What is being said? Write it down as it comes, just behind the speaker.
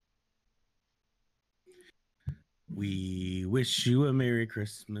We wish you a Merry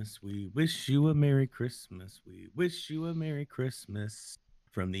Christmas. We wish you a Merry Christmas. We wish you a Merry Christmas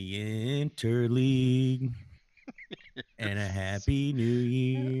from the Interleague and a Happy New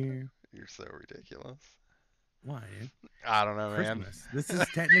Year. You're so ridiculous. Why, dude? I don't know, man. Christmas. This is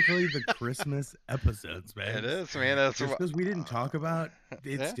technically the Christmas episodes, man. It is, man. That's Just because we didn't talk about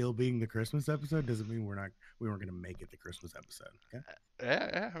it yeah. still being the Christmas episode doesn't mean we weren't gonna make it the Christmas episode. Okay.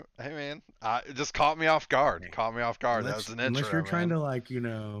 Yeah. Hey, man. It just caught me off guard. Okay. Caught me off guard. That was an intro, unless you're trying man.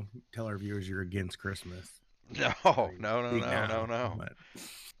 to tell our viewers you're against Christmas. No. But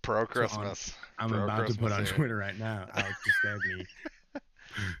Pro Christmas. So I'm Pro about Christmas to put on here. Twitter right now. Alex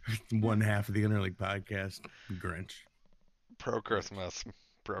Stagny, one half of the Interleague podcast, Grinch. Pro Christmas.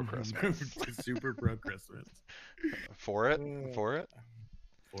 Pro Christmas. Super pro Christmas. For it. Cool.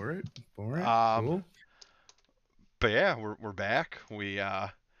 But yeah, we're back. We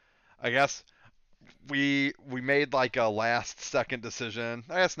I guess we made like a last second decision.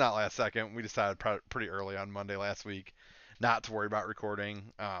 I guess not last second. We decided pretty early on Monday last week not to worry about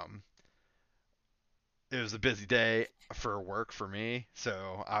recording. It was a busy day for work for me,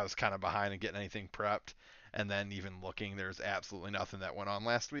 so I was kind of behind in getting anything prepped. And then even looking, there's absolutely nothing that went on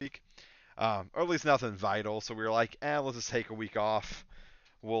last week, or at least nothing vital. So we were like, let's just take a week off.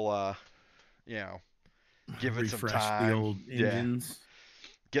 We'll, give it some time. The old engines.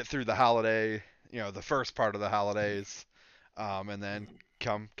 Get through the holiday, the first part of the holidays, and then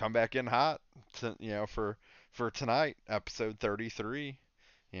come back in hot, for tonight, episode 33.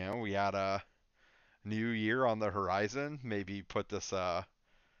 We got a new year on the horizon. Maybe put this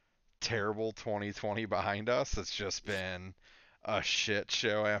terrible 2020 behind us. It's just been a shit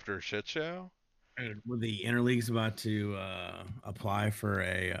show after a shit show. The Interleague's about to apply for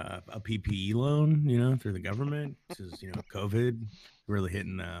a PPE loan, through the government. This is, COVID really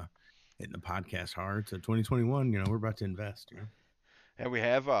hitting the podcast hard. So 2021, we're about to invest. Yeah, we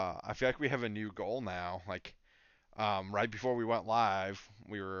have. I feel like we have a new goal now. Like, right before we went live,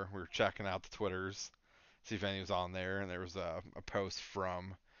 we were checking out the Twitters, see if any was on there, and there was a post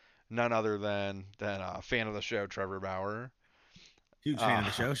from none other than a fan of the show, Trevor Bauer. Huge fan of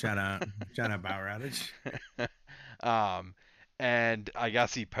the show. Shout out Bauer Outage. And I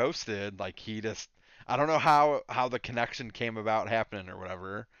guess he posted like I don't know how the connection came about happening or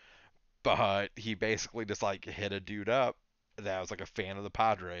whatever, but he basically just like hit a dude up that was like a fan of the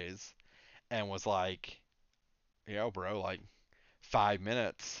Padres and was like, yo, bro, like 5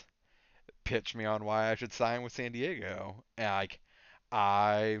 minutes, pitch me on why I should sign with San Diego, and like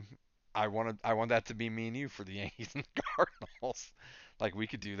I want that to be me and you for the Yankees and Cardinals. Like we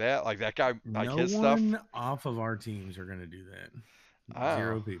could do that. Like that guy, like no his one stuff. Off of our teams are gonna do that.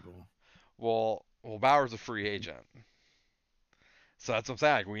 Zero people. Well, Bauer's a free agent, so that's what I'm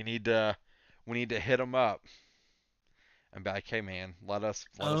saying. We need to hit him up and be like, hey man, let us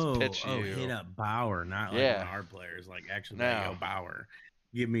pitch you. Hit up Bauer, not like one of our players. Like actually, yo, Bauer,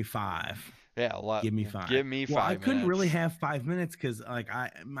 give me 5. Yeah, give me 5. Give me 5 I minutes. couldn't really have 5 minutes because like I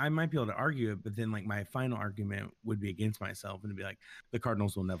might be able to argue it, but then like my final argument would be against myself and it'd be like the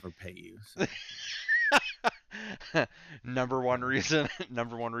Cardinals will never pay you. So. number one reason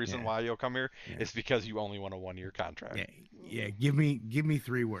why you'll come here is because you only want a 1-year contract. Yeah. Give me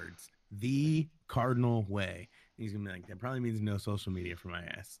 3 words. The Cardinal way. He's gonna be like, that probably means no social media for my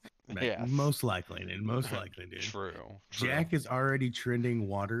ass. Yeah, most likely, dude. True. Jack is already trending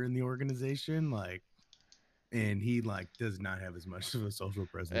water in the organization, like, and he like does not have as much of a social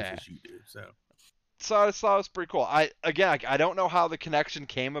presence as you do. So I thought it was pretty cool. I don't know how the connection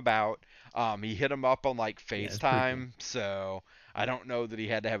came about. He hit him up on like FaceTime, cool. So I don't know that he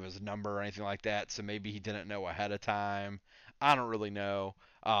had to have his number or anything like that. So maybe he didn't know ahead of time. I don't really know.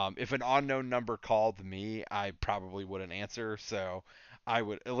 If an unknown number called me, I probably wouldn't answer. So I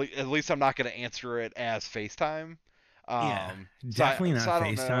would at least I'm not going to answer it as FaceTime. Definitely not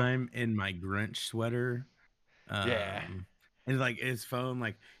FaceTime in my Grinch sweater. And like his phone,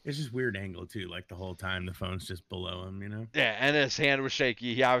 like it's just weird angle too. Like the whole time the phone's just below him, Yeah, and his hand was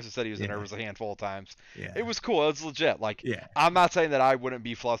shaky. He obviously said he was nervous a handful of times. Yeah, it was cool. It was legit. Like, I'm not saying that I wouldn't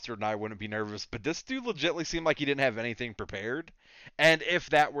be flustered and I wouldn't be nervous, but this dude legitimately seemed like he didn't have anything prepared. And if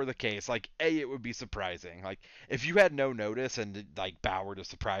that were the case, like, it would be surprising. Like, if you had no notice and like Bauer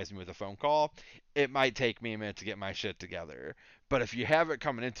just surprised me with a phone call, it might take me a minute to get my shit together. But if you have it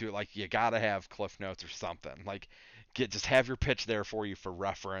coming into it, like, you gotta have cliff notes or something. Like, just have your pitch there for you for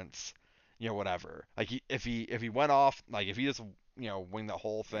reference, whatever. Like if he went off, like if he just wing the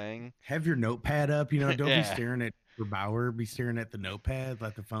whole thing. Have your notepad up, don't be staring at for Bauer. Be staring at the notepad.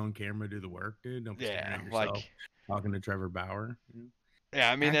 Let the phone camera do the work, dude. Don't be staring at yourself talking to Trevor Bauer. Yeah,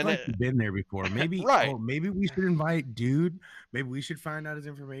 I mean, Act and like you've been there before. Maybe, right. oh, maybe we should invite dude. Maybe we should find out his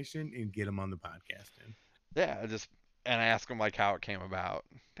information and get him on the podcast. Then. Yeah, just and ask him like how it came about.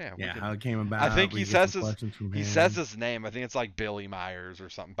 Yeah, we Yeah, can. how it came I about. think We can get some questions from he says him. his name. I think it's like Billy Myers or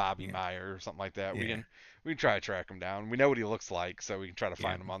something, Bobby Yeah, Myers or something like that. yeah, We can try to track him down. We know what he looks like, so we can try to yeah,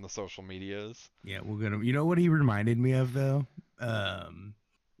 find him on the social medias. yeah. We'll get him. You know what he reminded me of though?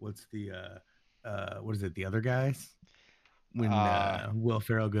 What's the what is it? The other guys when Uh Will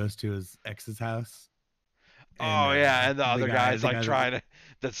Ferrell goes to his ex's house and oh yeah, and the the other guy, guy's the like guy that trying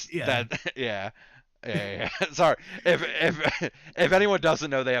to yeah, that yeah. Yeah, yeah. Sorry. If anyone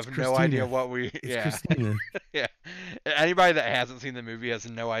doesn't know, they it's have no idea Christina. what we. It's Yeah, Christina. yeah. Anybody that hasn't seen the movie has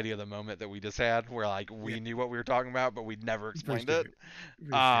no idea the moment that we just had, where like Yeah, we knew what we were talking about, but we never for explained sure, it.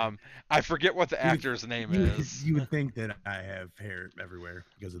 for sure. I forget what the You would actor's name you is. you would think that I have hair everywhere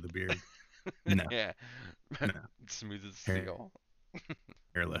because of the beard. No, Yeah, no, smooth as steel.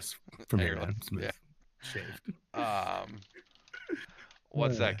 hairless from here Hairless. on, Yeah. smooth, shaved.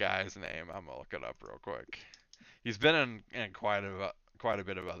 What's that guy's name? I'm gonna look it up real quick. He's been in quite a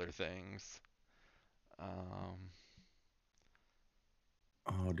bit of other things. Um,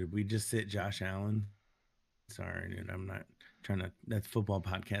 Oh, did we just sit Josh Allen? Sorry, dude. I'm not trying to. That football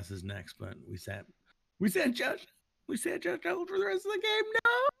podcast is next, but we sat Josh, we sat Josh Allen for the rest of the game.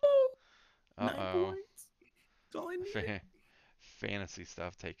 No, nine uh-oh. points. That's all I needed. Fa- fantasy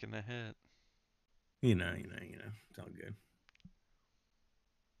stuff taking a hit. You know. It's all good.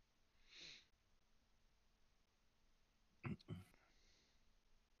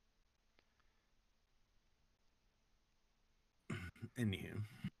 Anywho,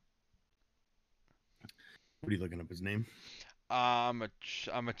 what are you looking up his name? I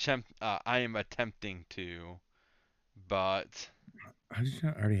am attempting to, but I just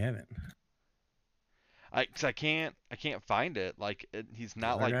already have it. cause I can't find it. Like he's The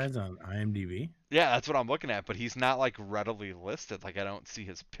not other like guy's on IMDb. yeah, that's what I'm looking at, but he's not like readily listed. Like I don't see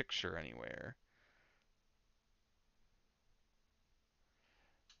his picture anywhere.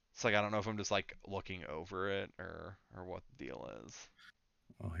 It's like I don't know if I'm just like looking over it or what the deal is.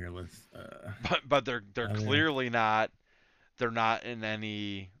 Oh, here let's. But they're Other. clearly not they're not in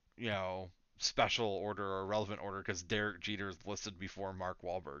any special order or relevant order because Derek Jeter is listed before Mark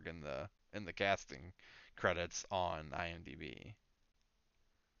Wahlberg in the casting credits on IMDb.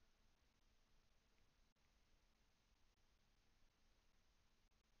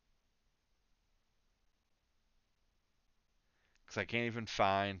 Because I can't even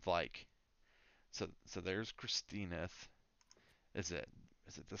find like so there's Christina. Is it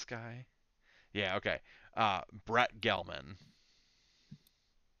this guy? Yeah, okay. Brett Gelman.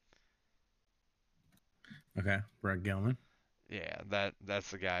 Okay, Brett Gelman. Yeah, that's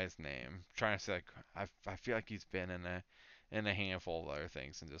the guy's name. I'm trying to say like I feel like he's been in a handful of other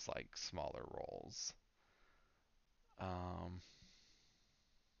things and just like smaller roles. Um,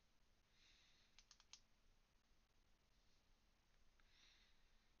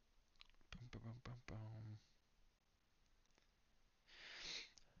 boom, boom, boom, boom, boom.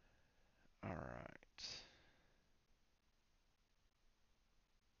 All right.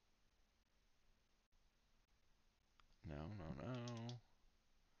 No, no, no.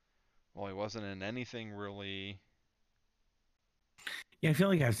 Well, he wasn't in anything really. Yeah, I feel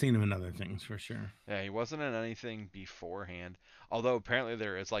like I've seen him in other things for sure. Yeah, he wasn't in anything beforehand. Although apparently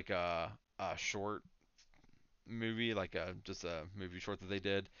there is like a short movie, like a just a movie short that they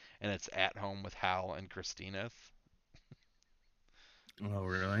did, and it's At Home with Hal and Christina. Oh,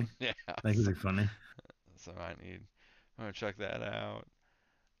 really? Yeah, That could so, be funny. so I'm gonna check that out.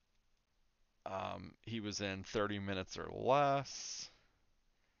 He was in 30 Minutes or Less.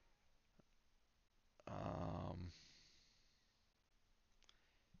 Um,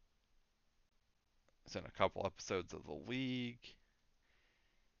 he's in a couple episodes of The League.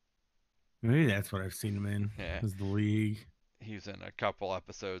 Maybe that's what I've seen him in. Yeah, Is the league. he's in a couple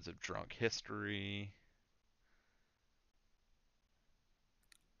episodes of Drunk History.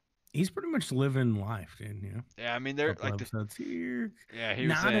 He's pretty much living life, dude. Yeah, I mean A they're couple like episodes here. yeah, he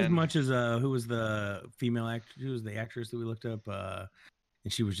was Not as in much as who was the female actress? Who was the actress that we looked up?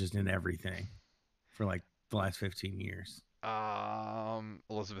 And she was just in everything for like the last 15 years. Elizabeth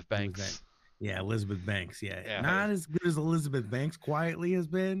Who was that? Banks. Yeah, Elizabeth Banks. Yeah, Yeah, not as good as Elizabeth Banks quietly has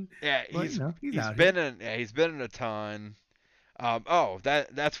been, yeah, but he's he's out here. been in yeah, he's been in a ton. Oh,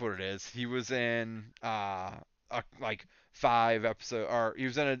 that's what it is. He was in like 5 episodes, or he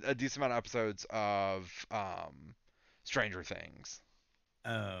was in a decent amount of episodes of Stranger Things.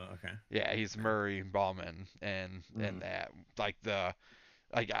 Oh, okay. Yeah, he's Okay. Murray Ballman and Mm. that like the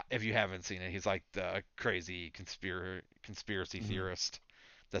Like if you haven't seen it, he's like the crazy conspiracy Mm-hmm. theorist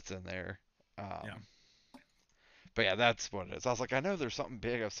that's in there. Yeah. But yeah, that's what it is. I was like, I know there's something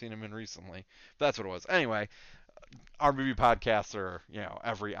big I've seen him in recently. But that's what it was. Anyway, our movie podcasts are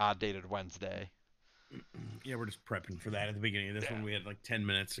every odd dated Wednesday. Yeah, we're just prepping for that. At the beginning of this Yeah. one, we had like 10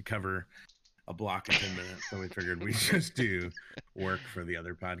 minutes to cover a block of 10 minutes. So we figured we just do work for the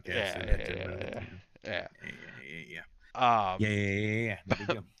other podcast Yeah, in that 10 minutes. yeah, You know? yeah, Yeah, yeah, yeah. yeah. Yeah, yeah, yeah, yeah. No big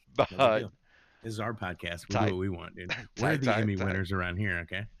deal. No big But deal. This is our podcast. We do tight, what we want, dude. We're tight, the tight, Emmy tight. winners around here,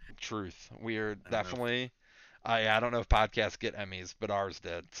 okay? Truth. We are I don't know if, definitely. I don't know if podcasts get Emmys, but ours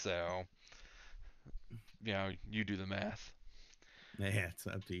did. So you do the math. yeah, it's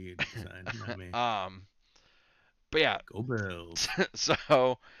up to you to decide, not me. um, but yeah. Go Bills.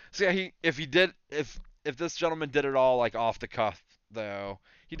 So yeah, if this gentleman did it all like off the cuff though,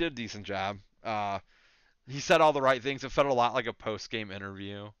 he did a decent job. He said all the right things. It felt a lot like a post game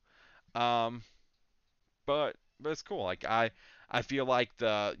interview. Um, but it's cool. Like I feel like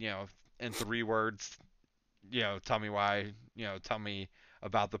the in 3 words, tell me why, tell me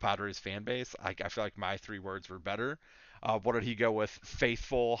about the Padres fan base. I feel like my 3 words were better. What did he go with?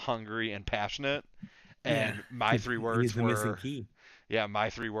 Faithful, hungry, and passionate. Yeah, And my three he's words the missing were key. yeah, my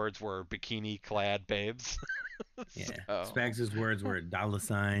 3 words were bikini clad babes. Yeah. So Spags' words were dollar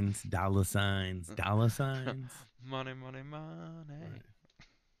signs, dollar signs, dollar signs. money, money, money.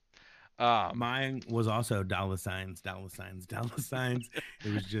 Right. Um, Mine was also dollar signs, dollar signs, dollar signs.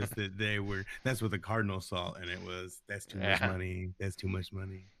 It was just that that's what the Cardinals saw, and it was that's too much yeah, money. That's too much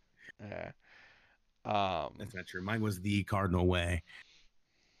money. yeah. Um, That's not true. Mine was the Cardinal way.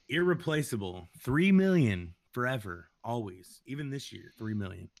 Irreplaceable. 3 million forever, always. Even this year, 3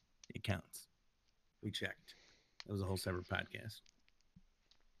 million. It counts. We checked. That was a whole separate podcast.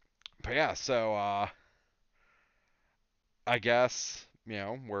 but yeah, so I guess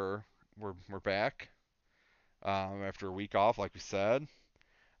we're back after a week off, like we said.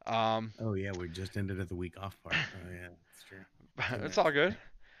 Um, Oh yeah, we just ended at the week off part. Oh yeah, that's true. So it's all good.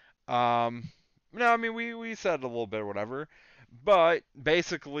 naturally. Um, no, I mean we said a little bit or whatever, but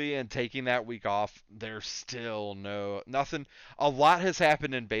basically in taking that week off, there's still nothing. A lot has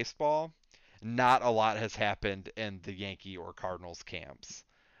happened in baseball. Not a lot has happened in the Yankee or Cardinals camps.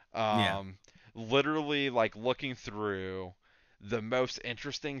 Yeah. Um, Literally like looking through the most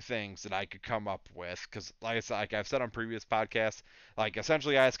interesting things that I could come up with, because like I said, like I've said on previous podcasts, like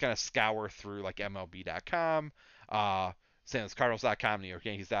essentially I just kind of scour through like MLB.com, StLouisCardinals.com,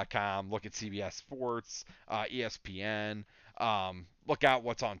 NewYorkYankees.com, look at CBS Sports, ESPN, look out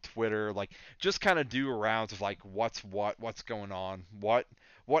what's on Twitter, like just kind of do rounds of like what's going on, what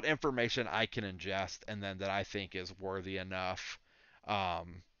information I can ingest, and then that I think is worthy enough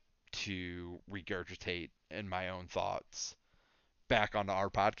um, to regurgitate in my own thoughts back onto our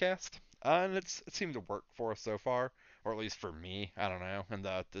podcast. And it seemed to work for us so far, or at least for me. I don't know, and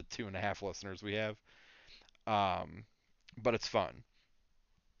the 2.5 listeners we have. Um, but it's fun.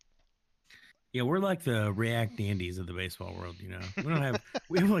 Yeah, we're like the React dandies of the baseball world, you know.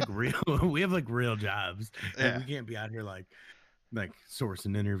 We have like real we have like real jobs. Like Yeah, we can't be out here like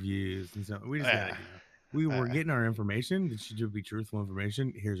sourcing interviews and stuff. We just yeah, gotta, we're yeah. getting our information. It should be truthful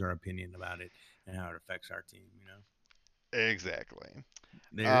information. Here's our opinion about it and how it affects our team. Exactly.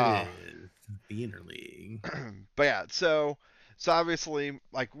 There it Uh, is. The Interleague. but yeah, so obviously,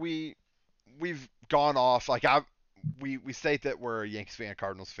 like we've gone off. Like we state that we're a Yankees fan,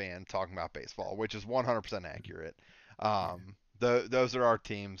 Cardinals fan, talking about baseball, which is 100% accurate. Yeah. Those are our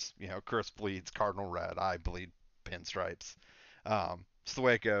teams. Chris bleeds Cardinal red. I bleed pinstripes. It's the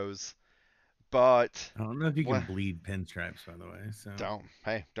way it goes. But I don't know if you can when bleed pinstripes, by the way. So don't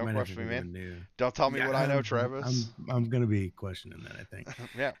might have to question me, think of a man. new. Don't tell me Yeah, what I know, Travis. I'm gonna be questioning that. I think.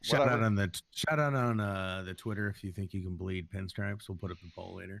 Yeah, Shout out whatever. on the Twitter if you think you can bleed pinstripes. We'll put up the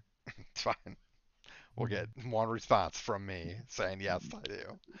poll later. It's fine. We'll get one response from me saying yes, I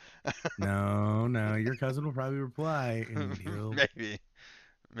do. No, no, your cousin will probably reply, and maybe,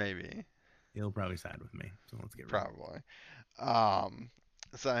 maybe, he'll probably side with me. So let's get real. probably. Um,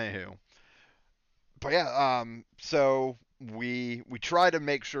 so anywho, but yeah, so we try to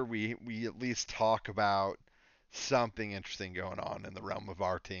make sure we at least talk about something interesting going on in the realm of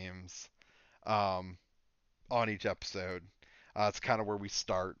our teams, um, on each episode. It's kind of where we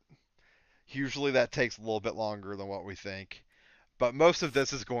start. Usually that takes a little bit longer than what we think, but most of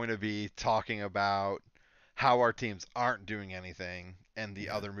this is going to be talking about how our teams aren't doing anything and the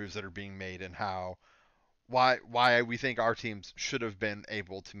Yeah, other moves that are being made and why we think our teams should have been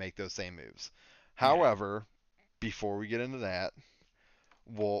able to make those same moves. yeah, However, before we get into that,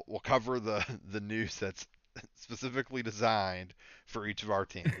 we'll cover the news that's specifically designed for each of our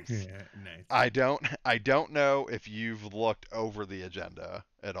teams. Yeah, nice. I don't know if you've looked over the agenda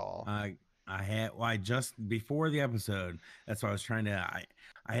at all. I had well, I just before the episode. That's why I was trying to.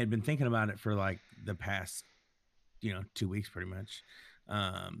 I had been thinking about it for like the past 2 weeks pretty much.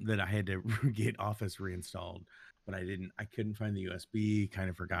 That I had to get Office reinstalled, but I couldn't find the USB. Kind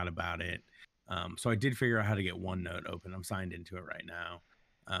of forgot about it. So I did figure out how to get OneNote open. I'm signed into it right now.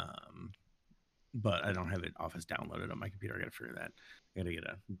 Um, but I don't have it Office downloaded on my computer. I got to figure that. I got to get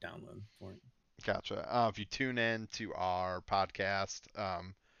a download for it. Gotcha. If you tune in to our podcast,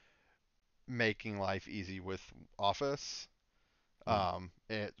 Making Life Easy with Office, Yeah.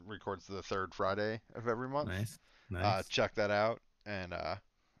 it records the third Friday of every month. Nice. Nice. Check that out, and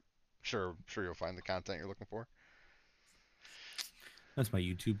sure you'll find the content you're looking for. That's my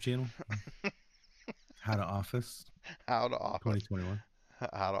YouTube channel. How to Office How to Office. 2021.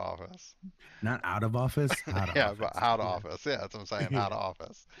 How to Office. Not out of office. How to Yeah, but Office. how to Yeah. office. Yeah, that's what I'm saying. How to Yeah.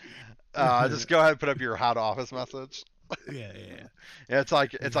 office. Just go ahead and put up your how to office message. Yeah. Yeah. Yeah, it's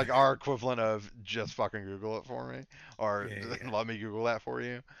like our equivalent of just fucking Google it for me, or Yeah. Yeah. let me Google that for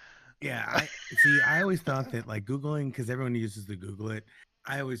you. Yeah, I see. I always thought that like Googling, because everyone uses to Google it.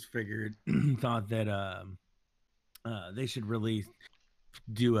 I always figured thought that they should really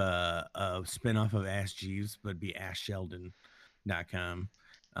do a spinoff of Ask Jeeves, but be AskSheldon.com.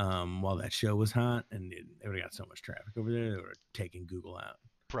 While that show was hot, and they would have got so much traffic over there, they would have taken Google out.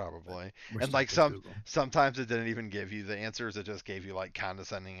 But Probably. we're And stuck like with Google. sometimes it didn't even give you the answers, it just gave you like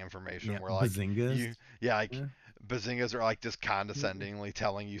condescending information Yeah, where like bazingas. yeah, like Yeah, bazingas are like just condescendingly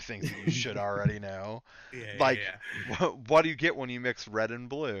telling you things that you should already know. yeah, Like yeah, what do you get when you mix red and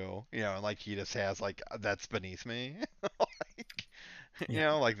blue? And like he just has like that's beneath me. Like,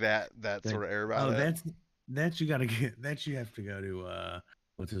 yeah. like that That sort of air about oh, it. that's you gotta get that you have to go to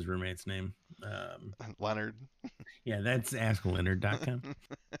what's his roommate's name? Leonard. Yeah, that's askleonard.com.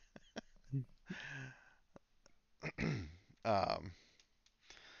 um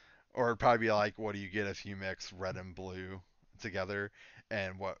or it'd probably be like, what do you get if you mix red and blue together?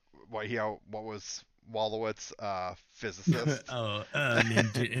 And what was Wallowitz, physicist, Oh,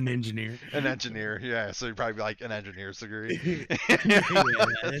 an engineer. an engineer? Yeah, so you'd probably be like an engineer's degree, Yeah,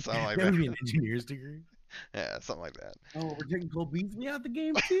 that, something like that that. would be an engineer's degree. Yeah, something like that. Oh, we're taking Cole Beasley out the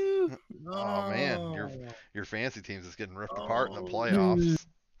game too. Oh man, your Oh, your fancy team's just getting ripped apart in the oh, dude. playoffs.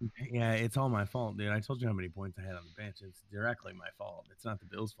 Yeah, it's all my fault, dude. I told you how many points I had on the bench. It's directly my fault. It's not the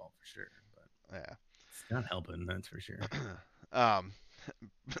Bills' fault for sure, but it's not helping. That's for sure. Yeah.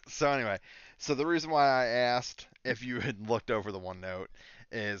 So anyway, so the reason why I asked if you had looked over the OneNote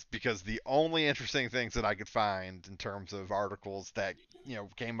is because the only interesting things that I could find in terms of articles that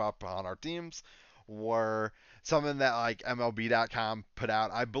came up on our teams were something that like MLB.com put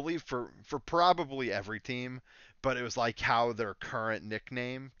out, I believe for probably every team, but it was like how their current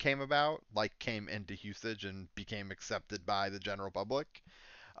nickname came about, like came into usage and became accepted by the general public.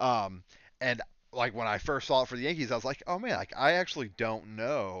 Um, and like when I first saw it for the Yankees, I was like, oh man, like I actually don't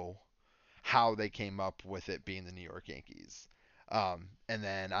know how they came up with it being the New York Yankees. And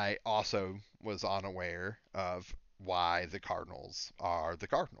then I also was unaware of why the Cardinals are the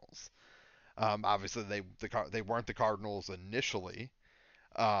Cardinals. Obviously, they weren't the Cardinals initially,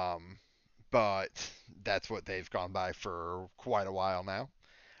 um, but that's what they've gone by for quite a while now.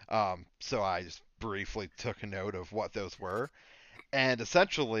 So I just briefly took a note of what those were, and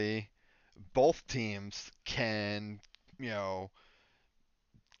essentially, both teams can, you know,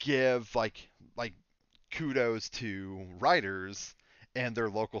 give like kudos to writers and their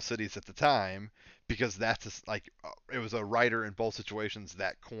local cities at the time because like it was a writer in both situations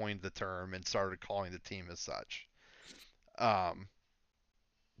that coined the term and started calling the team as such. Um,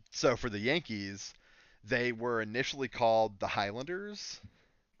 so for the Yankees, they were initially called the Highlanders,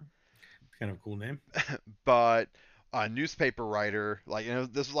 Kind of a cool name. but a newspaper writer, like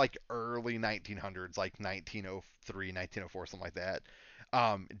this was like early 1900s, like 1903, 1904, something like that,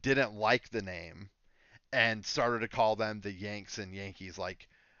 didn't like the name and started to call them the Yanks and Yankees, like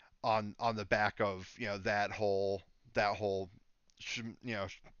on the back of that whole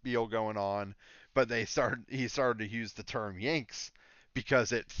spiel going on. But he started to use the term Yanks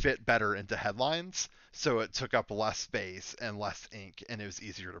because it fit better into headlines, so it took up less space and less ink, and it was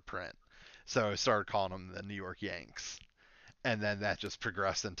easier to print. So I started calling them the New York Yanks, and then that just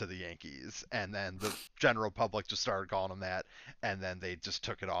progressed into the Yankees, and then the general public just started calling them that, and then they just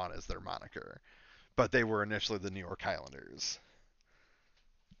took it on as their moniker. But they were initially the New York Highlanders.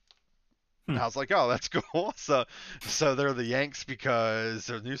 And I was like, oh, that's cool. So they're the Yanks because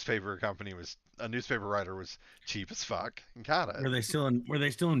their newspaper company was a newspaper writer was cheap as fuck. Got it. Were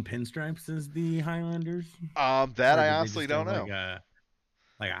they still in pinstripes as the Highlanders? That Or I did they honestly just don't have know.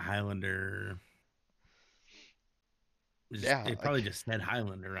 like a Highlander? Just Yeah, it probably like just said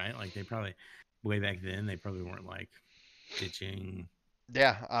Highlander, right? Like they probably way back then they probably weren't like ditching.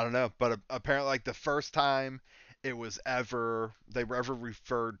 yeah, I don't know, but apparently, like the first time it was ever they were ever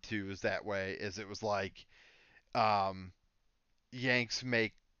referred to as that way is it was like um, Yanks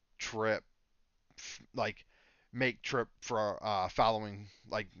trip like make trip for following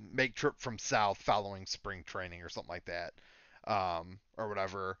like make trip from south following spring training or something like that, or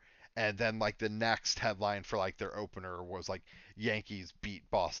whatever. And then like the next headline for like their opener was like Yankees beat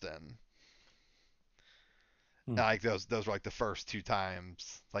Boston. Hmm. And like those were like the first two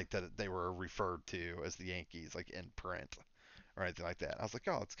times like that they were referred to as the Yankees like in print or anything like that. I was like,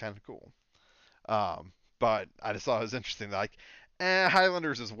 oh, it's kind of cool. Um, but I just thought it was interesting. Like,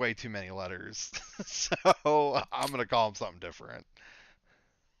 Highlanders is way too many letters, so I'm gonna call them something different.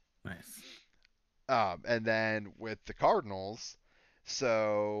 Nice. And then with the Cardinals,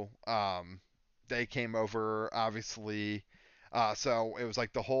 so they came over obviously. So it was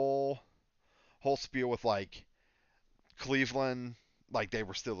like the whole spiel with like Cleveland, like they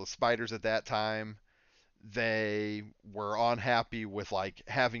were still the Spiders at that time. They were unhappy with like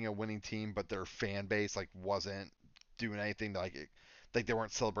having a winning team, but their fan base like wasn't doing anything like they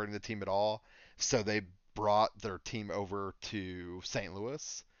weren't celebrating the team at all. So they brought their team over to St.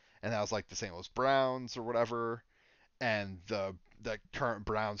 Louis, and that was like the St. Louis Browns or whatever. And the current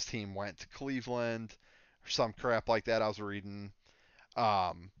Browns team went to Cleveland or some crap like that. I was reading.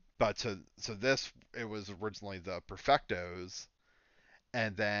 But so this it was originally the Perfectos,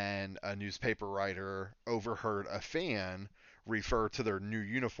 and then a newspaper writer overheard a fan refer to their new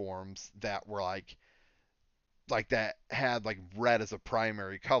uniforms that were like that had like red as a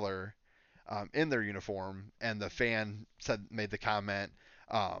primary color in their uniform, and the fan made the comment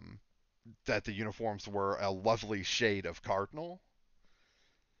um, that the uniforms were a lovely shade of cardinal,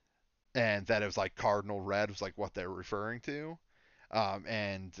 and that it was like cardinal red was like what they were referring to.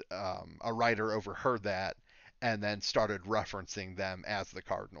 And a writer overheard that and then started referencing them as the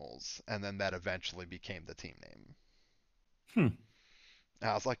Cardinals, and then that eventually became the team name. Hmm. And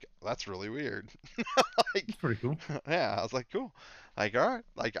I was like, that's really weird. That's Like, pretty cool. yeah, I was like, cool. Like, all right,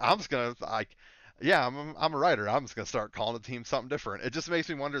 like I'm just gonna like, yeah, I'm a writer. I'm just gonna start calling the team something different. It just makes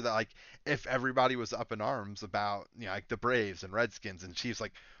me wonder that like if everybody was up in arms about like the Braves and Redskins and Chiefs,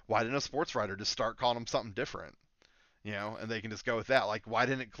 like why didn't a sports writer just start calling them something different? And they can just go with that. Like, why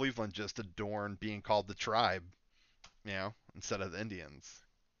didn't Cleveland just adorn being called the Tribe, instead of the Indians?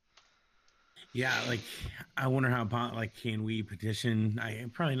 Yeah, like I wonder how like can we petition? I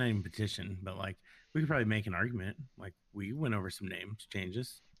probably not even petition, but like we could probably make an argument. Like we went over some names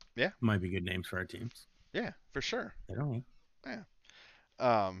changes. Yeah, Might be good names for our teams. yeah, for sure. I don't know. Yeah.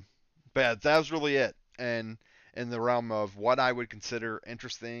 Um, but yeah, that was really it. And in the realm of what I would consider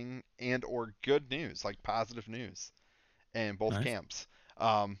interesting and or good news, like positive news in both Nice. camps.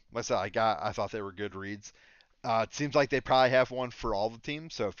 Like I said, I thought they were good reads. It seems like they probably have one for all the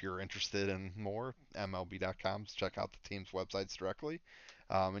teams. So if you're interested in more, MLB.com, check out the team's websites directly,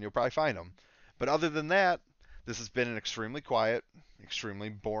 and you'll probably find them. But other than that, this has been an extremely quiet, extremely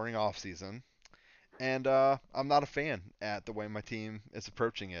boring off season, and I'm not a fan at the way my team is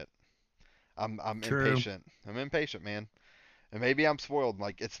approaching it. I'm True. impatient. I'm impatient, man. And maybe I'm spoiled.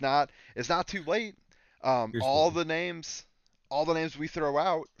 Like it's not too late. Um, You're all spoiled. the names all the names we throw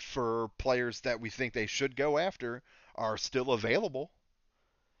out for players that we think they should go after are still available.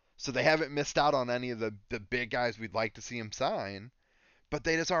 So they haven't missed out on any of the big guys we'd like to see them sign, but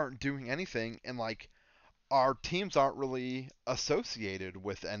they just aren't doing anything, and like our teams aren't really associated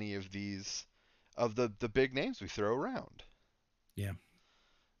with any of these of the big names we throw around. Yeah.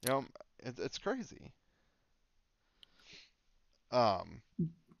 You know, it's crazy. Um,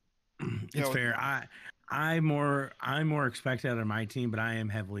 you It's know, fair. I'm more expected out of my team, but I am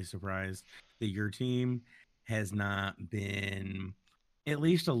heavily surprised that your team has not been at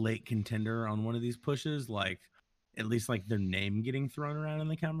least a late contender on one of these pushes, like at least like their name getting thrown around in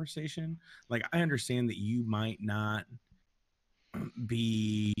the conversation. Like I understand that you might not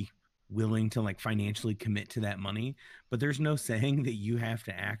be willing to like financially commit to that money, but there's no saying that you have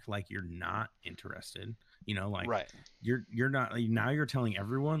to act like you're not interested. Like right? you're not like, now you're telling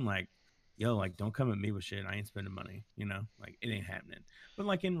everyone like, yo, like don't come at me with shit. I ain't spending money, like it ain't happening. But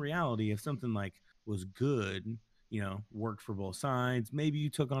like in reality, if something like was good, worked for both sides. Maybe you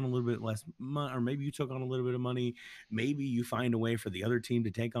took on a little bit less money, or maybe you took on a little bit of money. Maybe you find a way for the other team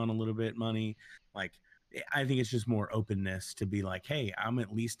to take on a little bit money. Like, I think it's just more openness to be like, hey, I'm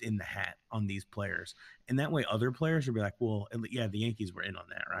at least in the hat on these players. And that way other players will be like, well, yeah, the Yankees were in on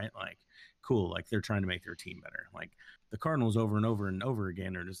that, right? Like, cool. Like, they're trying to make their team better. Like, the Cardinals over and over and over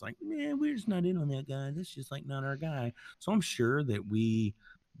again are just like, man, we're just not in on that guy. That's just like not our guy. So I'm sure that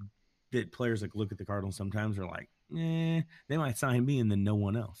players like look at the Cardinals sometimes are like, they might sign me and then no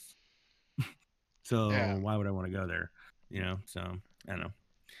one else. So Yeah. why would I want to go there? So I don't know.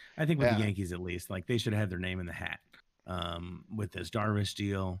 I think with the Yeah. Yankees, at least, like, they should have had their name in the hat. With this Darvish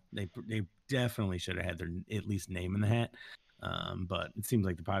deal, they definitely should have had their at least name in the hat. But it seems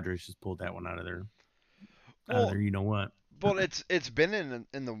like the Padres just pulled that one out of Well, their you know what. Well, it's been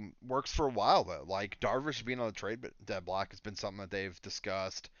in the works for a while though. Like Darvish being on the trade deadlock has been something that they've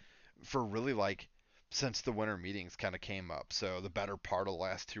discussed for really like since the winter meetings kind of came up. So the better part of the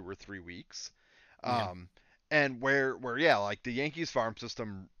last 2 or 3 weeks. Yeah, Um, and where yeah, like the Yankees farm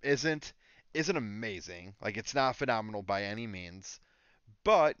system isn't amazing. Like it's not phenomenal by any means,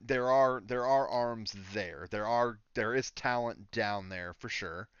 but there are arms there. There is talent down there for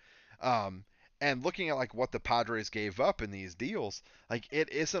sure. Um, and looking at like what the Padres gave up in these deals, like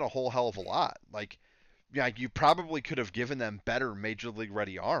it isn't a whole hell of a lot. Like yeah, you probably could have given them better major league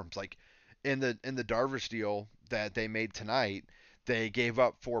ready arms. Like in the Darvish deal that they made tonight, they gave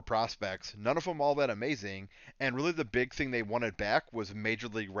up 4 prospects, none of them all that amazing, and really the big thing they wanted back was major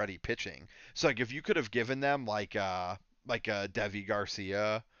league ready pitching. So like if you could have given them like a Devi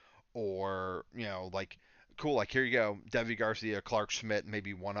Garcia or like cool, like here you go, Devi Garcia, Clark Schmidt,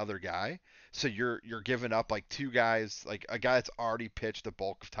 maybe one other guy. So you're giving up like 2 guys, like a guy that's already pitched the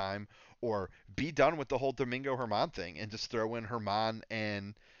bulk of time, or be done with the whole Domingo Herman thing and just throw in Herman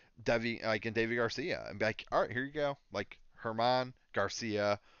and Devi Garcia and be like, all right, here you go, like Herman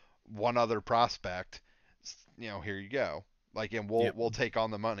Garcia, one other prospect, here you go. Like, and we'll yep, we'll take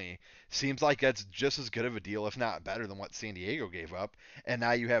on the money. Seems like that's just as good of a deal, if not better, than what San Diego gave up. And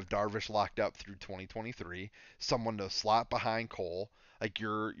now you have Darvish locked up through 2023, someone to slot behind Cole. Like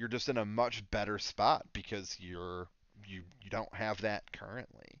you're just in a much better spot because you don't have that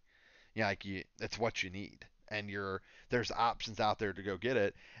currently. Yeah, like it's what you need, and there's options out there to go get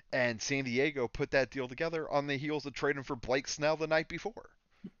it. And San Diego put that deal together on the heels of trading for Blake Snell the night before.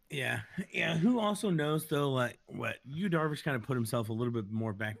 yeah, yeah. Who also knows though, like, what you Darvish kind of put himself a little bit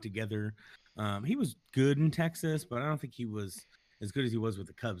more back together. He was good in Texas, but I don't think he was as good as he was with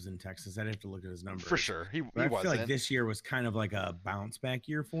the Cubs in Texas. I'd have to look at his For numbers, sure, he but he I feel like wasn't. this year was kind of like a bounce back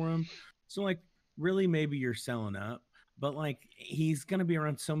year for him. So, like, really, maybe you're selling up, but like, he's going to be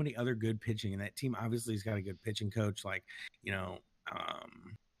around so many other good pitching, and that team obviously has got a good pitching coach. Like, you know,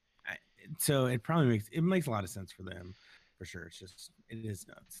 I, so it makes a lot of sense for them, for sure. It is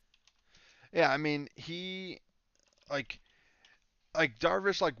nuts. Yeah, I mean like like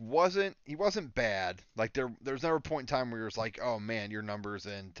Darvish like wasn't bad. Like there's never a point in time where you're like, oh man, your numbers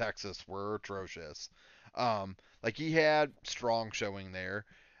in Texas were atrocious. Like he had strong showing there.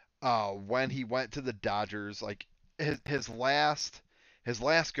 When he went to the Dodgers, like his last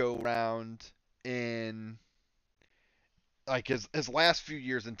go round in like his last few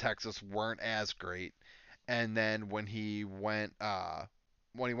years in Texas weren't as great. And then when he went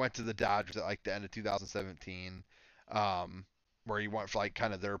to the Dodgers at like the end of 2017, um, where he went for like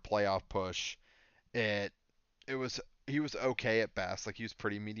kind of their playoff push, it it was he was okay at best. Like he was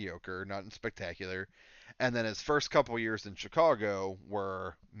pretty mediocre, not spectacular. And then his first couple years in Chicago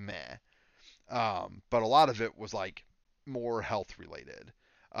were meh. But a lot of it was like more health related.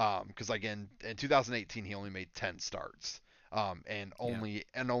 Because like in 2018 he only made 10 starts, and Yeah.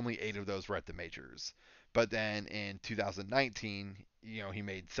 only 8 of those were at the majors. But then in 2019, he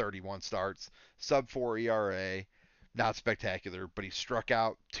made 31 starts, sub 4 ERA, not spectacular, but he struck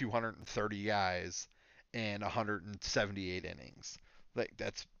out 230 guys in 178 innings. Like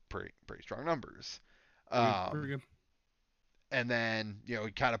that's pretty strong numbers. Pretty Um, good. and then he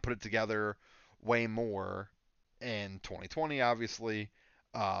kind of put it together way more in 2020. Obviously,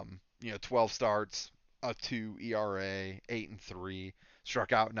 12 starts, a 2 ERA, 8-3,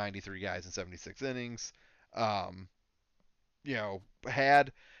 struck out 93 guys in 76 innings. Um, you know,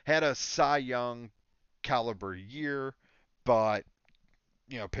 had had a Cy Young caliber year, but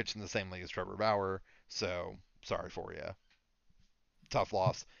pitched in the same league as Trevor Bauer. So sorry for you. Tough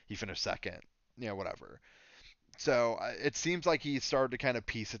loss. He finished second. Whatever. So it seems like he started to kind of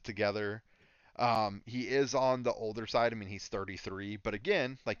piece it together. He is on the older side. I mean, he's 33, but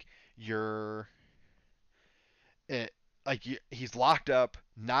again, like you're it. like he's locked up,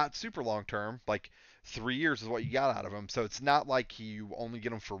 not super long term. Like 3 years is what you got out of him. So it's not like you only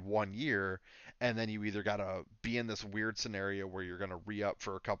get him for 1 year, and then you either gotta be in this weird scenario where you're gonna re up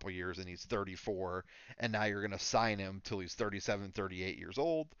for a couple years and he's 34, and now you're gonna sign him till he's 37, 38 years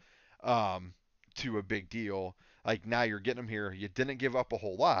old, um, to a big deal. Like now you're getting him here. You didn't give up a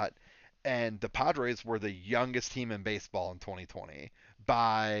whole lot, and the Padres were the youngest team in baseball in 2020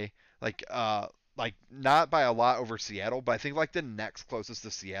 by like not by a lot over Seattle, but I think like the next closest to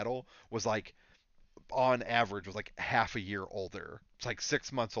Seattle was like on average was like half a year older. It's like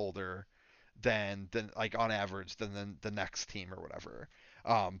 6 months older than like on average than the next team or whatever.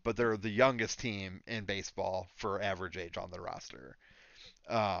 But they're the youngest team in baseball for average age on the roster.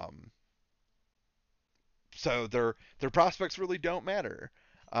 Um, so their prospects really don't matter.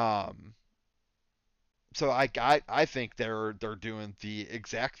 Um, so I think they're doing the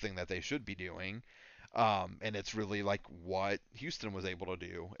exact thing that they should be doing. And it's really like what Houston was able to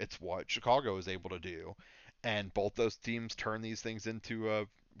do. It's what Chicago was able to do. And both those teams turn these things into a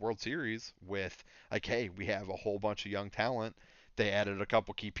World Series with like, hey, we have a whole bunch of young talent. They added a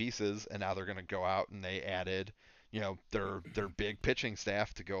couple key pieces, and now they're going to go out and they added, their big pitching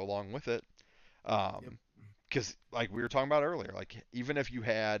staff to go along with it. Yep. Because like we were talking about earlier, like even if you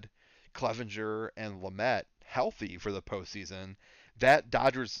had Clevenger and Lamet healthy for the postseason, that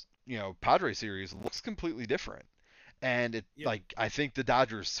Dodgers Padres series looks completely different. And it Yep. like I think the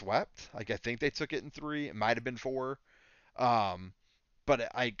Dodgers swept. Like I think they took it in three. It might have been four. Um, but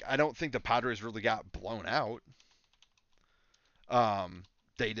I don't think the Padres really got blown out. Um,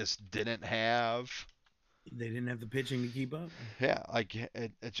 they just didn't have. They didn't have the pitching to keep up. Yeah, like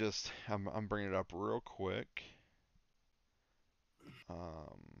it just I'm bringing it up real quick.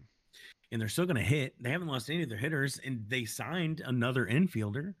 Um, And they're still going to hit. They haven't lost any of their hitters, and they signed another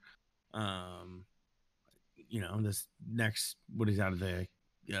infielder. Um, this next what is out of the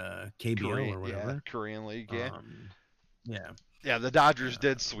KBO or whatever. Korean League, yeah. Yeah. Yeah, the Dodgers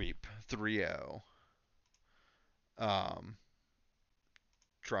did sweep 3-0. Um,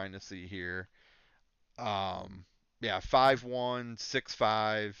 trying to see here. Yeah, 5-1,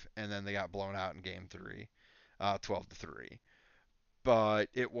 6-5, and then they got blown out in game 3, 12-3. But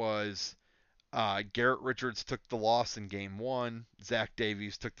it was Garrett Richards took the loss in game 1, Zach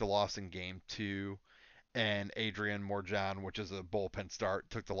Davies took the loss in game 2, and Adrian Morjan, which is a bullpen start,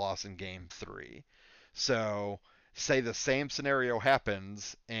 took the loss in game 3. So, say the same scenario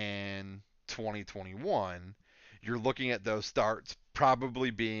happens in 2021, you're looking at those starts probably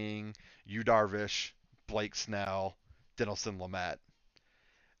being Yu Darvish, Blake Snell, Dinelson Lamet.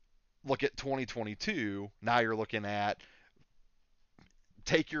 Look at 2022, now you're looking at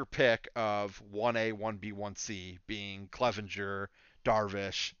take your pick of 1A, 1B, 1C being Clevenger,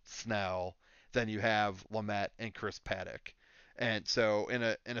 Darvish, Snell, then you have Lamet and Chris Paddock. And so in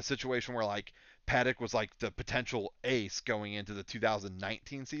a situation where like Paddock was like the potential ace going into the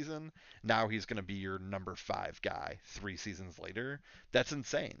 2019 season, now he's going to be your number 5 guy 3 seasons later. That's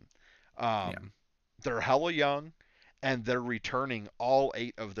insane. Yeah. They're hella young, and they're returning all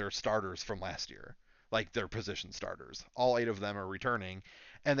 8 of their starters from last year, like their position starters. All 8 of them are returning,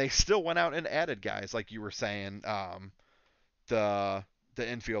 and they still went out and added guys, like you were saying. The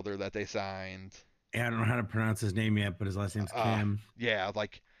infielder that they signed. Yeah, I don't know how to pronounce his name yet, but his last name's Kim. Yeah,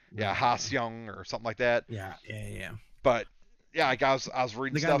 like Haas Young or something like that. Yeah. But yeah, like I was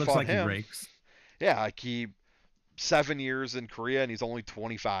reading the guy stuff looks on like him. He breaks. Yeah, like he 7 years in Korea and he's only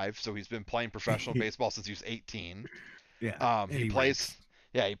 25, so he's been playing professional baseball since he was 18. Yeah. He plays.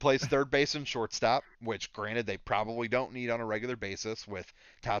 Yeah, he plays third base and shortstop, which granted they probably don't need on a regular basis with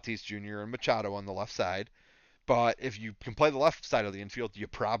Tatis Jr. and Machado on the left side. But if you can play the left side of the infield, you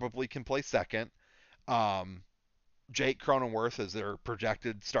probably can play second. Um, Jake Cronenworth is their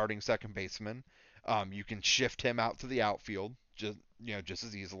projected starting second baseman. You can shift him out to the outfield just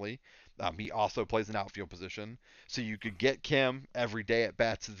as easily. He also plays an outfield position, so you could get Kim every day at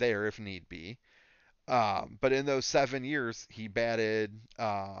bats there if need be. But in those 7 years, he batted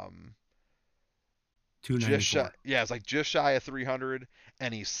 294. It's like just shy of 300,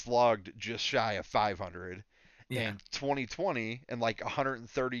 and he slugged just shy of 500. Yeah. In 2020, and like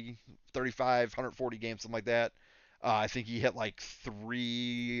 130, 35, 140 games, something like that. I think he hit like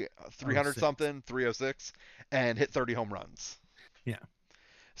 300 something, 306, and hit 30 home runs. Yeah.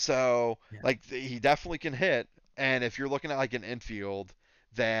 So like he definitely can hit. And if you're looking at like an infield,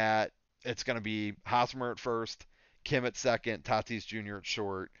 that it's going to be Hosmer at first, Kim at second, Tatis Jr. at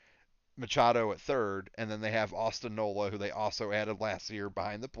short, Machado at third, and then they have Austin Nola, who they also added last year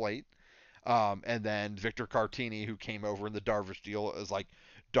behind the plate. And then Victor Cartini, who came over in the Darvish deal, is like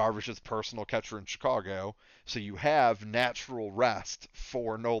Darvish's personal catcher in Chicago, so you have natural rest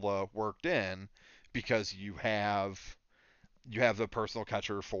for Nola worked in because you have the personal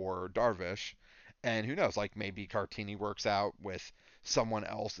catcher for Darvish, and who knows, like maybe Cartini works out with someone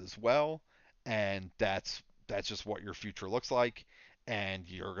else as well, and that's just what your future looks like, and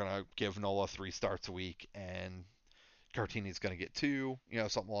you're gonna give Nola 3 starts a week, and Cartini's gonna get 2,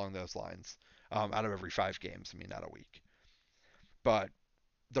 something along those lines, out of every 5 games. I mean, not a week, but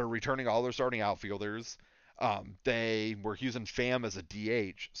they're returning all their starting outfielders. They were using Pham as a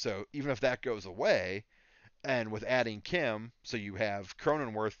DH, so even if that goes away, and with adding Kim, so you have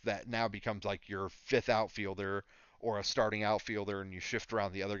Cronenworth that now becomes like your 5th outfielder or a starting outfielder, and you shift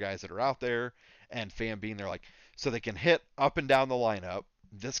around the other guys that are out there, and Pham being there, like, so they can hit up and down the lineup.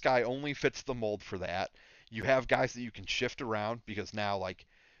 This guy only fits the mold for that. You have guys that you can shift around because now like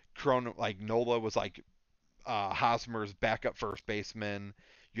Nola was like Hosmer's backup first baseman.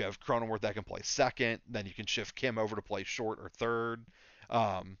 You have Cronenworth that can play second. Then you can shift Kim over to play short or third.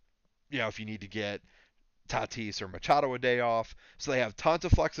 Um, if you need to get Tatis or Machado a day off. So they have tons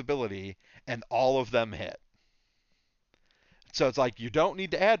of flexibility, and all of them hit. So it's like you don't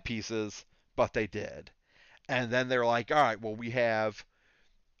need to add pieces, but they did. And then they're like, all right, well we have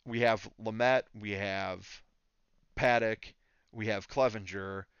Lamette, we have Paddock, we have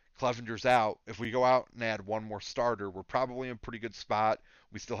Clevenger. Clevenger's out. If we go out and add one more starter, we're probably in a pretty good spot.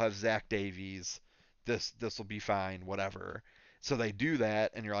 We still have Zach Davies. This will be fine, whatever. So they do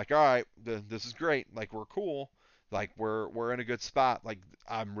that, and you're like, all right, this is great. Like we're cool. Like we're in a good spot. Like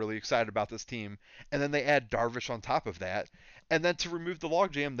I'm really excited about this team. And then they add Darvish on top of that. And then to remove the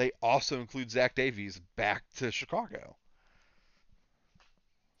logjam, they also include Zach Davies back to Chicago.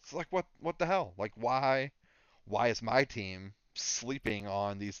 It's like what the hell? Like why is my team sleeping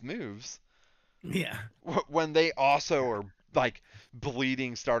on these moves Yeah. when they also are like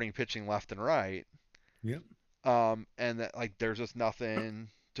bleeding starting pitching left and right? Yep. And that like there's just nothing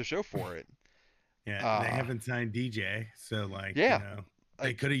to show for it. Yeah, they haven't signed DJ, so Yeah,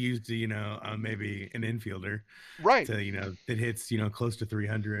 they could have used maybe an infielder right. to that hits close to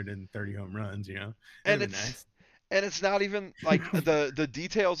 330 home runs. That'd And have been it's nice. and it's not even like the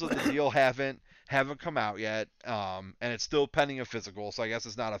details of the deal haven't come out yet. And it's still pending a physical, so I guess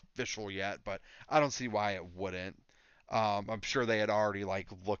it's not official yet. But I don't see why it wouldn't. I'm sure they had already like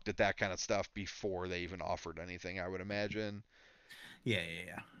looked at that kind of stuff before they even offered anything, I would imagine. Yeah,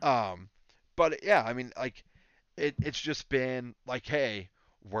 yeah, yeah. But yeah, I mean, like it's just been like, hey,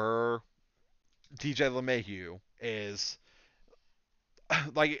 we're DJ LeMahieu is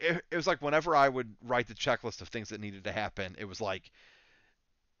like it was like whenever I would write the checklist of things that needed to happen, it was like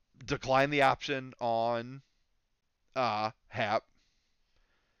decline the option on Hap,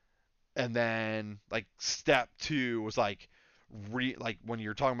 and then like step 2 was like like when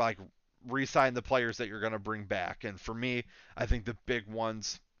you're talking about like re-sign the players that you're gonna bring back. And for me, I think the big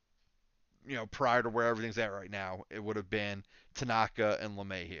ones, prior to where everything's at right now, it would have been Tanaka and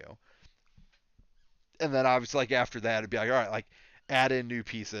LeMahieu. And then obviously like after that it'd be like, all right, like add in new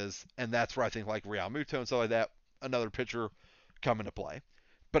pieces, and that's where I think like Real Muto and stuff like that, another pitcher, come into play.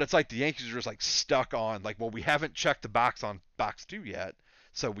 But it's like the Yankees are just like stuck on like, well, we haven't checked the box on box 2 yet,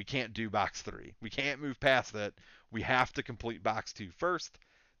 so we can't do box 3. We can't move past it. We have to complete box 2 first.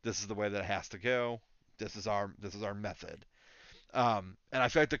 This is the way that it has to go. This is our method. And I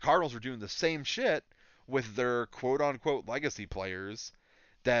feel like the Cardinals are doing the same shit with their quote unquote legacy players.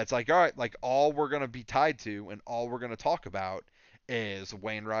 That's like, all right, like all we're gonna be tied to and all we're gonna talk about is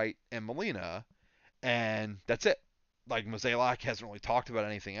Wainwright and Molina, and that's it. Like Mozeliak hasn't really talked about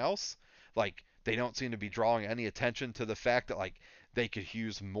anything else. Like they don't seem to be drawing any attention to the fact that like they could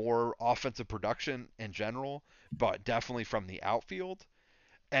use more offensive production in general, but definitely from the outfield.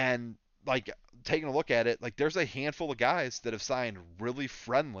 And like taking a look at it, like there's a handful of guys that have signed really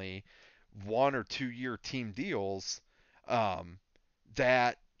friendly 1 or 2 year team deals, um,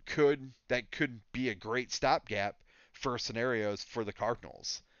 that could be a great stopgap for scenarios for the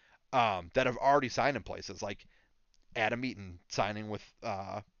Cardinals, that have already signed in places like Adam Eaton signing with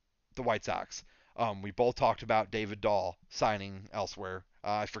the White Sox. We both talked about David Dahl signing elsewhere.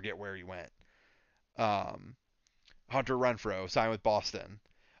 I forget where he went. Um, Hunter Renfroe signed with Boston.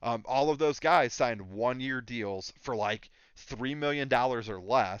 All of those guys signed 1 year deals for like $3 million or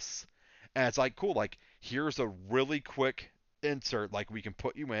less. And it's like, cool, like here's a really quick insert, like we can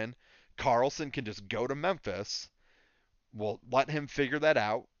put you in. Carlson can just go to Memphis. We'll let him figure that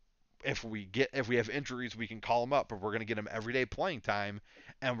out. If we have injuries, we can call him up, but we're going to get him everyday playing time,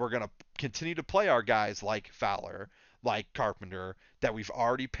 and we're going to continue to play our guys like Fowler, like Carpenter, that we've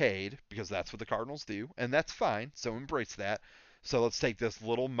already paid because that's what the Cardinals do, and that's fine. So embrace that. So let's take this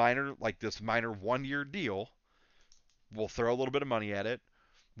little minor, like this minor 1 year deal. We'll throw a little bit of money at it.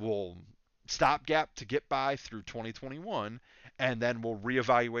 We'll stopgap to get by through 2021, and then we'll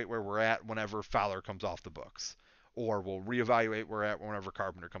reevaluate where we're at whenever Fowler comes off the books, or we'll reevaluate where we're at whenever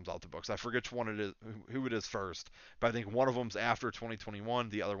Carpenter comes off the books. I forget which one it is, who it is first, but I think one of them's after 2021,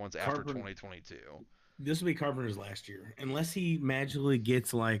 the other one's after 2022. This will be Carpenter's last year, unless he magically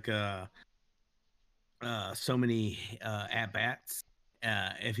gets like so many at bats.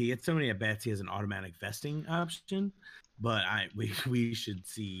 If he gets so many at bats, he has an automatic vesting option. But we should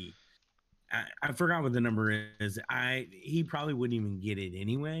see. I forgot what the number is. He probably wouldn't even get it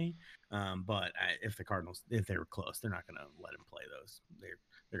anyway. But if the Cardinals, if they were close, they're not going to let him play those. They're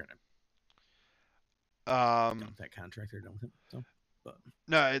going to dump that contract. They're done with him. So, but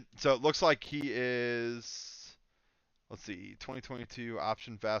no, so it looks like he is. Let's see, 2022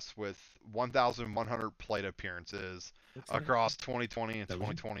 option vest with 1,100 plate appearances across 2020 and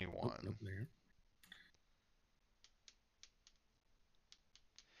 2021. Oh, nope,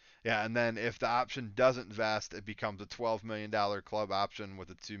 yeah, and then if the option doesn't vest, it becomes a $12 million club option with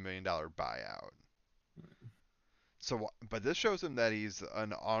a $2 million buyout. So, but this shows him that he's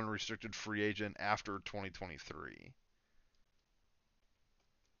an unrestricted free agent after 2023.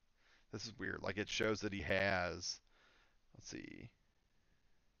 This is weird. Like, it shows that he has, let's see.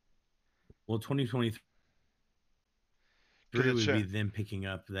 Well, 2023 would be them picking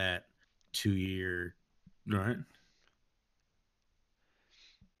up that 2-year, right?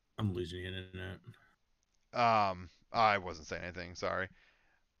 I'm losing internet. I wasn't saying anything. Sorry.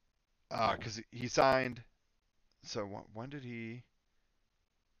 Because he signed. So when did he?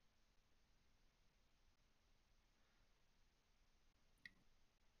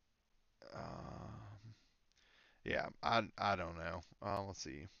 Yeah, I don't know. Let's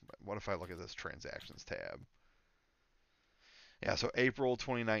see. What if I look at this transactions tab? Yeah, so April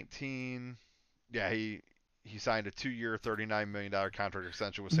 2019. Yeah, he signed a 2-year, $39 million contract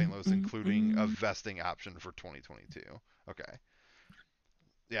extension with St. Louis, including a vesting option for 2022. Okay.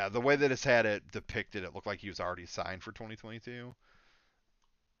 Yeah, the way that it's had it depicted, it looked like he was already signed for 2022.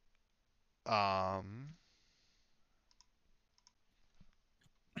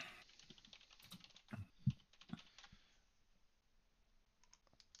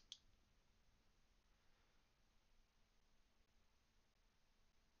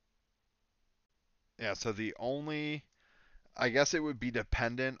 Yeah, so I guess it would be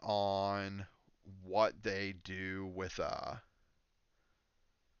dependent on what they do with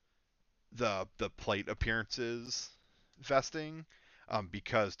the plate appearances vesting,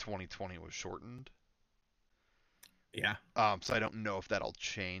 because 2020 was shortened. Yeah. So I don't know if that'll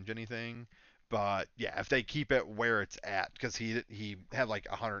change anything, but yeah, if they keep it where it's at, because he had like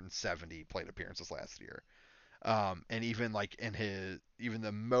 170 plate appearances last year, and even like even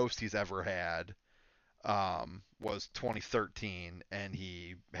the most he's ever had was 2013, and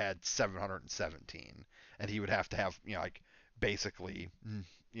he had 717, and he would have to have like basically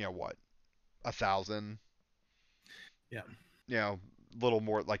what 1,000. Yeah. A little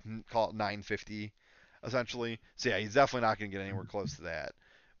more, like call it 950 essentially. So yeah, he's definitely not going to get anywhere close to that.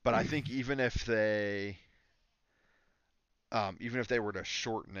 But I think even if they were to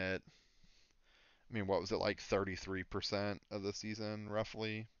shorten it, I mean, what was it, like 33% of the season,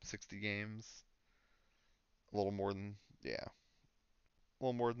 roughly 60 games, a little more than a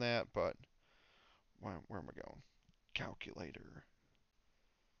little more than that. But where am I going? Calculator.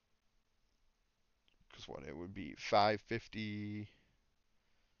 Because what it would be 550.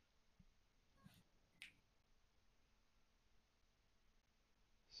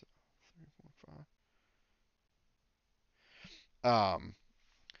 So 3.5.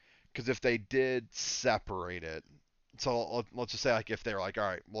 Because if they did separate it, so let's just say like if they're like, all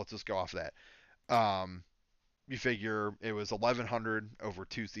right, let's just go off of that. You figure it was 1,100 over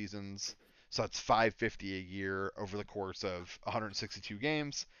 2 seasons, so that's 550 a year over the course of 162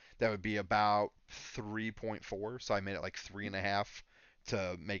 games. That would be about 3.4. So I made it like 3.5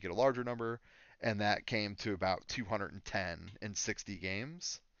 to make it a larger number, and that came to about 210 in 60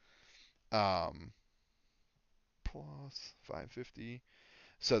 games. Plus 550.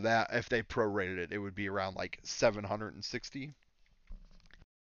 So that if they prorated it, it would be around like 760.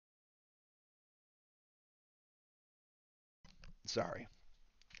 Sorry,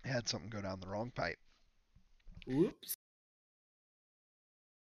 I had something go down the wrong pipe. Whoops.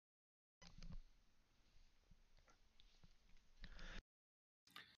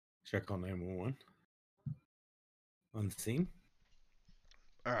 Check on 911. On the scene.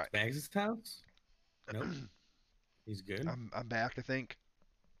 All right. Bags' house? Nope. He's good. I'm back, I think.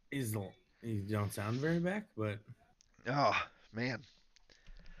 You don't sound very back, but oh, Man.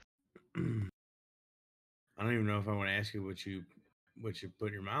 I don't even know if I want to ask you what you put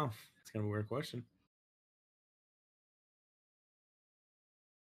in your mouth. It's kind of a weird question.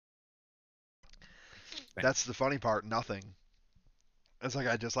 That's the funny part. Nothing. It's like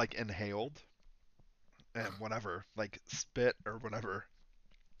I just like inhaled and whatever, like spit or whatever,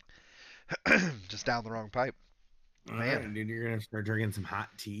 just down the wrong pipe. All Man. right, dude, you're gonna start drinking some hot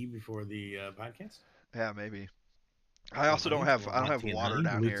tea before the podcast. Yeah, maybe. I Little also don't honey, have little I don't hot have tea and water honey,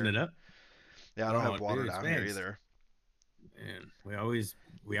 down loosen here. it up. Yeah, I don't Oh, have water dude, it's down bad. here either. And we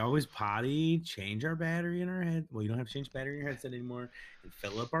always potty, change our battery in our head. Well, you don't have to change battery in your headset anymore, and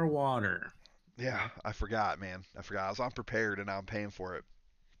fill up our water. Yeah, Yeah. I forgot, man. I forgot. I was unprepared and now I'm paying for it.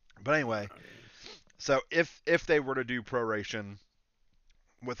 But anyway, Oh, so if they were to do proration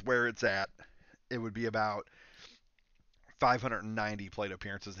with where it's at, it would be about 590 plate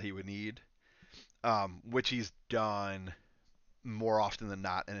appearances that he would need, which he's done more often than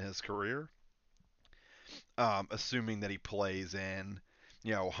not in his career, assuming that he plays in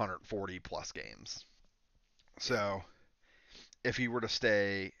 140 plus games. yeah. So if he were to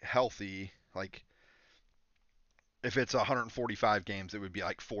stay healthy, like if it's 145 games, it would be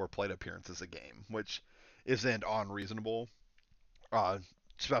like 4 plate appearances a game, which isn't unreasonable, uh,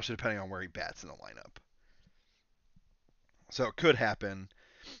 especially depending on where he bats in the lineup. So it could happen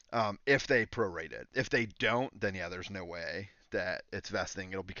if they prorate it. If they don't, then yeah, there's no way that it's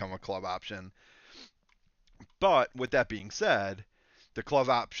vesting. It'll become a club option. But with that being said, the club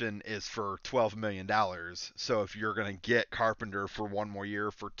option is for $12 million. So if you're going to get Carpenter for one more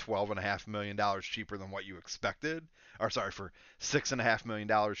year for $12.5 million cheaper than what you expected, or sorry, for $6.5 million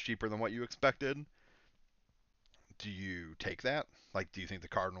cheaper than what you expected, do you take that? Like, do you think the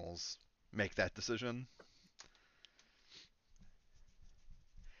Cardinals make that decision?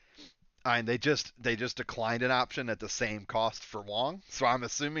 I mean, they just declined an option at the same cost for Wong, so I'm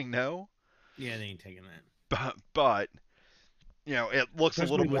assuming no. Yeah, they ain't taking that. But it looks a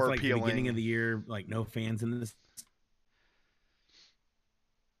little Especially with more like the beginning of appealing. the year, like no fans in the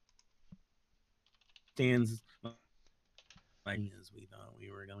stands like as we thought we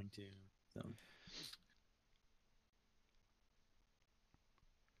were going to. So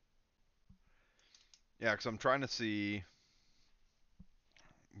Yeah, because I'm trying to see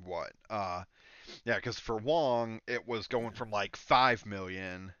what. Yeah, because for Wong it was going yeah, from like 5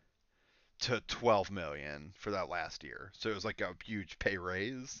 million to 12 million for that last year, so it was like a huge pay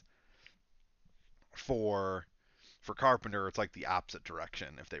raise. For Carpenter, it's like the opposite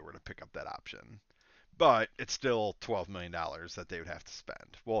direction if they were to pick up that option. But it's still $12 million that they would have to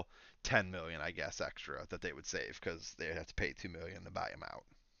spend. Well, 10 million, I guess, extra that they would save because they would have to pay 2 million to buy him out.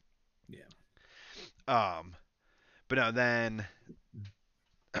 yeah, Um, but no, then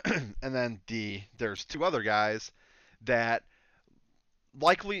and then there's two other guys that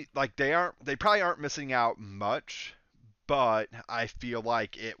likely like they probably aren't missing out much, but I feel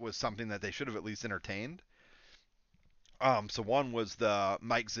like it was something that they should have at least entertained. So one was the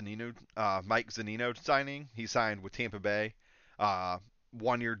Mike Zunino signing. He signed with Tampa Bay, uh,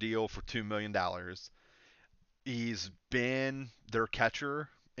 1 year deal for $2 million. He's been their catcher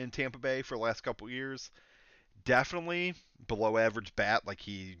in Tampa Bay for the last couple years. Definitely below average bat. Like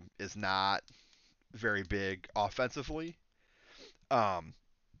he is not very big offensively. Um,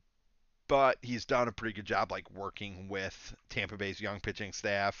 but he's done a pretty good job like working with Tampa Bay's young pitching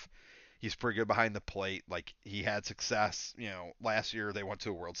staff. He's pretty good behind the plate. Like he had success, last year they went to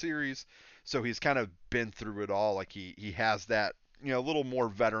a World Series, so he's kind of been through it all. Like he has that a little more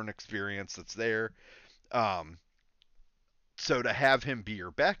veteran experience that's there. Um, so to have him be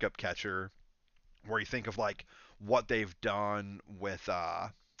your backup catcher, where you think of like what they've done with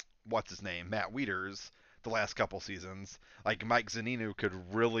what's his name, Matt Wieters, the last couple seasons, like Mike Zunino could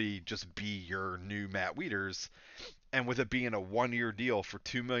really just be your new Matt Wieters, and with it being a 1 year deal for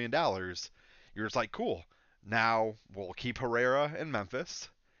 $2 million, you're just like, cool. Now we'll keep Herrera in Memphis.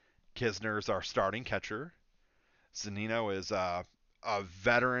 Kisner's our starting catcher. Zunino is a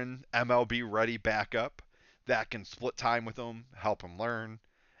veteran MLB ready backup that can split time with him, help him learn,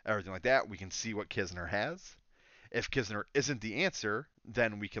 everything like that. We can see what Kisner has. If Kisner isn't the answer,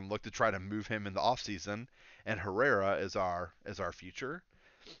 then we can look to try to move him in the offseason, and Herrera is our future.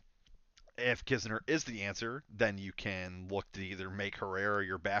 If Kisner is the answer, then you can look to either make Herrera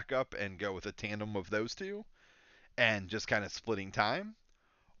your backup and go with a tandem of those two and just kind of splitting time,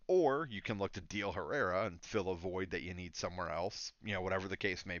 or you can look to deal Herrera and fill a void that you need somewhere else, whatever the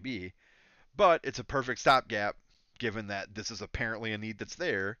case may be. But it's a perfect stopgap given that this is apparently a need that's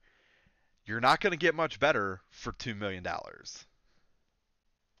there. You're not going to get much better for $2 million.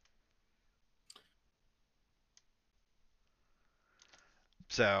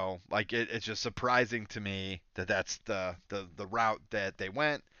 So like it's just surprising to me that that's the route that they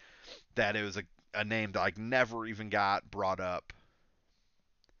went. That it was a name that like never even got brought up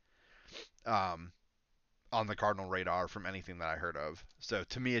um, on the Cardinal radar from anything that I heard of. So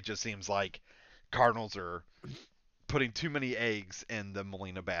to me, it just seems like Cardinals are putting too many eggs in the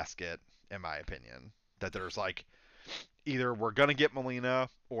Molina basket, in my opinion. That there's like either we're gonna get Molina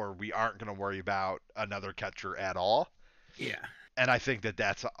or we aren't gonna worry about another catcher at all. Yeah. And I think that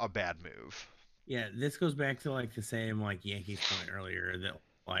that's a bad move. Yeah, this goes back to like the same like Yankees point earlier that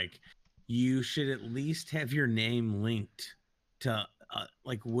like you should at least have your name linked to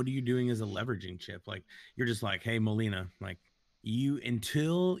like what are you doing as a leveraging chip? Like you're just like, hey Molina, like you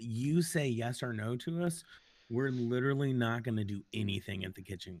until you say yes or no to us, we're literally not going to do anything at the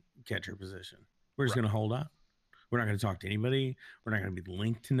kitchen catcher position. We're just Right. going to hold up. We're not going to talk to anybody. We're not going to be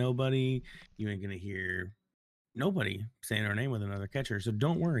linked to nobody. You ain't going to hear nobody saying our name with another catcher. So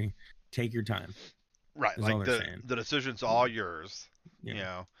don't worry. Take your time. Right. Is all Like they're saying. the decision's all yours. Yeah. You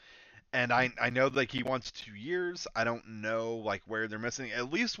know. And I know like he wants 2 years. I don't know like where they're missing.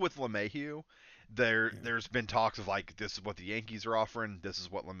 At least with LeMahieu, there's been talks of like this is what the Yankees are offering. This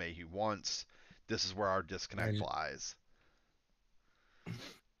is what LeMahieu wants. This is where our disconnect lies.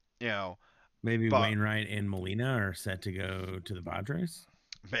 You know, Maybe but Wainwright and Molina are set to go to the Padres.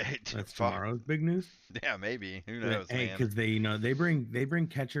 That's fuck, tomorrow's big news. yeah, maybe. Who knows, Hey, man? because they bring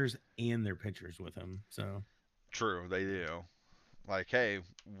catchers and their pitchers with them. So True, they do. Like, hey,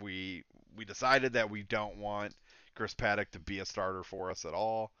 we decided that we don't want Chris Paddock to be a starter for us at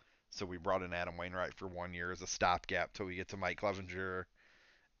all, so we brought in Adam Wainwright for 1 year as a stopgap till we get to Mike Clevenger,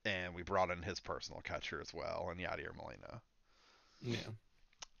 and we brought in his personal catcher as well, and Yadier Molina.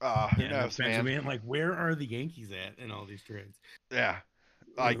 yeah, Who yeah. knows, Benjamin, man? man, like where are the Yankees at in all these trades? Yeah,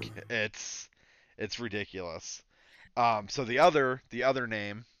 Ugh. like it's ridiculous. So the other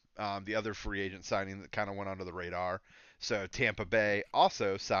name, the other free agent signing that kind of went under the radar. So Tampa Bay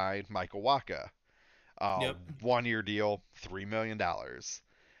also signed Michael Wacha, Yep. 1 year deal, $3 million.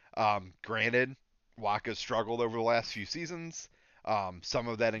 Granted, Waka struggled over the last few seasons. Some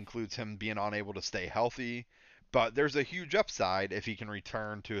of that includes him being unable to stay healthy, but there's a huge upside if he can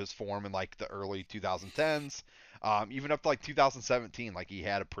return to his form in like the early 2010s, even up to like 2017. Like he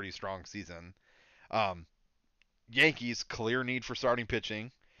had a pretty strong season. Um, Yankees clear need for starting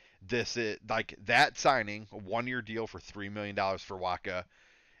pitching. This is like that signing, a 1 year deal for $3 million for Waka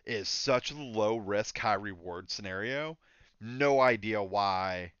is such a low risk, high reward scenario. No idea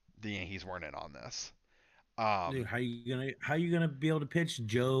why the Yankees weren't in on this. Dude, Um, how you gonna be able to pitch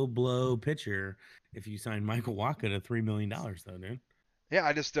Joe Blow pitcher if you sign Michael Wacha to $3 million though, dude? yeah,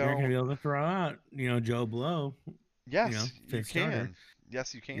 I just You're not gonna don't. be able to throw out, Joe Blow, Yes, you fifth starter. can.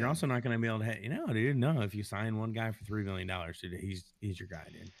 Yes, you You're can. also not going to be able to, dude. No, if you sign one guy for $3 million, dude, he's your guy,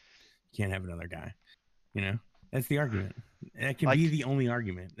 dude. You can't have another guy. That's the argument. That can be Like, the only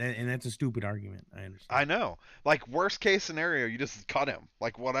argument, and that's a stupid argument. I understand. I know. Like, worst case scenario, you just cut him.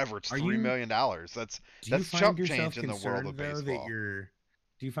 Like, whatever. It's Are three you? million dollars. Do you That's find chump yourself change in the world concerned of though that baseball. you're?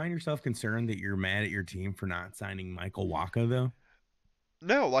 Do you find yourself concerned that you're mad at your team for not signing Michael Waka though?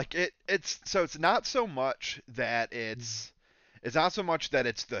 No, like it's so it's not so much that it's not so much that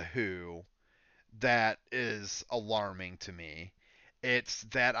it's the who that is alarming to me. It's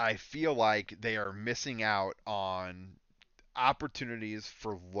that I feel like they are missing out on opportunities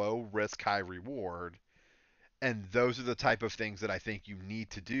for low risk, high reward. And those are the type of things that I think you need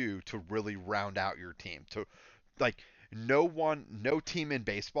to do to really round out your team. To like no team in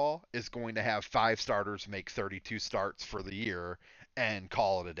baseball is going to have 5 starters make 32 starts for the year and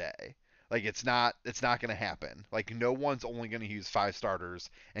call it a day. Like it's not going to happen. Like no one's only going to use 5 starters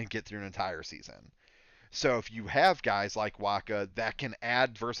and get through an entire season. So if you have guys like Waka that can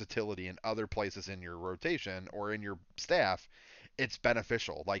add versatility in other places in your rotation or in your staff, it's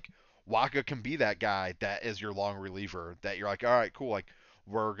beneficial. Like Waka can be that guy that is your long reliever that you're like, all right, cool, like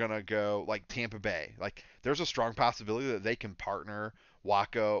we're gonna go like Tampa Bay. Like there's a strong possibility that they can partner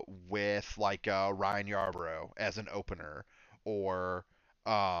Waka with like Ryan Yarbrough as an opener or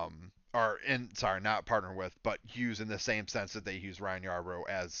in sorry, not partner with, but use in the same sense that they use Ryan Yarbrough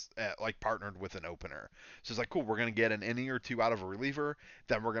as like partnered with an opener. So it's like cool, we're gonna get an inning or two out of a reliever,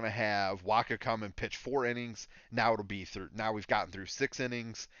 then we're gonna have Waka come and pitch 4 innings. Now it'll be through. Now we've gotten through 6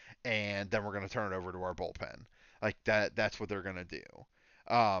 innings, and then we're gonna turn it over to our bullpen. Like that. That's what they're gonna do.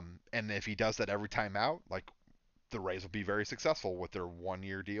 And if he does that every time out, like the Rays will be very successful with their 1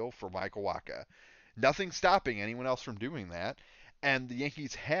 year deal for Michael Waka. Nothing stopping anyone else from doing that. And the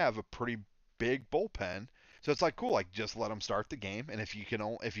Yankees have a pretty big bullpen. So it's like cool, like just let him start the game. And if you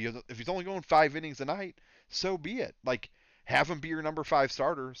can, if he's only going 5 innings a night, so be it. Like have him be your number 5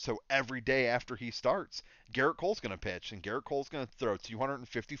 starter. So every day after he starts, Garrett Cole's going to pitch, and Garrett Cole's going to throw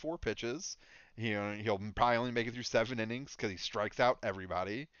 254 pitches. He'll probably only make it through 7 innings because he strikes out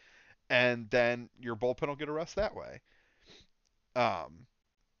everybody, and then your bullpen will get a rest that way. Um,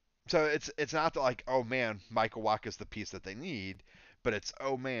 so it's not that like, oh man, Michael Wacha is the piece that they need, but it's,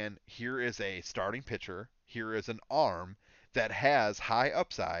 oh man, here is a starting pitcher, here is an arm that has high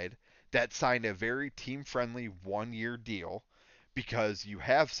upside, that signed a very team friendly 1 year deal, because you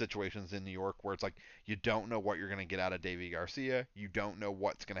have situations in New York where it's like you don't know what you're going to get out of Davy Garcia, you don't know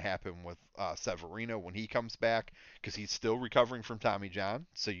what's going to happen with Severino when he comes back because he's still recovering from Tommy John,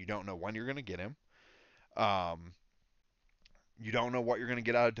 so you don't know when you're going to get him. Um, you don't know what you're going to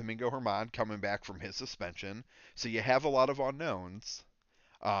get out of Domingo Herman coming back from his suspension. So you have a lot of unknowns.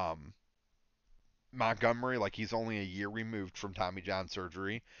 Um, Montgomery, like, he's only a year removed from Tommy John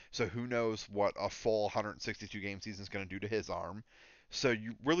surgery. So who knows what a full 162 game season is going to do to his arm. So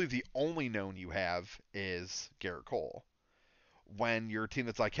you really, the only known you have is Garrett Cole. When you're a team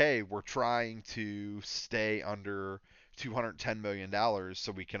that's like, hey, we're trying to stay under $210 million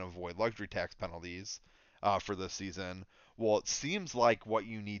so we can avoid luxury tax penalties for this season. Well, it seems like what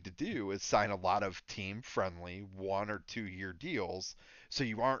you need to do is sign a lot of team friendly 1 or 2 year deals so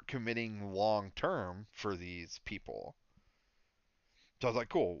you aren't committing long term for these people. So I was like,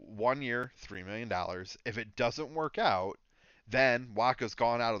 cool, 1 year, $3 million. If it doesn't work out, then Waka's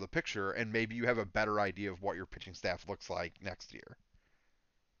gone out of the picture, and maybe you have a better idea of what your pitching staff looks like next year.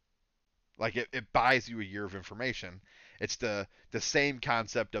 Like, it buys you a year of information. It's the same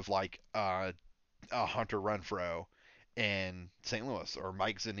concept of like a Hunter Renfroe in St. Louis or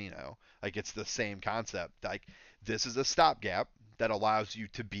Mike Zunino. Like, it's the same concept. Like, this is a stopgap that allows you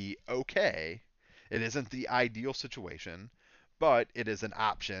to be okay. It isn't the ideal situation, but it is an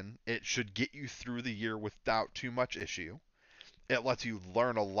option. It should get you through the year without too much issue. It lets you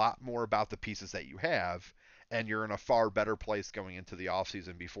learn a lot more about the pieces that you have, and you're in a far better place going into the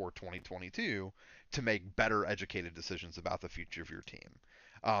offseason before 2022 to make better educated decisions about the future of your team.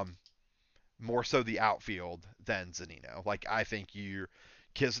 Um, More so the outfield than Zanino. Like, I think you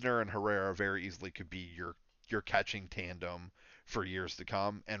Kisner and Herrera very easily could be your catching tandem for years to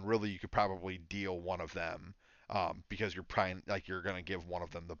come, and really you could probably deal one of them because you're going to give one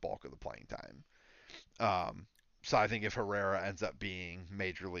of them the bulk of the playing time. Um, so I think if Herrera ends up being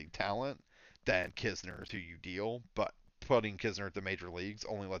major league talent, then Kisner is who you deal. But putting Kisner at the major leagues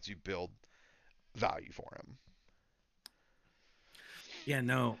only lets you build value for him. Yeah,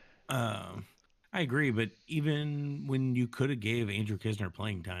 no, I agree. But even when you could have gave Andrew Kisner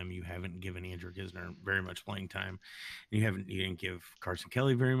playing time, you haven't given Andrew Kisner very much playing time. You didn't give Carson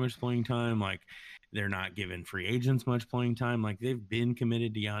Kelly very much playing time. Like, they're not giving free agents much playing time. Like, they've been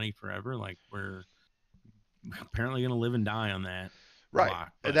committed to Yanni forever. Like, we're apparently going to live and die on that Right,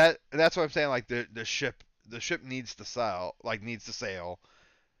 block. and But that's what I'm saying. Like, the ship needs to sail, like, needs to sail,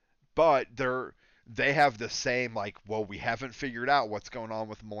 but they have the same, like, well, we haven't figured out what's going on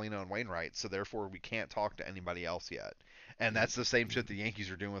with Molina and Wainwright, so therefore we can't talk to anybody else yet. And yep. that's the same shit the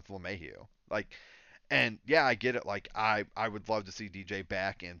Yankees are doing with LeMahieu. Like, and yeah, I get it. Like, I would love to see DJ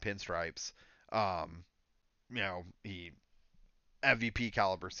back in pinstripes. Um, he MVP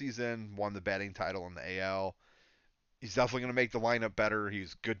caliber season, won the batting title in the AL. He's definitely going to make the lineup better.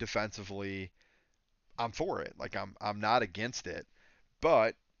 He's good defensively. I'm for it. Like, I'm not against it,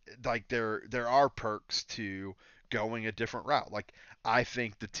 but like, there are perks to going a different route. Like, I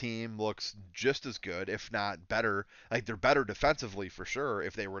think the team looks just as good, if not better. Like, they're better defensively for sure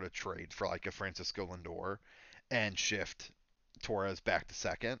if they were to trade for like a Francisco Lindor and shift Torres back to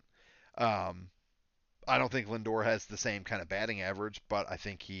second. Um, I don't think Lindor has the same kind of batting average, but I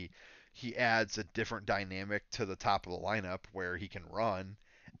think he adds a different dynamic to the top of the lineup where he can run,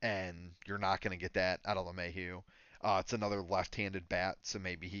 and you're not going to get that out of LeMahieu. It's another left-handed bat, so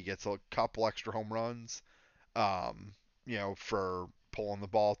maybe he gets a couple extra home runs, for pulling the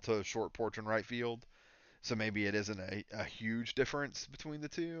ball to short porch and right field. So maybe it isn't a huge difference between the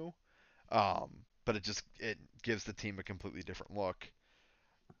two, but it gives the team a completely different look.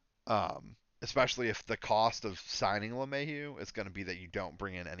 Especially if the cost of signing LeMahieu is going to be that you don't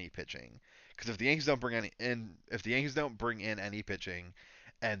bring in any pitching. Because if the Yankees don't bring in any pitching,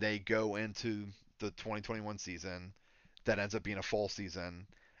 and they go into the 2021 season, that ends up being a full season,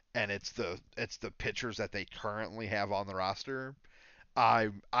 and it's the pitchers that they currently have on the roster,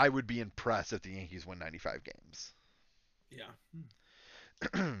 I would be impressed if the Yankees win 95 games. Yeah.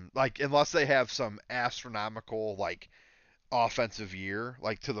 Like, unless they have some astronomical, like, offensive year,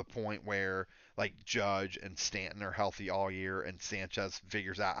 like, to the point where like Judge and Stanton are healthy all year and Sanchez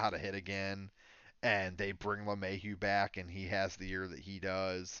figures out how to hit again and they bring LeMahieu back, and he has the year that he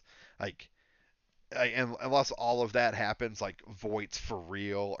does, like, and unless all of that happens, like Voigt's for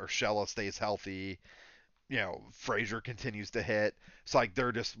real, or Shella stays healthy, Frazier continues to hit. So like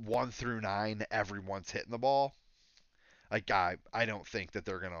they're just 1 through 9, everyone's hitting the ball. Like I don't think that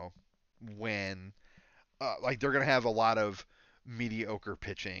they're gonna win. Like they're gonna have a lot of mediocre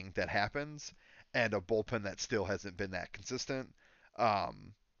pitching that happens, and a bullpen that still hasn't been that consistent.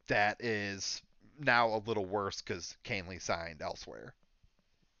 Um, that is now a little worse because Canley signed elsewhere.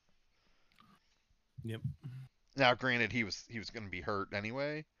 Yep. Now, granted, he was going to be hurt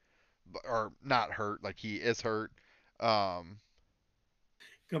anyway, or not hurt, like he is hurt. Um,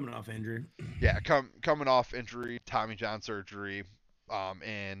 Coming off injury. yeah, coming off injury, Tommy John surgery,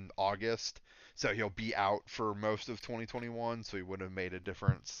 in August, so he'll be out for most of 2021. So he would have made a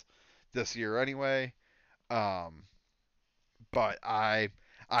difference this year anyway. Um, but I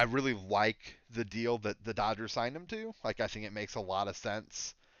really like the deal that the Dodgers signed him to. Like I think it makes a lot of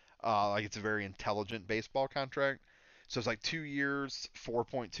sense. Like it's a very intelligent baseball contract. So it's like 2 years,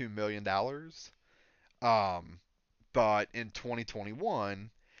 $4.2 million. Um, but in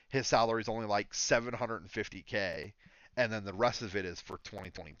 2021, his salary is only like 750K, and then the rest of it is for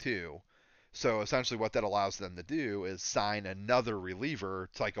 2022. So essentially, what that allows them to do is sign another reliever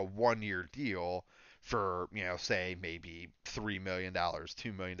to like a 1 year deal for, say maybe $3 million,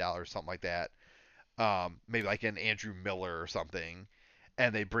 $2 million, something like that. Maybe like an Andrew Miller or something,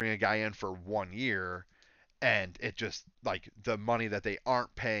 and they bring a guy in for 1 year, and it just like the money that they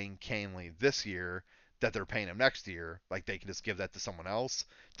aren't paying Canley this year that they're paying him next year, like they can just give that to someone else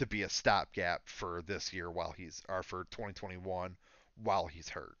to be a stopgap for this year while he's or for 2021 while he's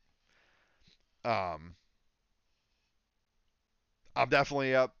hurt. Um, I'm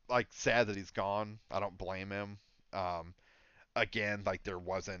definitely like sad that he's gone. I don't blame him. Um, Again, like there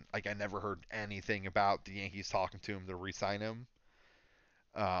wasn't like I never heard anything about the Yankees talking to him to re-sign him.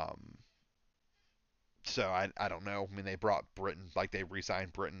 Um, so I don't know. I mean, they brought Britton, like they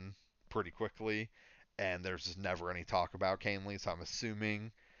re-signed Britton pretty quickly, and there's just never any talk about Canley. So I'm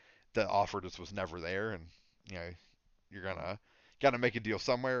assuming the offer just was never there, and you know you're gonna gotta make a deal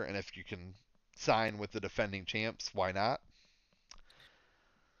somewhere, and if you can sign with the defending champs, why not?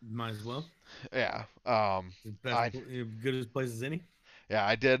 Might as well. Yeah. It's best, I good as place as any. yeah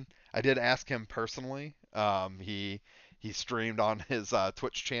I did ask him personally. He streamed on his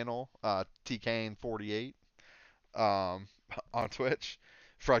Twitch channel, TKane48, um, on Twitch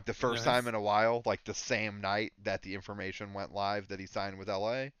for like the first time Nice. in a while, like the same night that the information went live that he signed with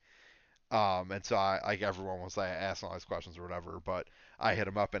LA. And so I like everyone was like asking all these questions or whatever, but I hit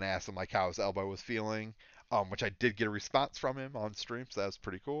him up and asked him like how his elbow was feeling, which I did get a response from him on stream, so that was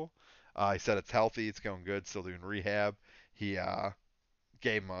pretty cool. He said it's healthy, it's going good, still doing rehab. He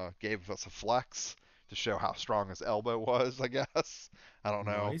gave us a flex to show how strong his elbow was. I guess I don't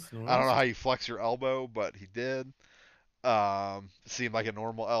know. Nice, I don't know nice. how you flex your elbow, but he did. Seemed like a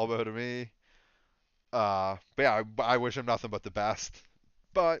normal elbow to me. But yeah, I wish him nothing but the best.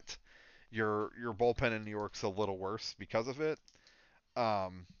 But your bullpen in New York's a little worse because of it.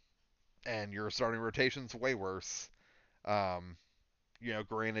 Um, and your starting rotation's way worse. Um,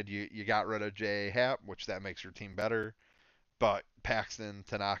 granted you got rid of J. Happ, which that makes your team better, but Paxton,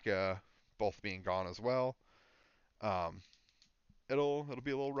 Tanaka, both being gone as well. Um, it'll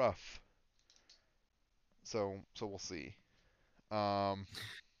be a little rough. So we'll see. Um,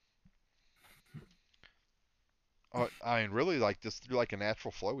 I mean, really, like just through like a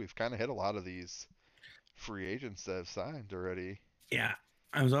natural flow, we've kind of hit a lot of these free agents that have signed already. Yeah.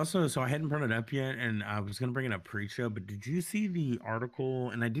 I was also so I hadn't brought it up yet, and I was gonna bring it up pre-show, but did you see the article?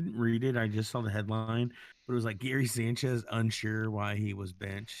 And I didn't read it, I just saw the headline, but it was like Gary Sanchez unsure why he was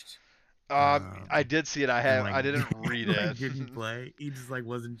benched. I Um did see it. and like I didn't read it. like didn't play. He just like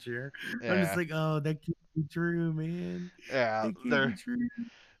wasn't sure. I'm just Yeah, like, oh, that can't be true, man. yeah. That can't be true.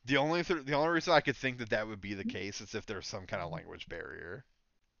 The only reason I could think that that would be the case is if there's some kind of language barrier.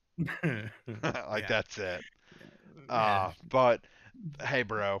 Like Yeah. that's it. Yeah. But hey,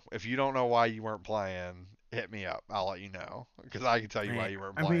 bro, if you don't know why you weren't playing, hit me up. I'll let you know because I can tell you why Hey, you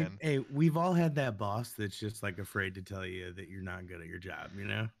weren't I mean, playing. hey, we've all had that boss that's just like afraid to tell you that you're not good at your job.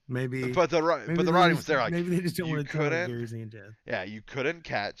 Maybe, But maybe the they writing was just there. Like maybe they just don't you want to tell couldn't. Gary Sanchez. Yeah, you couldn't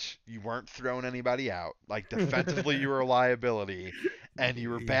catch. You weren't throwing anybody out. Like defensively, you were a liability, and you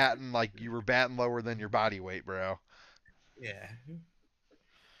were batting lower than your body weight, bro. Yeah.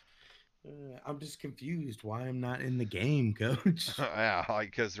 I'm just confused why I'm not in the game, coach. Yeah, like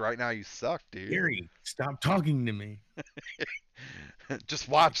because right now you suck, dude. Gary, stop talking to me. Just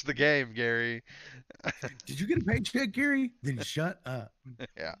watch the game, Gary. Did you get a paycheck, Gary? Then shut up.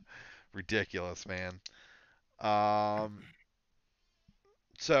 Yeah. Ridiculous, man. Um,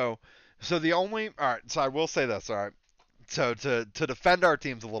 so, so the only all right. So I will say this. All right. So to defend our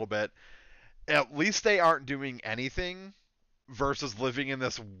teams a little bit, at least they aren't doing anything versus living in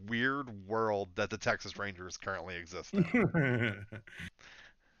this weird world that the Texas Rangers currently exist in.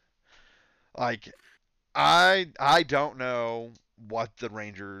 Like I don't know what the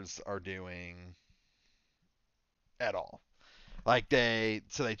Rangers are doing at all. Like they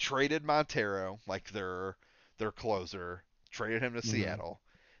traded Montero, like their closer, traded him to Mm-hmm. Seattle.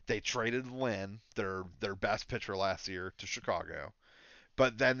 They traded Lynn, their best pitcher last year, to Chicago.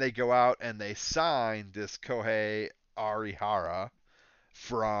 But then they go out and they sign this Kohei Arihara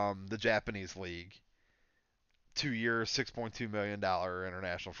from the Japanese league, 2 years, $6.2 million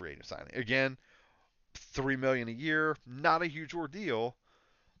international free agent signing. Again, $3 million a year, not a huge ordeal,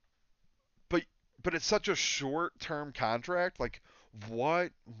 but but it's such a short term contract. Like,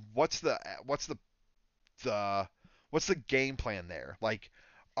 what the what's the game plan there? Like,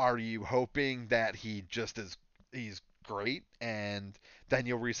 are you hoping that he's great and then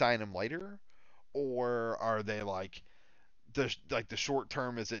you'll resign him later, or are they the short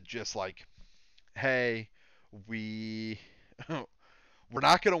term? Is it just like, hey, we we're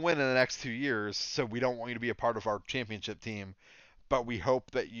not going to win in the next 2 years, so we don't want you to be a part of our championship team, but we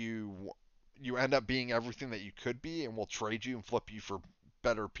hope that you end up being everything that you could be, and we'll trade you and flip you for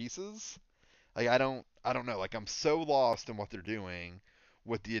better pieces. Like I don't know. Like I'm so lost in what they're doing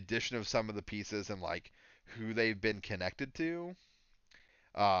with the addition of some of the pieces and like who they've been connected to.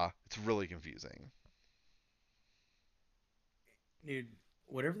 It's really confusing. Dude,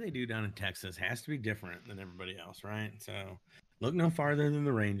 whatever they do down in Texas has to be different than everybody else, right? So look no farther than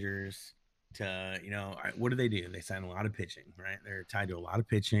the Rangers. What do? They sign a lot of pitching, right? They're tied to a lot of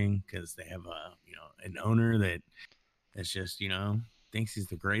pitching because they have an owner that's just thinks he's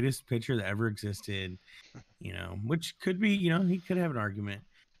the greatest pitcher that ever existed. Which could be, he could have an argument,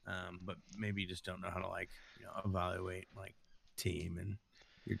 but maybe you just don't know how to evaluate like team, and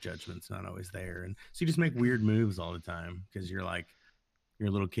your judgment's not always there, and so you just make weird moves all the time because you're a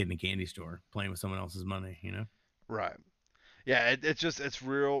little kid in a candy store playing with someone else's money. Right. Yeah, it's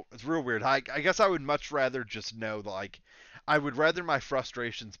real weird. I guess I would much rather just know that I would rather my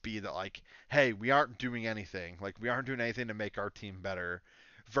frustrations be that hey, we aren't doing anything. Like we aren't doing anything to make our team better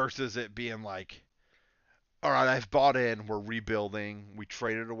versus it being like, all right, I've bought in, we're rebuilding. We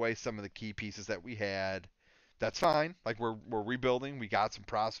traded away some of the key pieces that we had. That's fine. Like we're rebuilding. We got some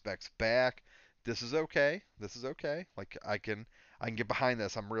prospects back. This is okay. This is okay. Like I can get behind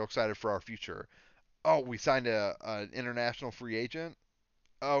this. I'm real excited for our future. Oh, we signed a an international free agent.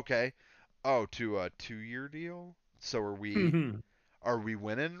 Okay. Oh, to a 2 year deal. So are we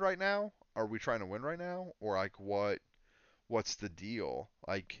winning right now? Are we trying to win right now? Or like what's the deal?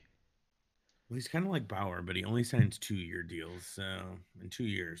 Like, Well, he's kind of like Bauer, but he only signs 2-year deals. So in 2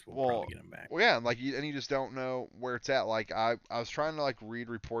 years, we'll probably well, get him back. well, yeah, and you just don't know where it's at. Like I was trying to read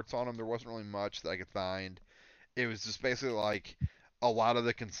reports on him. There wasn't really much that I could find. It was just basically like a lot of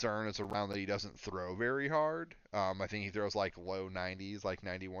the concern is around that he doesn't throw very hard. I think he throws like low 90s, like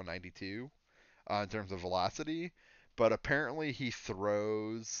 91, 92 in terms of velocity. But apparently he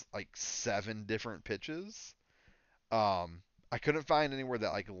throws like 7 different pitches. I couldn't find anywhere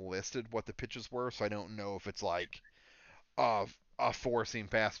that listed what the pitches were, so I don't know if it's like a a 4 seam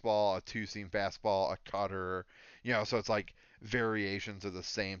fastball, a 2 seam fastball, a cutter, so it's like variations of the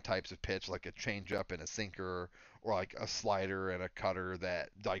same types of pitch, like a changeup and a sinker, or like a slider and a cutter that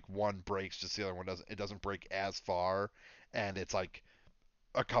like one breaks just the other one doesn't. It doesn't break as far, and it's like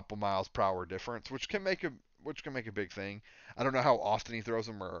a couple miles per hour difference, which can make a big thing. I don't know how often he throws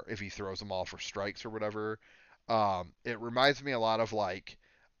them or if he throws them all for strikes or whatever. It reminds me a lot of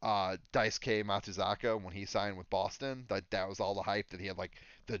Daisuke Matsuzaka when he signed with Boston. That was all the hype that he had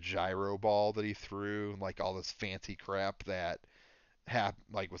the gyro ball that he threw and all this fancy crap that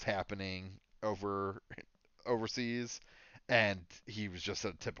was happening overseas, and he was just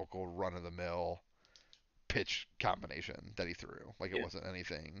a typical run of the mill pitch combination that he threw. Like it Yeah. wasn't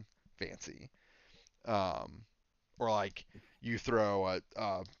anything fancy. Um, or you throw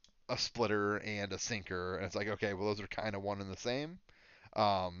a splitter and a sinker, and it's like, okay, well those are kind of one and the same.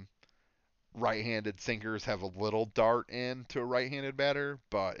 Um, right-handed sinkers have a little dart in to a right-handed batter,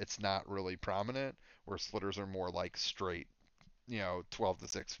 but it's not really prominent. Where splitters are more like straight, 12 to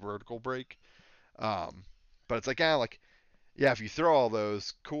 6 vertical break. Um, but it's yeah, if you throw all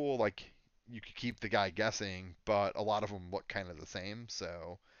those, cool. Like you could keep the guy guessing, but a lot of them look kind of the same,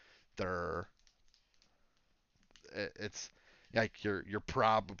 so they're it's like you're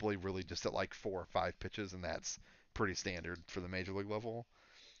probably really just at 4 or 5 pitches, and that's pretty standard for the major league level.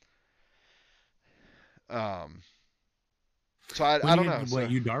 Um, so When I you don't know. had So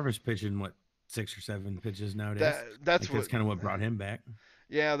you Darvish pitching 6 or 7 pitches nowadays, that's like that's what. kind of what brought him back.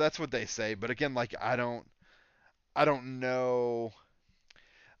 Yeah, that's what they say. But again, like I don't know.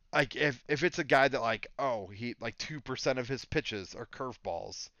 Like if it's a guy that like he like 2% of his pitches are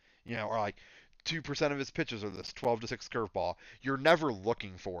curveballs, or like 2% of his pitches are this 12-6 curveball, you're never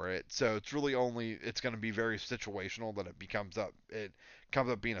looking for it. So it's going to be very situational that it comes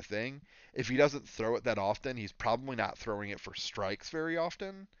up being a thing. If he doesn't throw it that often, he's probably not throwing it for strikes very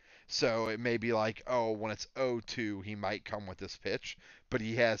often. So it may be like, when it's 0-2, he might come with this pitch, but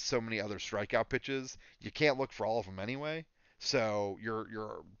he has so many other strikeout pitches, you can't look for all of them anyway. So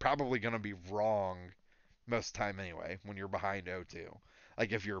you're probably going to be wrong most of the time anyway when you're behind 0-2.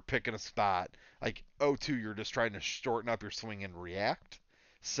 Like if you're picking a spot, like 0-2, you're just trying to shorten up your swing and react.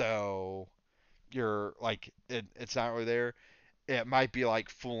 So you're like it's not really there. It might be like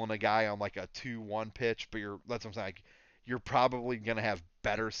fooling a guy on like a 2-1 pitch, but that's what I'm saying. Like, you're probably gonna have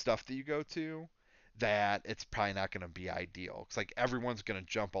better stuff that you go to that it's probably not gonna be ideal. It's like everyone's gonna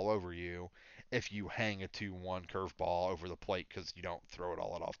jump all over you if you hang a 2-1 curveball over the plate because you don't throw it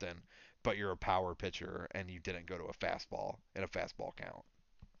all that often, but you're a power pitcher and you didn't go to a fastball in a fastball count.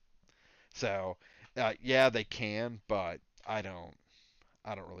 So, yeah, they can, but I don't.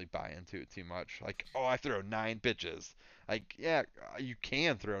 I don't really buy into it too much. Like, I throw 9 pitches. Like, yeah, you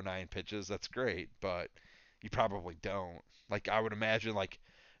can throw 9 pitches. That's great, but you probably don't. Like, I would imagine like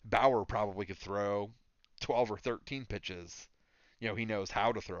Bauer probably could throw 12 or 13 pitches. He knows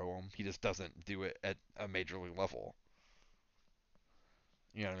how to throw them. He just doesn't do it at a major league level.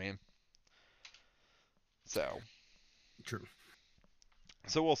 You know what I mean? So, True.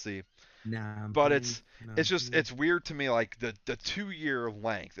 so we'll see. Nah, I'm But playing. No, I'm playing. it's weird to me. Like the 2 year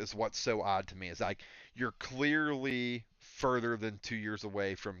length is what's so odd to me. Is like you're clearly further than 2 years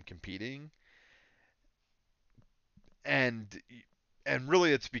away from competing, and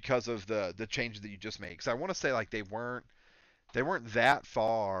really it's because of the changes that you just made. Because I want to say like they weren't that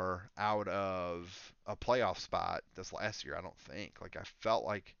far out of a playoff spot this last year. I don't think. Like I felt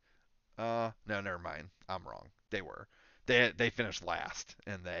like no, never mind. I'm wrong. They were. They finished last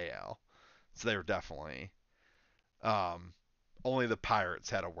in the AL, so they were definitely. Um, Only the Pirates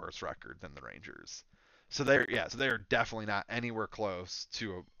had a worse record than the Rangers. So they're definitely not anywhere close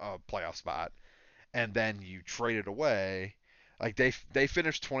to a playoff spot. And then you trade it away. Like they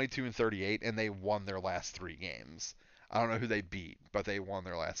finished 22-38 and they won their last 3 games. I don't know who they beat, but they won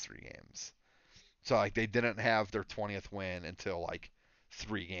their last 3 games. So like they didn't have their 20th win until like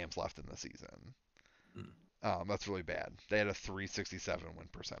 3 games left in the season. Mm. That's really bad. They had a 367 win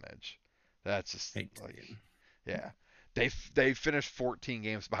percentage. That's just Hate to see like, it. yeah. They finished 14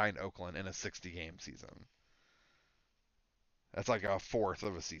 games behind Oakland in a 60 game season. That's like a fourth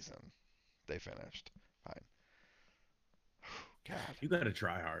of a season they finished. Fine. God. You got to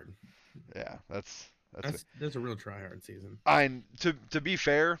try hard. Yeah, that's That's a real try hard season. to be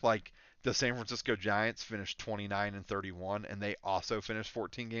fair, like the San Francisco Giants finished 29-31 and they also finished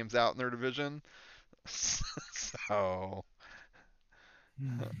 14 games out in their division. So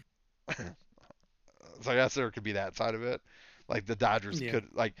Hmm. so I guess there could be that side of it. Like the Dodgers Yeah.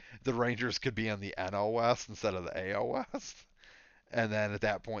 like the Rangers could be in the NL West instead of the AL West. And then at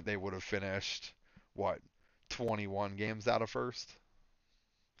that point they would have finished what 21 games out of first.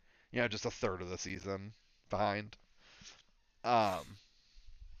 Just a third of the season behind. Um,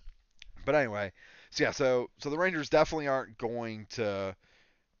 but anyway, so yeah, so the Rangers definitely aren't going to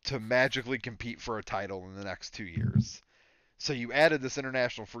magically compete for a title in the next 2 years. So you added this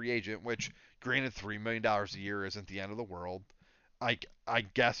international free agent, which granted $3 million a year isn't the end of the world. I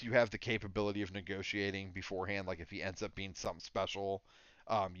guess you have the capability of negotiating beforehand. Like if he ends up being something special,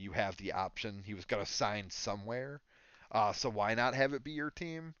 you have the option. He was going to sign somewhere, so why not have it be your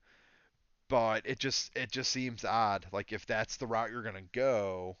team? But it just seems odd. Like if that's the route you're going to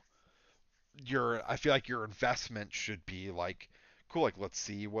go, I feel like your investment should be like, cool. Like let's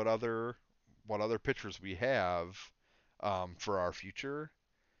see what other pitchers we have for our future.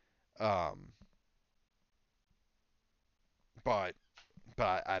 Um, but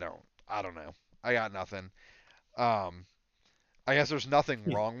I don't know. I got nothing. Um, I guess there's nothing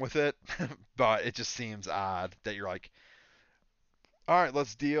Yeah. wrong with it, but it just seems odd that you're like, all right,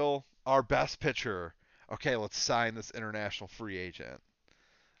 let's deal our best pitcher. Okay, let's sign this international free agent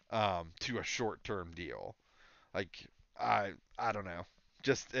to a short-term deal. Like I don't know.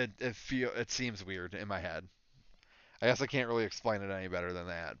 Just it seems weird in my head. I guess I can't really explain it any better than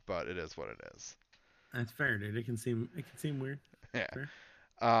that, but it is what it is. That's fair, dude. It can seem weird. Yeah. Fair.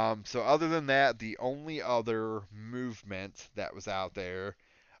 So other than that, the only other movement that was out there,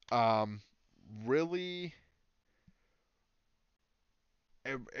 um, really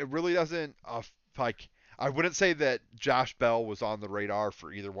it really doesn't like I wouldn't say that Josh Bell was on the radar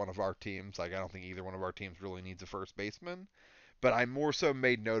for either one of our teams. Like I don't think either one of our teams really needs a first baseman, but I more so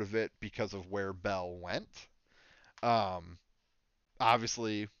made note of it because of where Bell went. Um,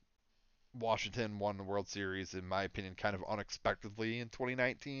 Obviously, Washington won the World Series in my opinion kind of unexpectedly in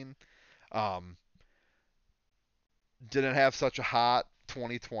 2019. Um, didn't have such a hot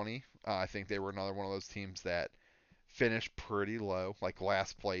 2020. I think they were another one of those teams that finished pretty low, like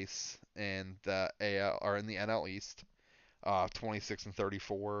last place in the AL or in the NL East, 26 and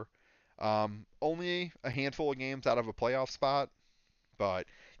 34. Only a handful of games out of a playoff spot, but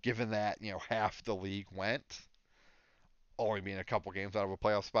given that half the league went, only being a couple games out of a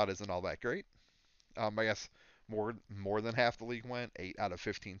playoff spot isn't all that great. I guess more than half the league went. 8 out of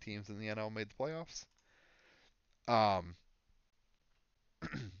 15 teams in the NL made the playoffs. Um,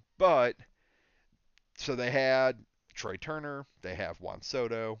 but so they had Trey Turner, they have Juan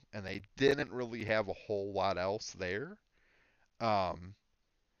Soto, and they didn't really have a whole lot else there. Um,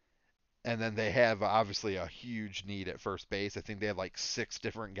 and then they have obviously a huge need at first base. I think they had like 6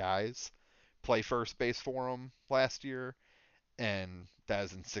 different guys play first base for them last year, and that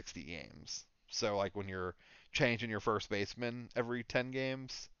was in 60 games. So like when you're changing your first baseman every 10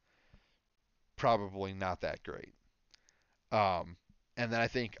 games, probably not that great. Um, and then I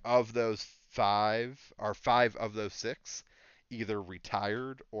think of those five, or 5 of those 6, either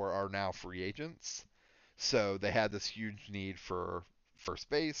retired or are now free agents. So they had this huge need for first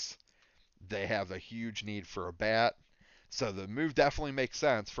base. They have a huge need for a bat. So the move definitely makes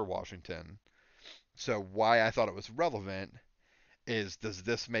sense for Washington. So why I thought it was relevant is, does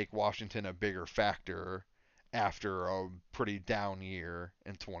this make Washington a bigger factor after a pretty down year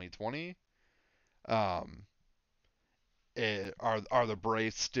in 2020? Um, are the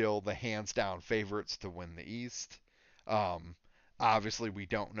Braves still the hands down favorites to win the East? Um, Obviously, we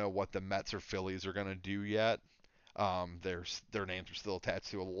don't know what the Mets or Phillies are going to do yet. Their names are still attached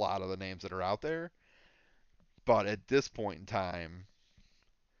to a lot of the names that are out there. But at this point in time,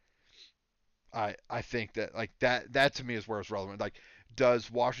 I think that like that to me is where it's relevant. Like, does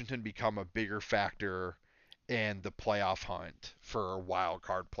Washington become a bigger factor in the playoff hunt for wild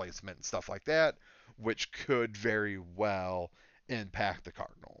card placement and stuff like that, which could very well impact the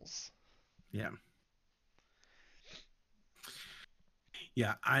Cardinals? Yeah.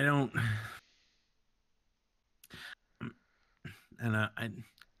 Yeah, I don't. And I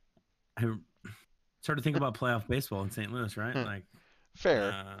started to think about playoff baseball in St. Louis, right? Like,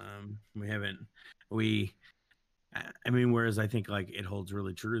 fair. We haven't. We. I mean, whereas I think like it holds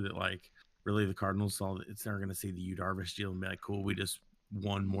really true that like really the Cardinals saw that they're going to see the Yu Darvish deal and be like, cool, we just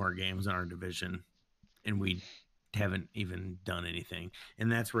won more games in our division, and we haven't even done anything.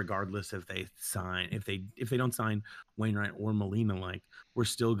 And that's regardless if they don't sign Wainwright or Molina. Like, we're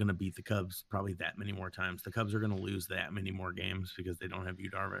still going to beat the Cubs probably that many more times. The Cubs are going to lose that many more games because they don't have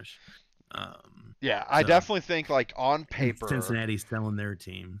Yu Darvish. Yeah, I definitely think like on paper, Cincinnati's selling their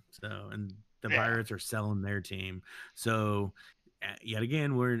team, so and the Pirates are selling their team. So yet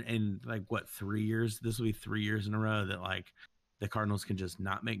again, we're in like what 3 years? This will be 3 years in a row that like the Cardinals can just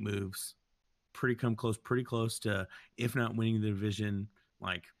not make moves. Pretty close to, if not winning the division,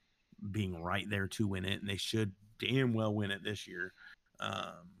 like being right there to win it, and they should damn well win it this year.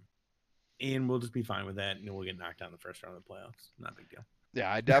 And we'll just be fine with that, and we'll get knocked out in the first round of the playoffs. Not a big deal.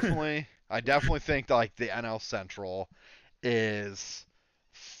 Yeah, I definitely think that, like the NL Central is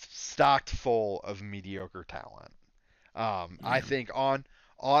stocked full of mediocre talent. I think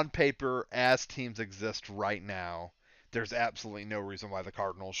on paper, as teams exist right now, there's absolutely no reason why the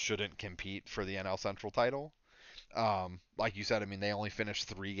Cardinals shouldn't compete for the NL Central title. Like you said, I mean they only finished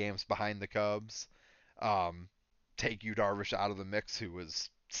 3 games behind the Cubs. Um, take Yu Darvish out of the mix, who was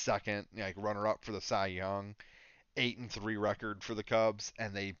second, like runner up for the Cy Young, 8-3 record for the Cubs,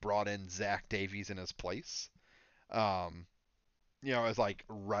 and they brought in Zach Davies in his place. Um, as like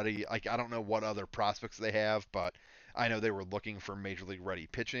ready. Like I don't know what other prospects they have, but I know they were looking for major league ready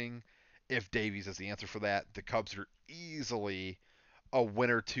pitching. If Davies is the answer for that, the Cubs are easily a win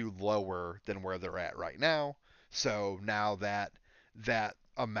or two lower than where they're at right now. So now that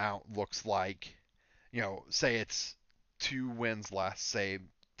amount looks like, say it's 2 wins less. Say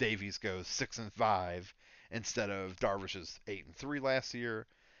Davies goes 6-5 instead of Darvish's 8-3 last year.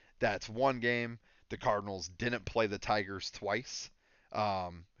 That's 1 game. The Cardinals didn't play the Tigers twice,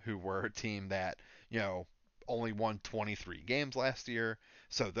 who were a team that only won 23 games last year.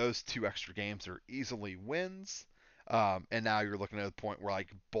 So those 2 extra games are easily wins. And now you're looking at a point where like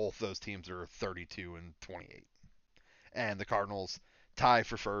both those teams are 32 and 28, and the Cardinals tie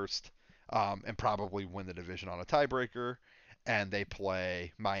for first. and probably win the division on a tiebreaker. And they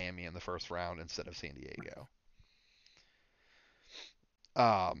play Miami in the first round instead of San Diego.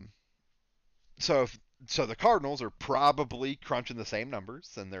 Um, so if, so the Cardinals are probably crunching the same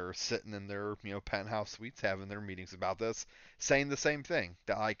numbers, and they're sitting in their penthouse suites having their meetings about this, saying the same thing.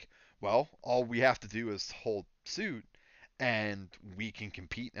 That like, well, all we have to do is hold suit, and we can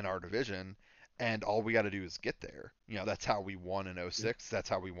compete in our division, and all we got to do is get there. That's how we won in '06. That's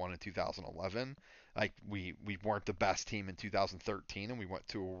how we won in 2011. Like we weren't the best team in 2013, and we went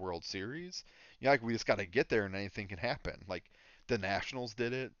to a World Series. Like we just got to get there, and anything can happen. Like the Nationals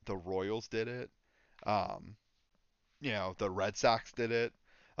did it, the Royals did it, um, the Red Sox did it.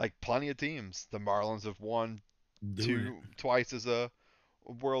 Like plenty of teams. The Marlins have won Doing it. twice as a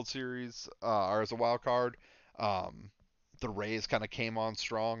World Series or as a wild card. Um, the Rays kind of came on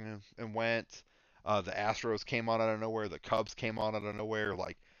strong and went. The Astros came on out of nowhere. The Cubs came on out of nowhere.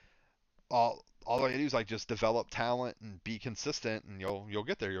 Like all I do is like just develop talent and be consistent, and you'll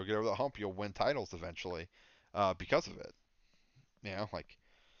get there. You'll get over the hump. You'll win titles eventually because of it. Like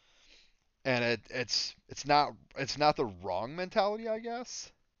and it's not the wrong mentality, I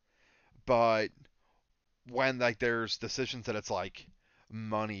guess, but when like there's decisions that it's like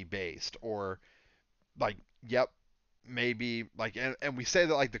money based or like yep maybe like and we say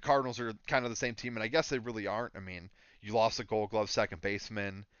that like the Cardinals are kind of the same team, and I guess they really aren't. I mean, you lost a Gold Glove second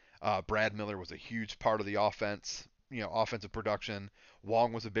baseman. Brad Miller was a huge part of the offense, offensive production.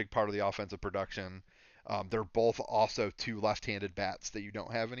 Wong was a big part of the offensive production. They're both also two left-handed bats that you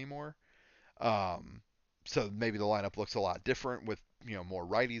don't have anymore. Um, so maybe the lineup looks a lot different with more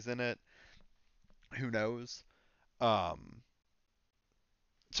righties in it. Who knows? Um,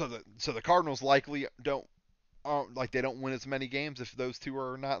 so the Cardinals likely they don't win as many games if those two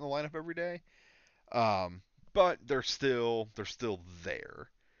are not in the lineup every day. Um, but they're still there.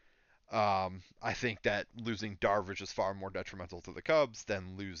 I think that losing Darvish is far more detrimental to the Cubs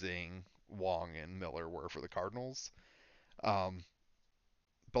than losing Wong and Miller were for the Cardinals. Um,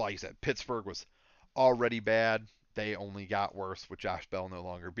 but like you said, Pittsburgh was already bad. They only got worse with Josh Bell no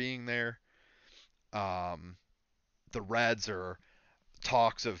longer being there. Um, the Reds are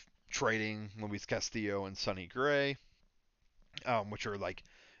talks of trading Luis Castillo and Sonny Gray, which are like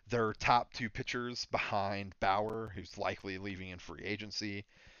their top two pitchers behind Bauer, who's likely leaving in free agency.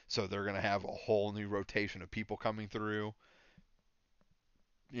 So they're going to have a whole new rotation of people coming through.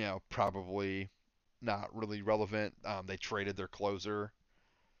 Probably not really relevant. They traded their closer,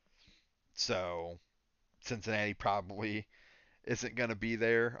 so Cincinnati probably isn't going to be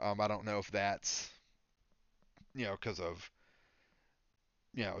there. I don't know if that's because of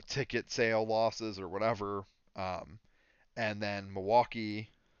ticket sale losses or whatever. Um, and then Milwaukee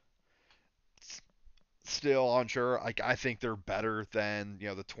still unsure. Like I think they're better than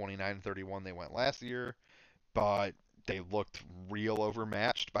the 29-31 they went last year, but they looked real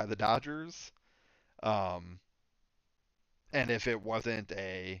overmatched by the Dodgers. Um, and if it wasn't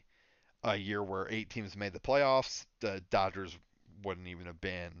a year where 8 teams made the playoffs, the Dodgers wouldn't even have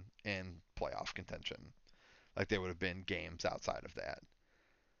been in playoff contention. Like they would have been games outside of that.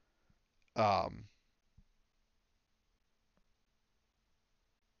 Um,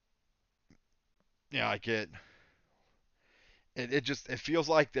 like it feels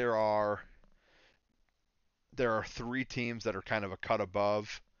like there are 3 teams that are kind of a cut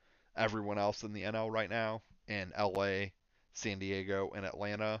above everyone else in the NL right now in LA, San Diego, and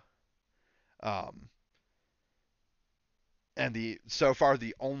Atlanta. Um, and so far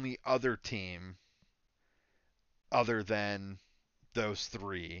the only other team other than those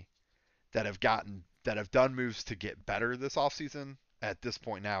 3 that have done moves to get better this offseason at this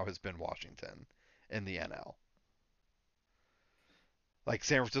point now has been Washington in the NL. Like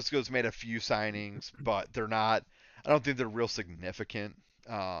San Francisco's made a few signings, but they're not. I don't think they're real significant.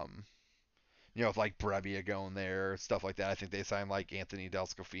 Um, with like Brevia going there, stuff like that. I think they signed like Anthony Del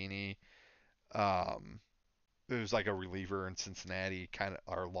um, who's like a reliever in Cincinnati, kind of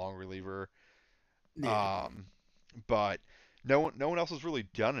or long reliever. Yeah. Um, but no one else has really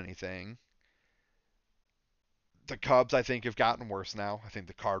done anything. The Cubs, I think, have gotten worse now. I think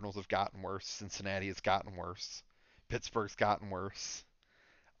the Cardinals have gotten worse. Cincinnati has gotten worse. Pittsburgh's gotten worse.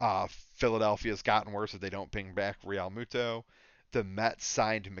 Philadelphia's gotten worse if they don't bring back Real Muto. The Mets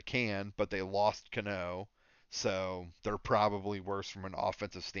signed McCann, but they lost Cano, so they're probably worse from an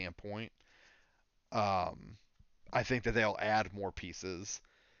offensive standpoint. Um, I think that they'll add more pieces.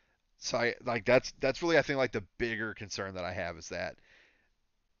 So that's really I think like the bigger concern that I have is that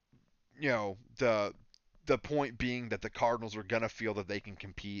the point being that the Cardinals are gonna feel that they can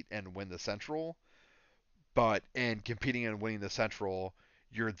compete and win the Central, but in competing and winning the Central,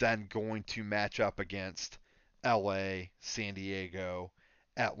 you're then going to match up against LA, San Diego,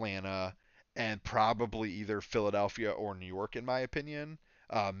 Atlanta, and probably either Philadelphia or New York, in my opinion.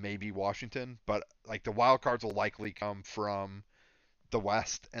 Maybe Washington, but like the wild cards will likely come from the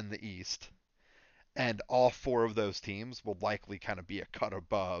West and the East, and all four of those teams will likely kind of be a cut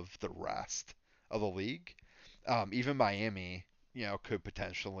above the rest of the league. Even Miami, could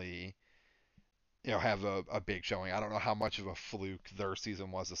potentially, have a big showing. I don't know how much of a fluke their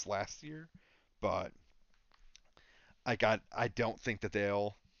season was this last year, but I don't think that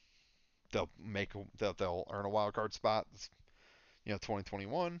they'll earn a wild card spot.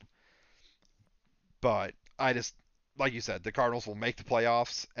 2021, but I just like you said, the Cardinals will make the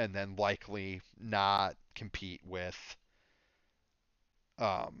playoffs and then likely not compete with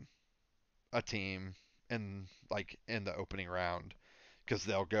um, a team in the opening round because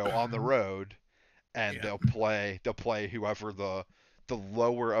they'll go on the road and Yeah. they'll play whoever the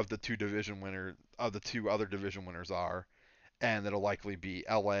lower of the two other division winners are, and it'll likely be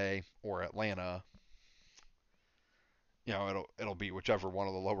LA or Atlanta. It'll be whichever one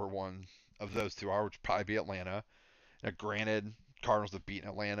of the lower one of those two are, which would probably be Atlanta. Now, granted, Cardinals have beaten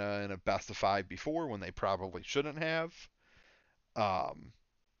Atlanta in a best of five before when they probably shouldn't have. Um,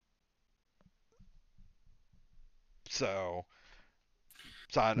 so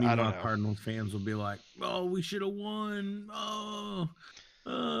I don't Meanwhile, know. Cardinals fans will be like, "Oh, we should have won. Oh,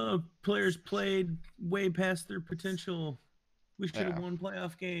 players played way past their potential. We should have Yeah, won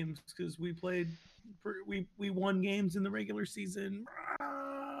playoff games because we won games in the regular season."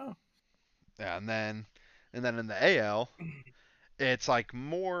 yeah, and then in the AL, it's like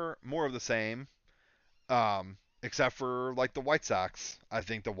more of the same. Except for like the White Sox. I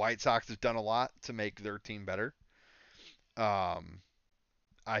think the White Sox have done a lot to make their team better. Um,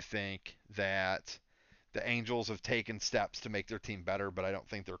 I think that the Angels have taken steps to make their team better, but I don't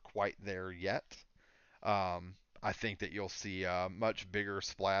think they're quite there yet. I think that you'll see a much bigger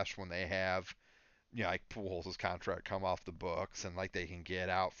splash when they have, like Pujols' contract come off the books and like they can get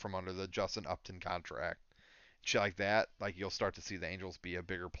out from under the Justin Upton contract, shit like that. Like you'll start to see the Angels be a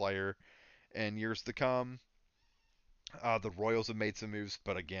bigger player in years to come. The Royals have made some moves,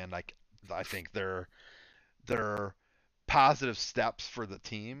 but again, like I think they're positive steps for the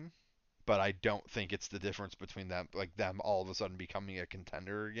team, but I don't think it's the difference between them, like them all of a sudden becoming a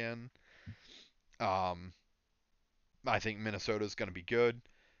contender again. Um, I think Minnesota's going to be good.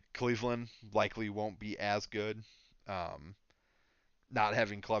 Cleveland likely won't be as good. Um, not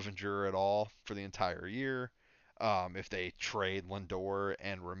having Clevenger at all for the entire year. If they trade Lindor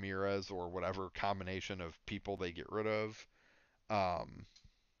and Ramirez or whatever combination of people they get rid of, um,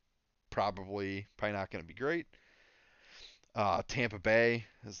 probably not going to be great. Tampa Bay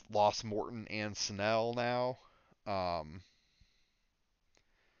has lost Morton and Snell now. Um,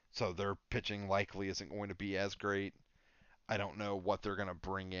 so their pitching likely isn't going to be as great. I don't know what they're going to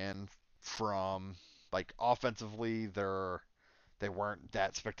bring in from like offensively. They weren't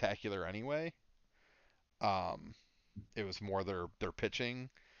that spectacular anyway. Um, it was more their pitching.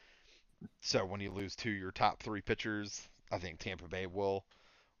 So when you lose two of your top three pitchers, I think Tampa Bay will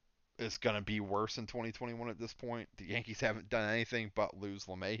is going to be worse in 2021 at this point. The Yankees haven't done anything but lose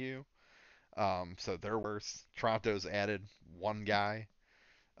LeMahieu. So they're worse. Toronto's added one guy,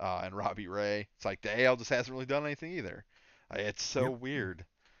 and Robbie Ray. It's like the AL just hasn't really done anything either. It's so Yep. weird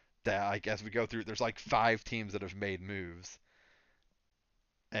that like as we go through, there's like five teams that have made moves,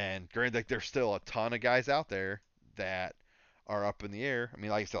 and granted, like there's still a ton of guys out there that are up in the air. I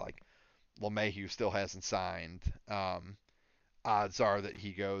mean, like I said, like LeMahieu still hasn't signed. Odds are that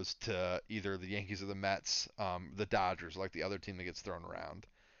he goes to either the Yankees or the Mets, the Dodgers, like the other team that gets thrown around.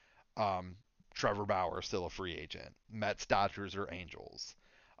 Um, Trevor Bauer is still a free agent. Mets, Dodgers, or Angels.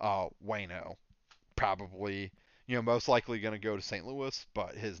 Wayno probably, most likely going to go to St. Louis,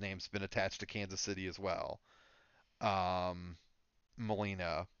 but his name's been attached to Kansas City as well. Um,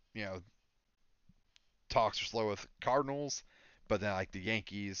 Molina, talks are slow with Cardinals, but then like the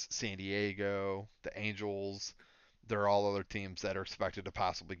Yankees, San Diego, the Angels, they're all other teams that are expected to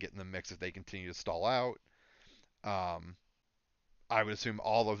possibly get in the mix if they continue to stall out. Um, I would assume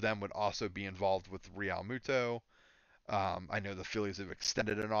all of them would also be involved with Real Muto. I know the Phillies have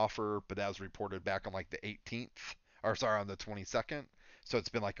extended an offer, but that was reported back on like the 18th, or sorry, on the 22nd. So it's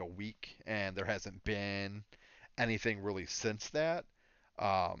been like a week, and there hasn't been anything really since that.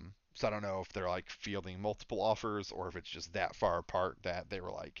 So I don't know if they're like fielding multiple offers or if it's just that far apart that they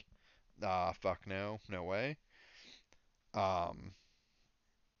were like, fuck no, no way. Um,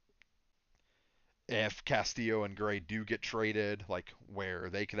 if Castillo and Gray do get traded, like where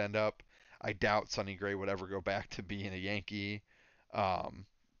they could end up, I doubt Sonny Gray would ever go back to being a Yankee. Um,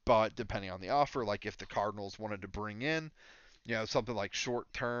 but depending on the offer, like if the Cardinals wanted to bring in, something like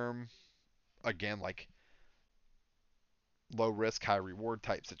short term, again, like low risk, high reward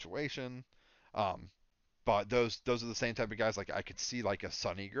type situation. Um, but those are the same type of guys. Like I could see like a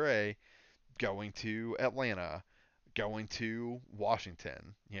Sonny Gray going to Atlanta, going to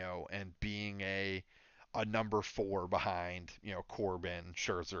Washington, and being a number 4 behind, Corbin,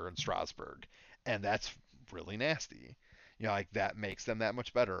 Scherzer, and Strasburg, and that's really nasty. Like that makes them that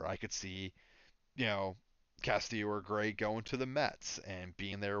much better. I could see, you know, Castillo or Gray going to the Mets and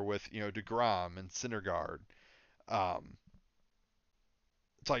being there with, DeGrom and Syndergaard. Um,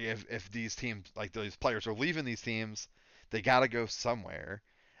 it's like if these teams, like these players are leaving these teams, they got to go somewhere.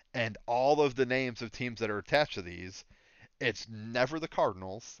 And all of the names of teams that are attached to these, it's never the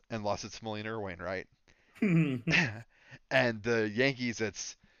Cardinals unless it's Molina or Wainwright. And the Yankees,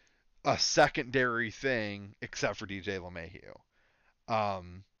 it's a secondary thing except for DJ LeMahieu.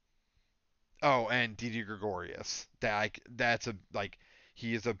 Um, oh, and Didi Gregorius. That's a like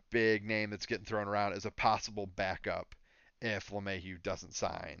he is a big name that's getting thrown around as a possible backup if LeMahieu doesn't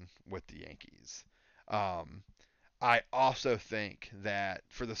sign with the Yankees. Um, I also think that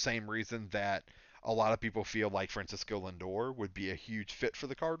for the same reason that a lot of people feel like Francisco Lindor would be a huge fit for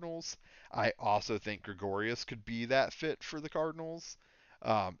the Cardinals, I also think Gregorius could be that fit for the Cardinals.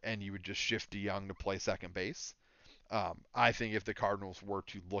 And you would just shift DeYoung to play second base. I think if the Cardinals were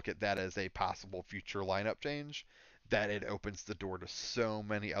to look at that as a possible future lineup change, that it opens the door to so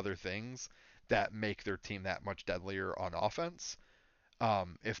many other things that make their team that much deadlier on offense.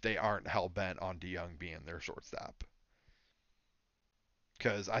 If they aren't hell bent on DeYoung being their shortstop,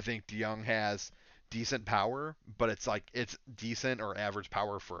 because I think DeYoung has decent power, but it's like it's decent or average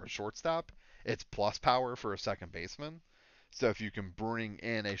power for a shortstop. It's plus power for a second baseman. So if you can bring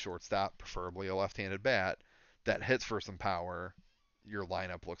in a shortstop, preferably a left-handed bat, that hits for some power, your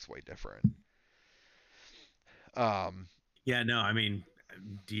lineup looks way different. Um, yeah, no, I mean,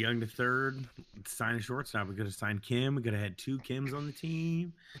 DeYoung to third, sign a shortstop. We could have signed Kim. We could have had 2 Kims on the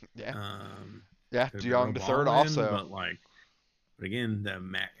team. yeah, Um, yeah. could have been DeYoung roll to third balling, also. but again,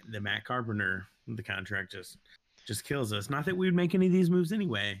 the Matt Carpenter, the contract just kills us. Not that we'd make any of these moves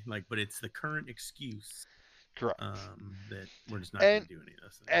anyway, but it's the current excuse Correct. that we're just not going And to do any of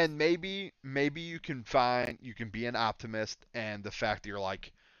those things. and maybe you can be an optimist, and the fact that you're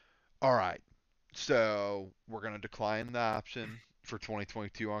like, all right, so we're going to decline the option for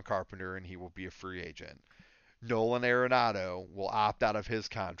 2022 on Carpenter, and he will be a free agent. Nolan Arenado will opt out of his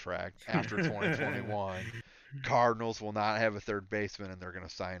contract after 2021. Cardinals will not have a third baseman, and they're going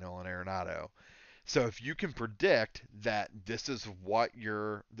to sign Nolan Arenado. So if you can predict that this is what's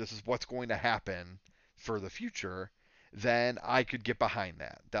going to happen for the future, then I could get behind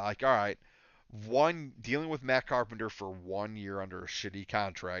that. That like, all right, one dealing with Matt Carpenter for 1 year under a shitty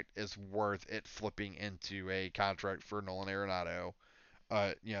contract is worth it flipping into a contract for Nolan Arenado,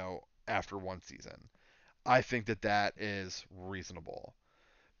 after one season. I think that that is reasonable,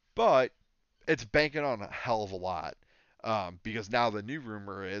 but it's banking on a hell of a lot. Because now the new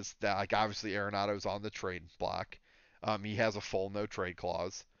rumor is that like obviously Arenado's on the trade block. He has a full no trade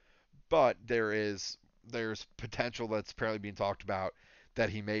clause, but there's potential that's apparently being talked about that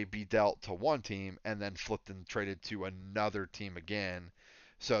he may be dealt to one team and then flipped and traded to another team again.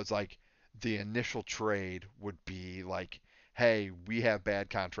 So it's like the initial trade would be like, hey, we have bad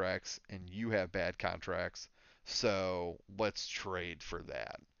contracts and you have bad contracts, so let's trade for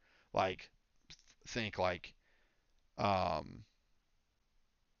that. Like think um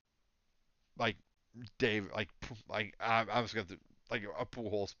like Dave like I was gonna like a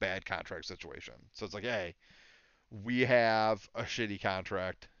Pujols bad contract situation. So it's like, hey, we have a shitty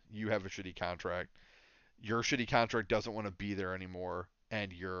contract. You have a shitty contract. Your shitty contract doesn't want to be there anymore,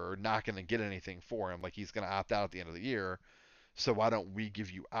 and you're not going to get anything for him. Like he's going to opt out at the end of the year. So why don't we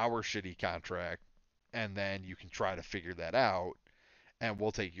give you our shitty contract, and then you can try to figure that out, and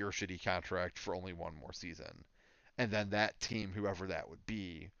we'll take your shitty contract for only one more season. And then that team, whoever that would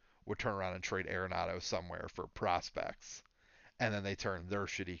be, would turn around and trade Arenado somewhere for prospects, and then they turn their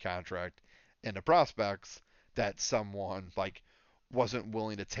shitty contract into prospects that someone like wasn't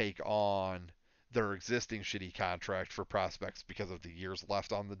willing to take on their existing shitty contract for prospects because of the years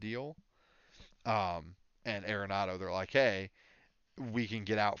left on the deal. Um, and Arenado, they're like, hey, we can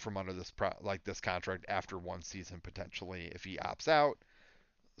get out from under this contract after one season potentially if he opts out.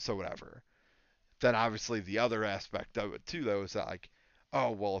 So whatever. Then obviously the other aspect of it too, though, is that like,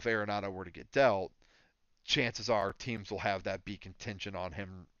 oh well, if Arenado were to get dealt, chances are teams will have that be contingent on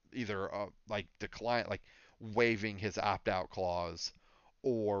him either like decline, like waiving his opt-out clause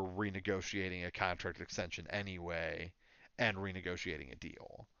or renegotiating a contract extension anyway, and renegotiating a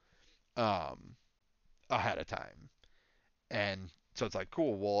deal um, ahead of time. And so it's like,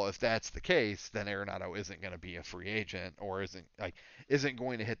 cool. Well, if that's the case, then Arenado isn't going to be a free agent, or isn't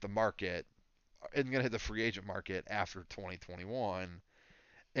going to hit the market, isn't going to hit the free agent market after 2021.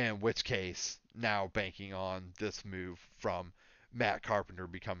 In which case, now banking on this move from Matt Carpenter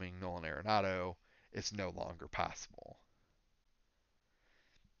becoming Nolan Arenado is no longer possible.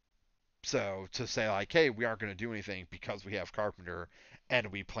 So to say like, hey, we aren't going to do anything because we have Carpenter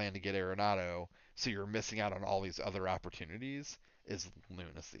and we plan to get Arenado, so you're missing out on all these other opportunities is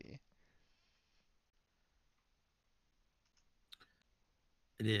lunacy.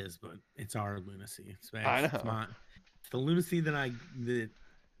 It is, but it's our lunacy. I It's know. my the lunacy that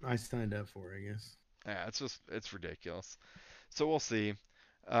I signed up for, I guess. Yeah, it's ridiculous. So we'll see.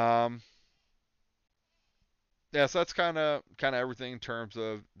 Um, yeah, so that's kind of everything in terms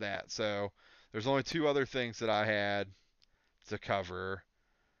of that. So there's only two other things that I had to cover.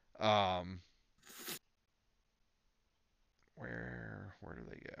 Um, where do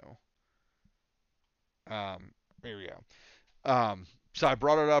they go? Here we go. So I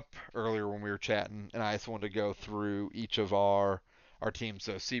brought it up earlier when we were chatting, and I just wanted to go through each of our teams.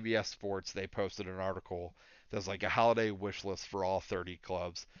 So CBS Sports, they posted an article that's like a holiday wish list for all 30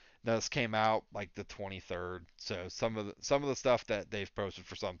 clubs. Now this came out like the 23rd, so some of the stuff that they've posted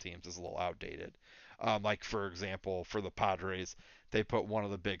for some teams is a little outdated. Like for example, for the Padres, they put one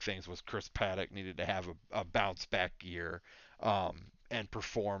of the big things was Chris Paddock needed to have a bounce back year, and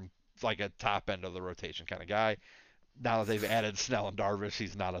perform like a top end of the rotation kind of guy. Now that they've added Snell and Darvish,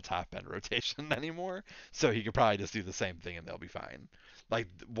 he's not a top end rotation anymore. So he could probably just do the same thing and they'll be fine. Like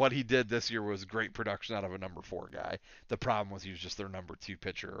what he did this year was great production out of a number 4 guy. The problem was he was just their number 2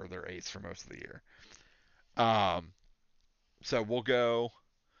 pitcher or their ace for most of the year. So we'll go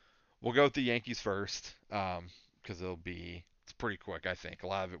with the Yankees first, because it's pretty quick. I think a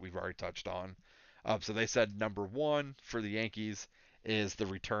lot of it we've already touched on. So they said number 1 for the Yankees is the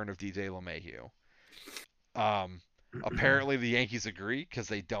return of DJ LeMahieu. Um, Apparently the Yankees agree because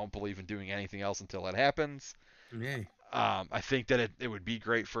they don't believe in doing anything else until it happens. Yay. I think that it would be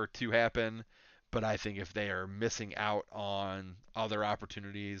great for it to happen, but I think if they are missing out on other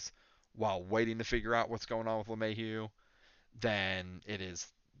opportunities while waiting to figure out what's going on with LeMahieu, then it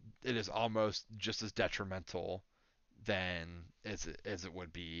is almost just as detrimental than as it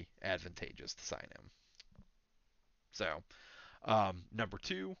would be advantageous to sign him. So number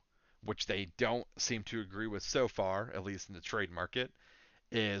 2, which they don't seem to agree with so far, at least in the trade market,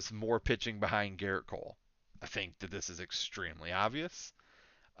 is more pitching behind Garrett Cole. I think that this is extremely obvious.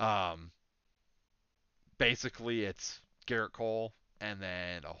 Um, Basically, it's Garrett Cole and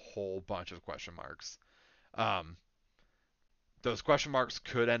then a whole bunch of question marks. Um, those question marks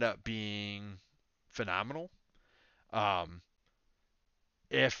could end up being phenomenal. Um,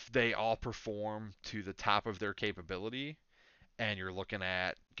 if they all perform to the top of their capability, and you're looking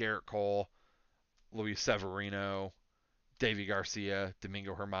at Garrett Cole, Luis Severino, Davy Garcia,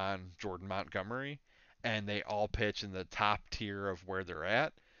 Domingo Herman, Jordan Montgomery, and they all pitch in the top tier of where they're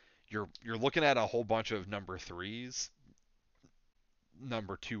at. You're looking at a whole bunch of number 3s,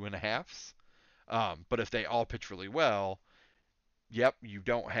 number 2.5s. But if they all pitch really well, yep, you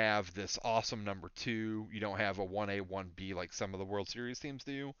don't have this awesome number 2. You don't have a 1A, 1B like some of the World Series teams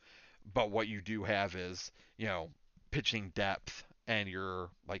do. But what you do have is, pitching depth, and you're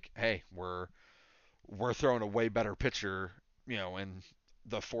like, hey, we're throwing a way better pitcher, in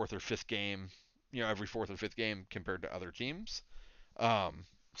the fourth or fifth game, every fourth or fifth game compared to other teams.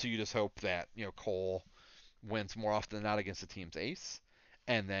 So you just hope that Cole wins more often than not against the team's ace,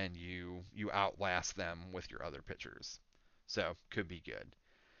 and then you outlast them with your other pitchers. So could be good.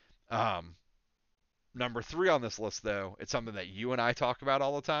 Um, Number 3 on this list, though, it's something that you and I talk about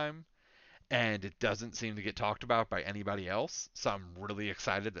all the time, and it doesn't seem to get talked about by anybody else. So I'm really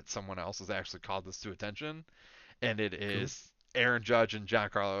excited that someone else has actually called this to attention, and it Cool. is Aaron Judge and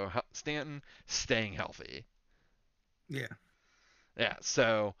Giancarlo Stanton staying healthy. Yeah. Yeah,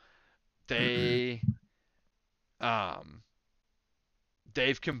 so they um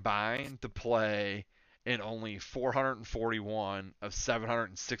they've combined to play in only 441 of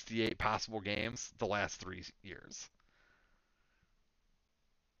 768 possible games the last 3 years.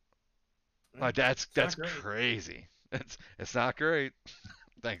 Like that's crazy. It's not great.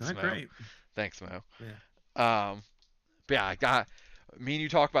 Thanks, Not Mo. great. Thanks, Mo. Yeah. But yeah, I got me and you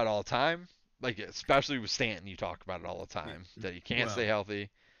talk about it all the time. Like especially with Stanton, you talk about it all the time that he can't stay healthy.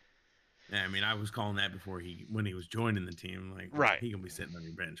 Yeah, I mean, I was calling that before when he was joining the team. Like, right, he gonna be sitting on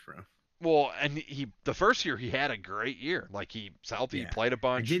your bench, bro. Well, and the first year he had a great year. Like he's healthy, he Yeah, played a I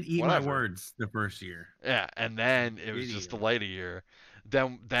bunch, did eat my whatever. words the first year. Yeah, and I then it was did just eat them. delayed a year.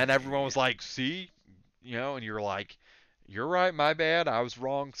 Then everyone was Yeah, like, "See, and you're like, "You're right, my bad. I was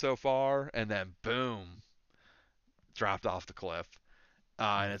wrong so far." And then boom, dropped off the cliff.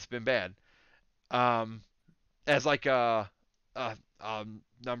 And yeah. it's been bad. Um, as like a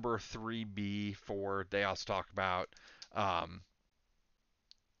number 3B for, they also talk about um,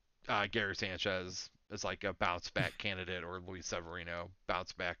 Gary Sanchez as like a bounce back candidate, or Luis Severino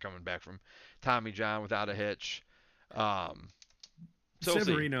bounce back, coming back from Tommy John without a hitch. Um, so we'll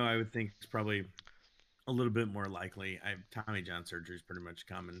see. Severino, I would think, is probably a little bit more likely. Tommy John surgery is pretty much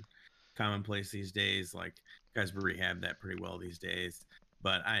commonplace these days. Like guys rehab that pretty well these days.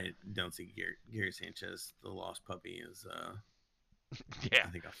 But I don't see Gary Sanchez, the lost puppy, is Yeah, I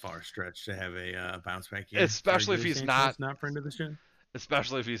think a far stretch to have a bounce back year. Sorry, especially if Gary he's not, Sanchez, not friend of the show.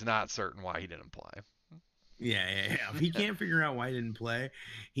 certain why he didn't play. Yeah. If he can't figure out why he didn't play,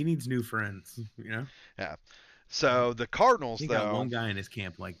 he needs new friends. Yeah. So the Cardinals, He got though, one guy in his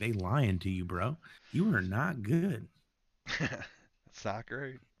camp like, they lying to you, bro. You are not good. it's not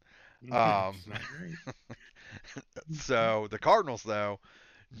great. Um, It's not great. so the Cardinals, though,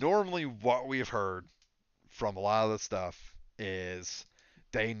 normally what we've heard from a lot of the stuff is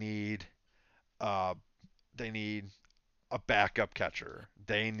they need uh they need a backup catcher.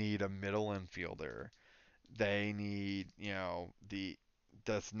 They need a middle infielder. They need,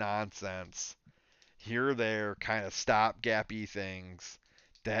 this nonsense here, there, kind of stopgappy things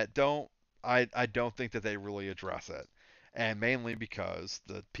that I don't think that they really address it. And mainly because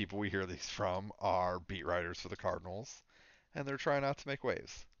the people we hear these from are beat writers for the Cardinals, and they're trying not to make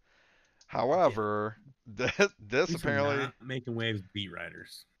waves. Yeah. However, this These are apparently, not making waves beat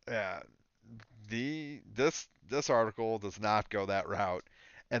writers. yeah, this article does not go that route,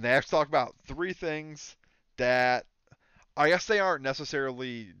 and they actually talk about three things that I guess they aren't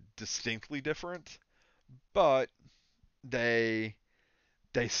necessarily distinctly different, but they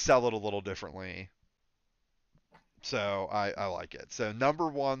they sell it a little differently. So I like it. So number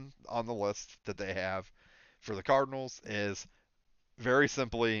one on the list that they have for the Cardinals is very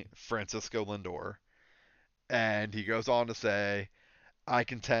simply Francisco Lindor. And he goes on to say, I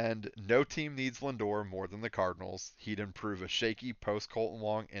contend no team needs Lindor more than the Cardinals. He'd improve a shaky post Colton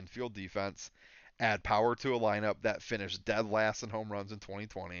Wong infield defense, add power to a lineup that finished dead last in home runs in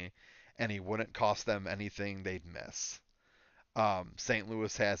 2020, and he wouldn't cost them anything they'd miss. St.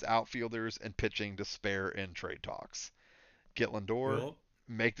 Louis has outfielders and pitching to spare in trade talks. Get Lindor, Yup.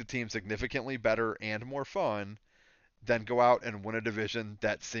 make the team significantly better and more fun, then go out and win a division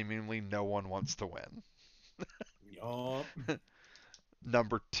that seemingly no one wants to win. Yup.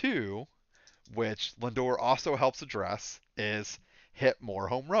 Number two, which Lindor also helps address, is hit more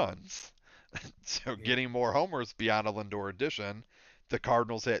home runs. So Yep. getting more homers beyond a Lindor addition, the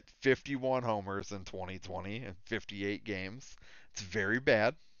Cardinals hit 51 homers in 2020 in 58 games. It's very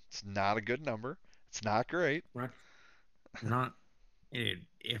bad. It's not a good number. It's not great. We're not.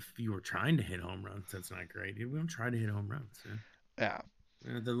 If you were trying to hit home runs, that's not great. We don't try to hit home runs. Yeah.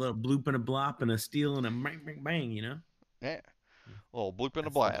 The little bloop and a blop and a steal and a bang, bang, bang, Yeah. A little bloop and a That's the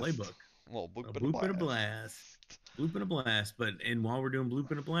blast. playbook. A little bloop A and a bloop and a blast. blast. Bloop and a blast. And while we're doing bloop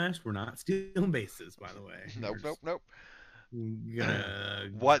and a blast, we're not stealing bases, by the way. Nope. We're gonna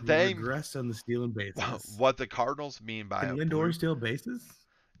What they regress on the stealing bases. what the Cardinals mean by Can a Lindor bloop? steal bases?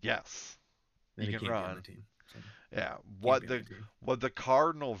 Yes, Then he he can can't be on the run. team. So Yeah. can't What be on the the team. what the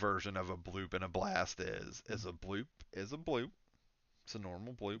Cardinal version of a bloop and a blast is a bloop is a bloop. It's a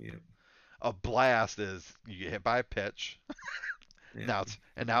normal bloop. Yep. A blast is you get hit by a pitch. Yep.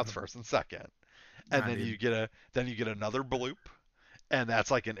 Now it's first and second, and Nah, then dude. you get another bloop, and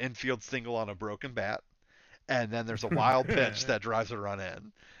that's like an infield single on a broken bat, and then there's a wild pitch that drives a run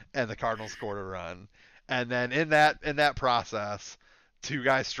in, and the Cardinals scored a run, and then in that process, two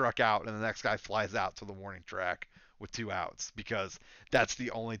guys struck out, and the next guy flies out to the warning track with two outs, because that's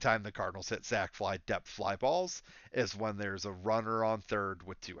the only time the Cardinals hit sac fly depth fly balls, is when there's a runner on third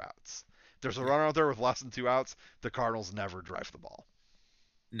with two outs. If there's a Yeah. runner out there with less than two outs, the Cardinals never drive the ball.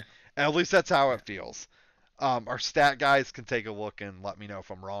 No. At least that's how No. it feels. Our stat guys can take a look and let me know if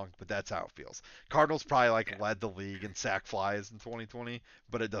I'm wrong, but that's how it feels. Cardinals probably Yeah. led the league in sac flies in 2020,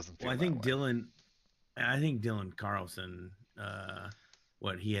 but it doesn't Well, feel that way. I think Dylan Carlson,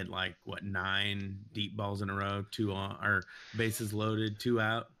 he had nine deep balls in a row, two on or bases loaded, two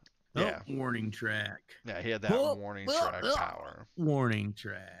out. Oh, Yeah, warning track. yeah, he had that warning track power. Warning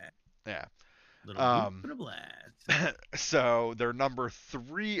track. Yeah. Little bloop and a blast. So they're number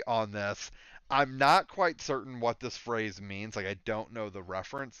three on this. I'm not quite certain what this phrase means. Like I don't know the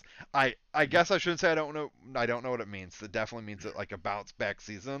reference. I guess I shouldn't say I don't know. I don't know what it means. It definitely means it like a bounce back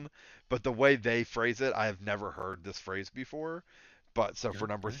season. But the way they phrase it, I have never heard this phrase before. But so for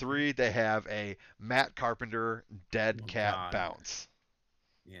number Okay. 3, they have a Matt Carpenter dead Oh cat God. bounce.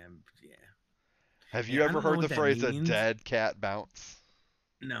 Yeah. Yeah. Have you Yeah. I ever don't know heard what the that phrase a means. dead cat bounce?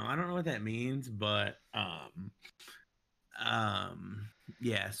 No, I don't know what that means, but um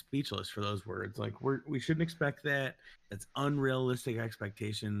yeah, speechless for those words. Like we shouldn't expect that. That's unrealistic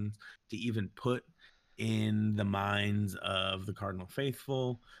expectations to even put in the minds of the Cardinal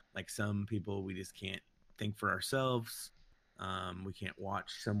faithful. Like some people, we just can't think for ourselves. We can't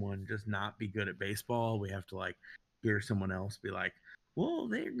watch someone just not be good at baseball. We have to like hear someone else be like, well,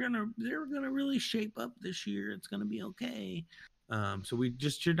 they're gonna really shape up this year. It's gonna be okay. So we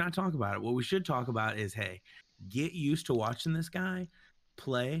just should not talk about it. What we should talk about is, hey, get used to watching this guy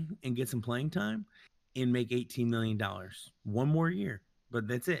play and get some playing time and make $18 million one more year. But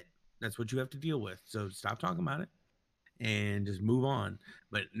that's it. That's what you have to deal with. So stop talking about it and just move on.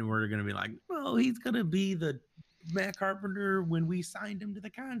 But we're going to be like, well, he's going to be the Matt Carpenter when we signed him to the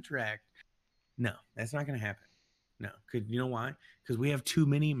contract. No, that's not going to happen. No, because you know why? Because we have too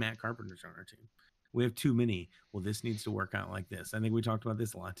many Matt Carpenters on our team. We have too many. Well, this needs to work out like this. I think we talked about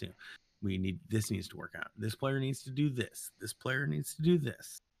this a lot too. This needs to work out. This player needs to do this. This player needs to do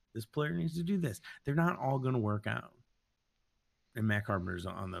this. This player needs to do this. They're not all going to work out. And Matt Carpenter's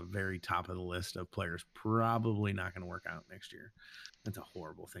on the very top of the list of players probably not going to work out next year. That's a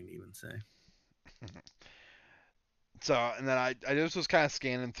horrible thing to even say. So and then I just was kind of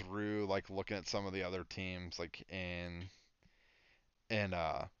scanning through, like looking at some of the other teams, like in in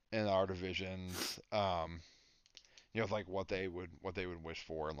our divisions. Like what they would wish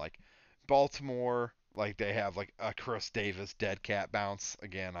for, and like Baltimore, like they have like a Chris Davis dead cat bounce.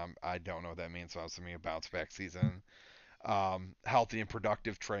 Again, I don't know what that means, so I'm assuming a bounce back season. Healthy and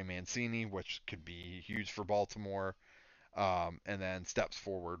productive Trey Mancini, which could be huge for Baltimore. And then steps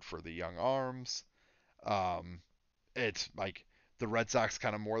forward for the young arms. Um, it's like the Red Sox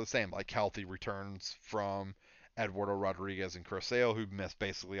kind of more the same, like healthy returns from Eduardo Rodriguez and Chris Sale, who missed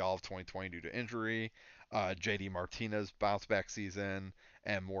basically all of 2020 due to injury. JD Martinez bounce back season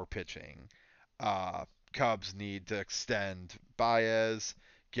and more pitching. Uh, Cubs need to extend Baez,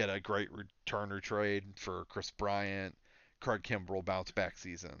 get a great returner trade for Chris Bryant. Craig Kimbrell bounce back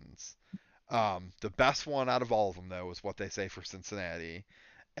seasons. The best one out of all of them, though, is what they say for Cincinnati,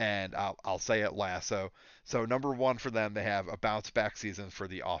 and I'll say it last. So number one for them, they have a bounce back season for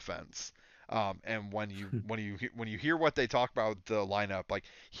the offense. And when you hear what they talk about the lineup, like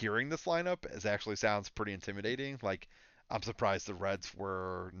hearing this lineup is actually sounds pretty intimidating. Like I'm surprised the Reds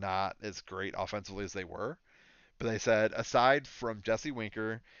were not as great offensively as they were. But they said aside from Jesse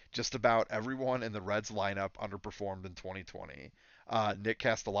Winker, just about everyone in the Reds lineup underperformed in 2020. Nick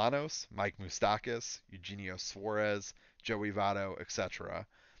Castellanos, Mike Moustakas, Eugenio Suarez, Joey Votto, etc.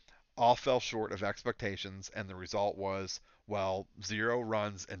 all fell short of expectations, and the result was, well, 0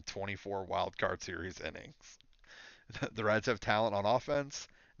 runs in 24 wild card series innings. The Reds have talent on offense.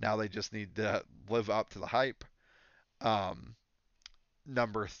 Now they just need to live up to the hype. Um,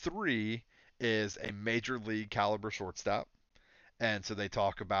 Number 3 is a major league caliber shortstop. And so they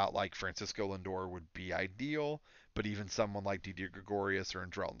talk about like Francisco Lindor would be ideal, but even someone like Didi Gregorius or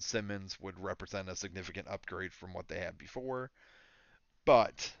Andrelton Simmons would represent a significant upgrade from what they had before.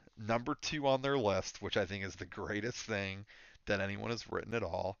 But number 2 on their list, which I think is the greatest thing that anyone has written at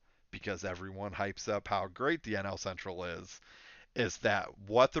all, because everyone hypes up how great the NL Central is that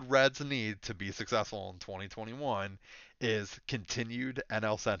what the Reds need to be successful in 2021 is continued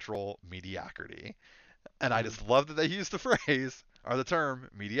NL Central mediocrity. And I just love that they use the phrase or the term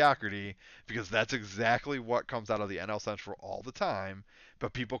mediocrity because that's exactly what comes out of the NL Central all the time.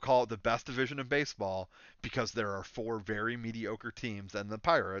 But people call it the best division in baseball because there are 4 very mediocre teams and the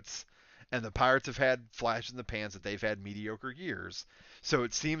Pirates. And the Pirates have had flashes in the pans that they've had mediocre years. So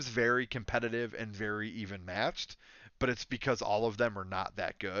it seems very competitive and very even matched, but it's because all of them are not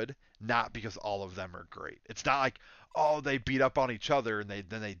that good, not because all of them are great. It's not like, oh, they beat up on each other and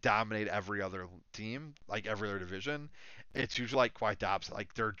they dominate every other team, like every other division. It's usually like quite the opposite.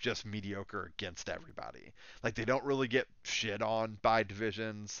 Like they're just mediocre against everybody. Like they don't really get shit on by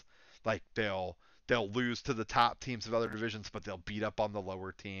divisions. Like they'll lose to the top teams of other divisions, but they'll beat up on the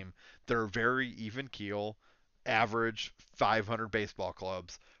lower team. They're very even keel, average 500 baseball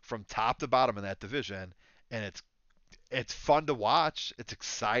clubs from top to bottom in that division, and it's fun to watch. It's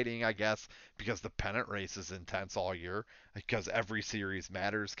exciting, I guess, because the pennant race is intense all year because every series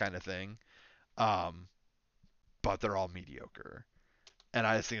matters, kind of thing. Um, but they're all mediocre. And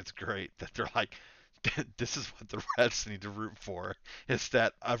I just think it's great that they're like, this is what the Reds need to root for, is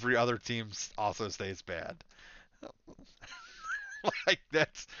that every other team also stays bad. Like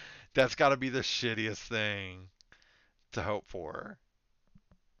that's got to be the shittiest thing to hope for.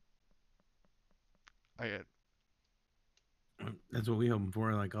 I That's what we hoping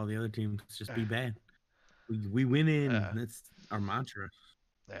for. Like all the other teams, just be bad. We win in. uh, That's our mantra.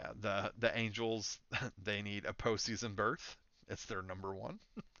 yeah, the Angels, they need a postseason berth. It's their number one.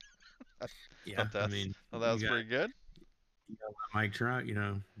 I Yeah, I mean, thought that was pretty good. you got Mike Trout,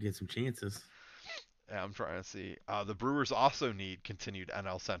 get some chances. Yeah, I'm trying to see. The Brewers also need continued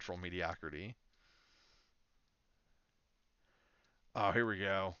NL Central mediocrity. Oh, here we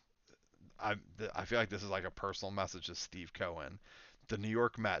go. I I feel like this is like a personal message to Steve Cohen. The New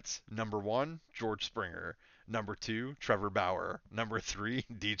York Mets, number one, George Springer. Number two, Trevor Bauer. Number three,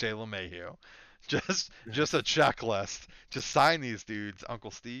 DJ LeMahieu. Just a Nice. checklist. Just sign these dudes,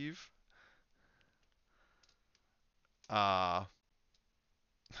 Uncle Steve. Uh,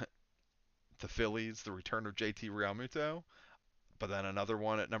 the Phillies, the return of JT Realmuto. But then another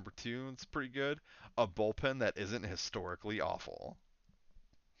one at number two, it's pretty good. A bullpen that isn't historically awful.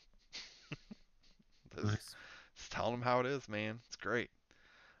 Just, Nice. just telling them how it is, man. It's great.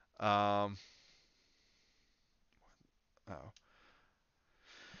 Um, oh.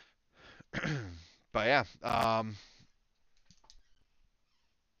 But yeah,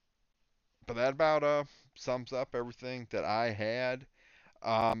 but that about sums up everything that I had.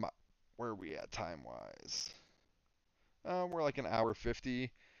 Um, where are we at time wise? We're like an hour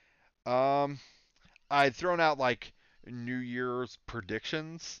 50. Um, I'd thrown out like New Year's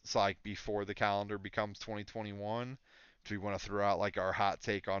predictions, so like before the calendar becomes 2021. Do we want to throw out like our hot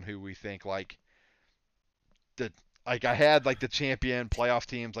take on who we think the like I had like the champion playoff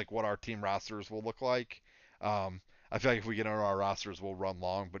teams, like what our team rosters will look like. I feel like if we get into our rosters, we'll run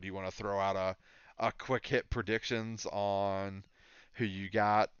long. But do you want to throw out a quick hit predictions on who you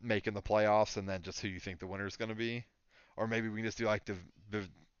got making the playoffs, and then just who you think the winner is going to be? Or maybe we can just do like the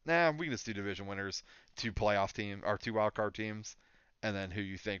nah, we can just do division winners, two playoff team or two wild card teams, and then who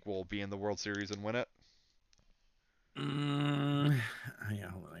you think will be in the World Series and win it. Yeah,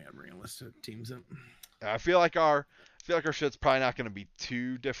 hold on. I gotta bring a list of teams up. I feel like our shit's probably not going to be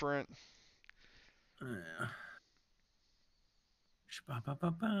too different.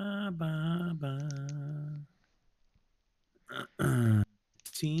 Uh,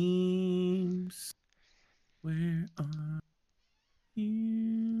 teams, where are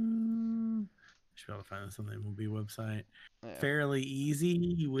you? Should be able to find this on the MLB website. Yeah. Fairly easy,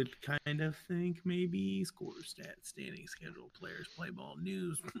 you would kind of think maybe score, stats, standing schedule, players, play ball,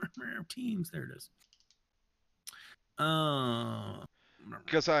 news, teams. There it is. Uh,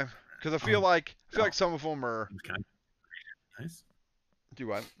 Because I oh, feel like some of them are. nice. Do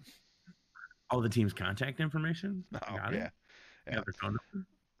what? All the team's contact information. Oh Got it. yeah, yeah. Got their phone number.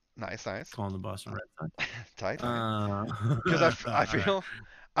 Nice, nice. Calling the Boston Red Sox. Tight, tight. Uh, Because all right.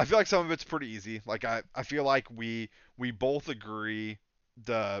 I feel like some of it's pretty easy. Like I feel like we both agree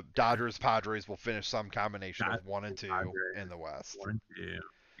the Dodgers Padres will finish some combination of one and two in the West. 1, 2.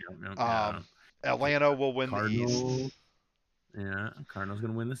 Yep, Um, Atlanta will win the East. Cardinals. Yeah, Cardinals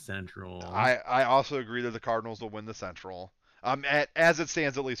gonna win the Central. I also agree that the Cardinals will win the Central. As it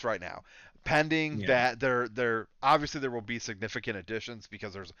stands, at least right now, pending Yeah, that there obviously there will be significant additions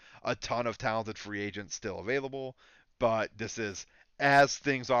because there's a ton of talented free agents still available. But this is as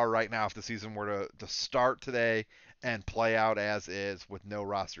things are right now. If the season were to start today and play out as is with no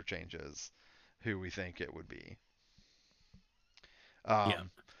roster changes, who we think it would be. yeah.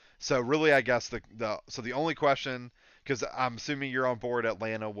 So really, I guess the only question, because I'm assuming you're on board,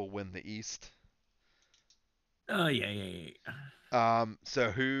 Atlanta will win the East. Oh yeah.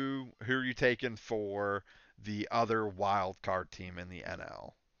 So who are you taking for the other wild card team in the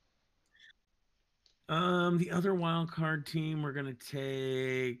NL? The other wild card team we're gonna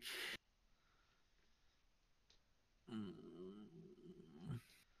take.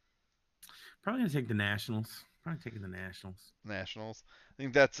 Probably gonna take the Nationals. Probably taking the Nationals. Nationals. I Yeah.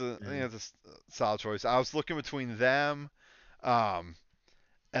 think that's a solid choice. I was looking between them, um,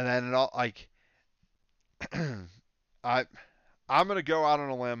 and then it all like I I'm gonna go out on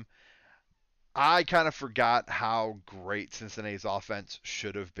a limb. I kind of forgot how great Cincinnati's offense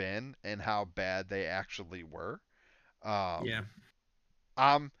should have been and how bad they actually were. Um, Yeah.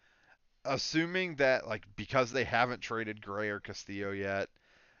 I'm assuming that like because they haven't traded Gray or Castillo yet.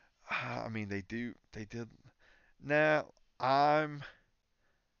 I mean, they did. Now I'm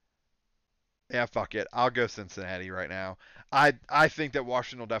Yeah, fuck it. I'll go Cincinnati right now. I think that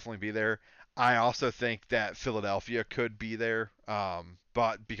Washington will definitely be there. I also think that Philadelphia could be there,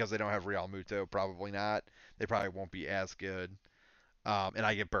 but because they don't have Real Muto, probably not. They probably won't be as good. And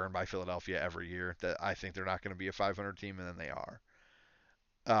I get burned by Philadelphia every year that I think they're not going to be a 500 team, and then they are.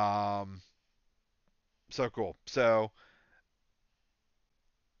 Um, so cool. So,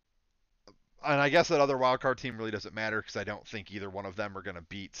 and I guess that other wild card team really doesn't matter because I don't think either one of them are going to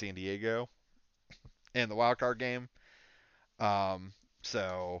beat San Diego in the wild card game. Um,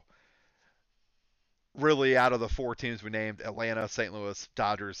 so really, out of the four teams we named, Atlanta, St. Louis,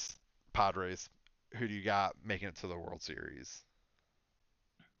 Dodgers, Padres, who do you got making it to the World Series?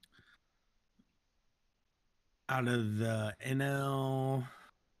 Out of the NL,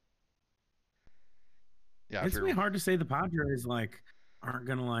 Yeah, if it's gonna you're be hard to say the Padres like aren't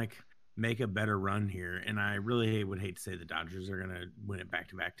gonna like make a better run here, and I really would hate to say the Dodgers are gonna win it back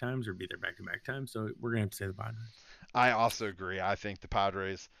to back times or be there back to back times. So we're gonna have to say the Padres. I also agree. I think the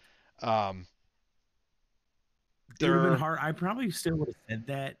Padres, um, It would have been they're hard. I probably still would have said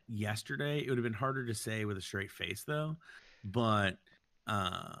that yesterday. It would have been harder to say with a straight face though. But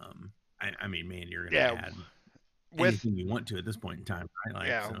I mean, man, you're gonna yeah add with anything you want to at this point in time, right? Like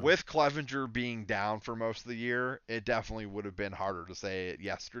yeah so. with Clevenger being down for most of the year, it definitely would have been harder to say it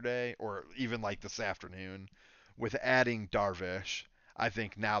yesterday or even like this afternoon. With adding Darvish, I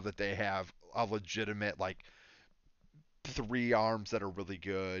think now that they have a legitimate like three arms that are really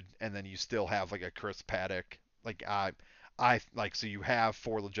good, and then you still have like a Chris Paddock. Like I like so you have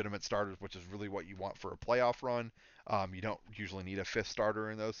four legitimate starters, which is really what you want for a playoff run. You don't usually need a fifth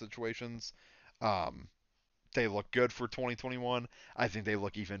starter in those situations. Um, they look good for 2021. I think they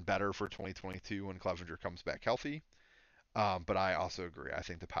look even better for 2022 when Clevenger comes back healthy. But I also agree. I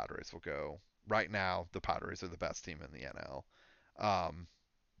think the Padres will go. Right now, the Padres are the best team in the NL,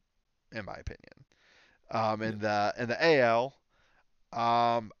 in my opinion. Yeah. In the AL,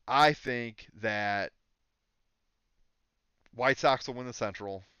 I think that White Sox will win the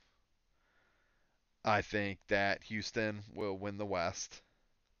Central. I think that Houston will win the West.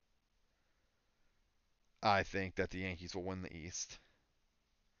 I think that the Yankees will win the East.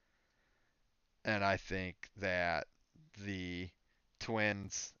 And I think that the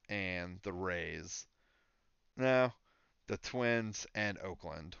Twins and the Rays. No, the Twins and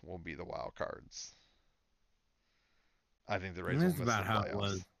Oakland will be the wild cards. I think the And Rays will that's miss the about how it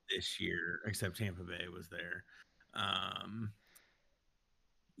was playoffs. this year, except Tampa Bay was there. Um,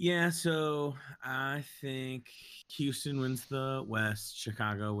 yeah, so I think Houston wins the West,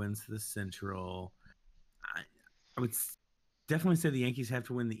 Chicago wins the Central. I, I would definitely say the Yankees have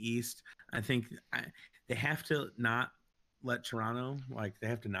to win the East. I think they have to not let Toronto, like they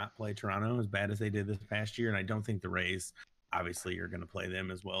have to not play Toronto as bad as they did this past year. And I don't think the Rays obviously are going to play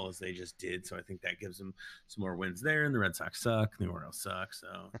them as well as they just did. So I think that gives them some more wins there. And the Red Sox suck. The Orioles suck.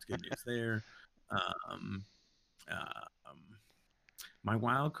 So it's good news there. Um, um, my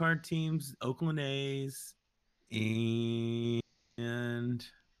wild card teams, Oakland A's and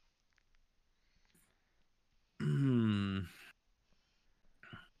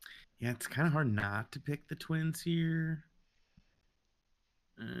yeah, it's kind of hard not to pick the Twins here.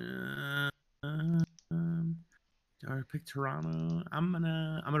 Uh, um, or pick Toronto. I'm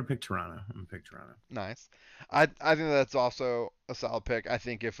gonna pick Toronto. I'm gonna pick Toronto. Nice. I think that's also a solid pick. I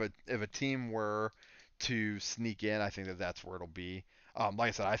think if a team were to sneak in, I think that that's where it'll be. Like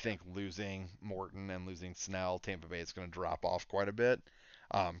I said, I think losing Morton and losing Snell, Tampa Bay is going to drop off quite a bit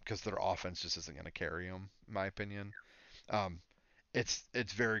because their offense just isn't going to carry them, in my opinion. Um, it's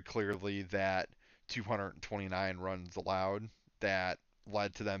very clearly that 229 runs allowed that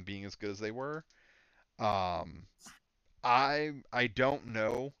led to them being as good as they were. Um, I don't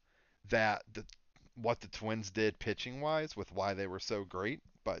know that what the Twins did pitching wise with why they were so great,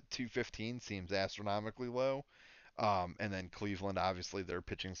 but 215 seems astronomically low. And then Cleveland, obviously, their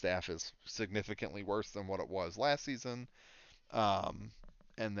pitching staff is significantly worse than what it was last season. Um,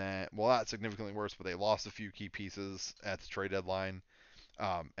 and then, well, not significantly worse, but they lost a few key pieces at the trade deadline.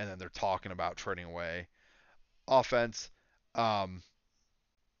 And then they're talking about trading away offense. Um,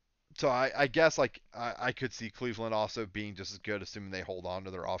 so I guess like I could see Cleveland also being just as good, assuming they hold on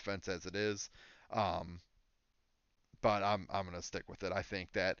to their offense as it is. Um, but I'm gonna stick with it. I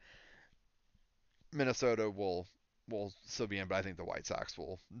think that Minnesota will still be in, but I think the White Sox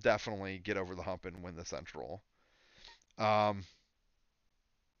will definitely get over the hump and win the Central. Um,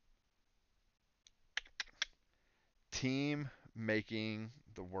 team making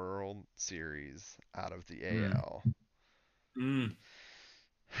the World Series out of the Mm. AL. Mm.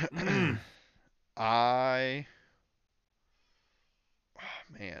 Mm. I oh,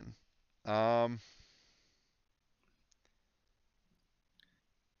 man. Um,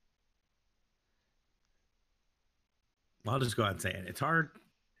 I'll just go out and say it. It's hard.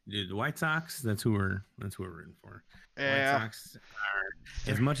 Dude, the White Sox, that's who we're rooting for. The White yeah, Sox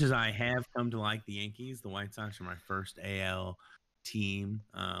are, as much as I have come to like the Yankees, the White Sox are my first AL team.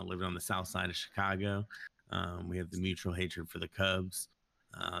 Living on the south side of Chicago. We have the mutual hatred for the Cubs.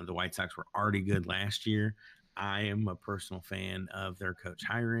 The White Sox were already good last year. I am a personal fan of their coach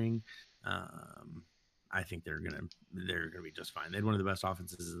hiring. Um, I think they're gonna be just fine. They had one of the best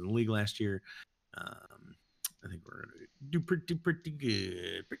offenses in the league last year. Um, I think we're gonna do pretty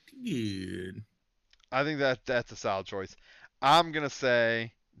good, pretty good. I think that that's a solid choice. I'm gonna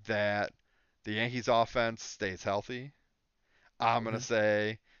say that the Yankees offense stays healthy. I'm gonna Okay,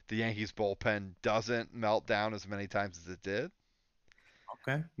 say the Yankees bullpen doesn't melt down as many times as it did.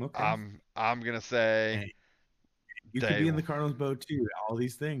 okay, okay. I'm gonna say Hey, you could they be in the Cardinals boat too. All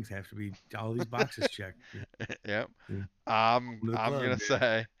these things have to be all these boxes checked. yep. Yeah. I'm Welcome to the I'm club, gonna dude.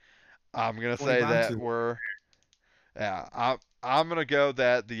 say I'm gonna 20 say that boxes. we're yeah, I'm gonna go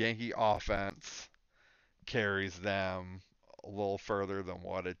that the Yankee offense carries them a little further than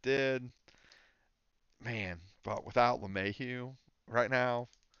what it did. Man, but without LeMahieu right now,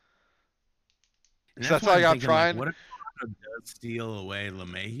 And because that's that's why like I'm I'm thinking, like, trying. what if Toronto does steal away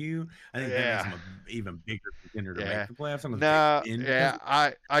LeMahieu? I think that makes Yeah, him a even bigger contender to make yeah. the playoffs. I'm going to pick Nah, him in because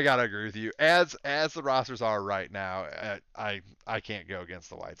yeah, I gotta agree with you. As the rosters are right now, I can't go against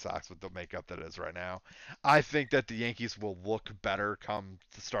the White Sox with the makeup that is right now. I think that the Yankees will look better come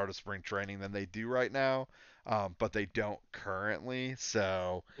the start of spring training than they do right now, but they don't currently.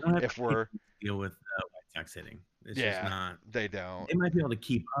 So they don't have if the we're pitching to deal with White Sox hitting. It's just yeah, not. they don't. They might be able to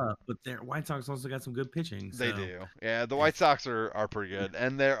keep up, but their White Sox also got some good pitching. They So do. Yeah, the White it's Sox are pretty good,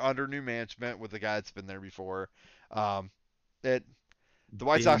 and they're under new management with the guy that's been there before. Um, it the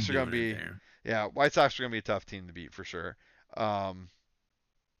White been Sox are going to doing it be, there. yeah, White Sox are going to be a tough team to beat for sure. Um,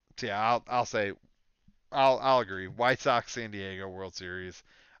 so yeah, I'll say I'll agree. White Sox San Diego World Series.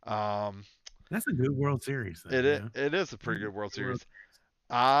 Um, That's a good World Series, though. it is a That's a pretty good World good World. Series.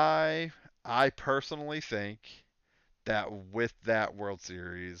 I I personally think that with that World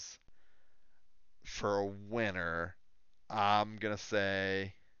Series for a winner, I'm gonna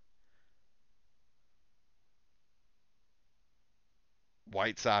say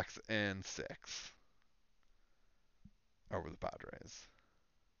White Sox in six over the Padres.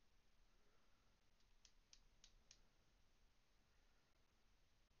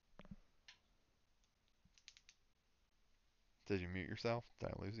 Did you mute yourself? Did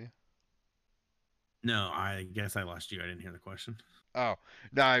I lose you? No, I guess I lost you. I didn't hear the question. Oh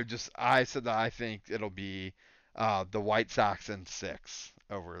no, I said that I think it'll be the White Sox in six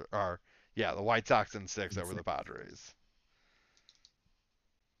over or yeah, the White Sox in six over the Padres.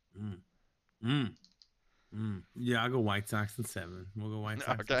 Mm, mm, Yeah, I'll go White Sox in seven. We'll go White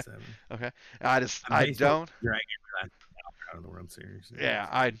Sox in Okay, seven. okay. I'm I baseball don't dragging for that out of the World Series. yeah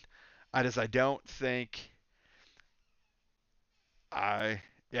So. I don't think I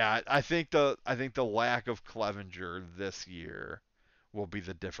yeah I think the lack of Clevenger this year will be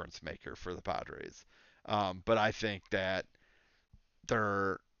the difference maker for the Padres. But I think that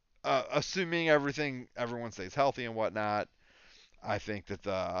they're assuming everyone stays healthy and whatnot. I think that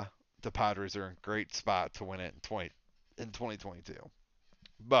the Padres are in a great spot to win it in 2022.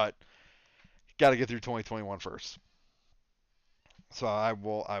 But got to get through 2021 first. So I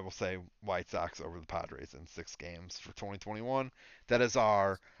will say White Sox over the Padres in 6 games for 2021. That is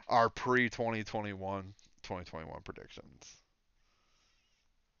our pre 2021 predictions.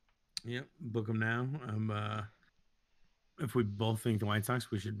 Yep, book them now. If we both think the White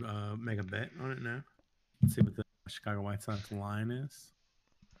Sox, we should make a bet on it now. Let's see what the Chicago White Sox line is.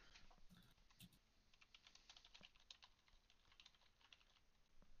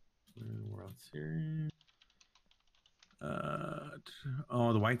 World Series.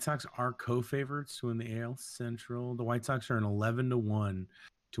 The White Sox are co-favorites to win the AL Central. The White Sox are an 11-1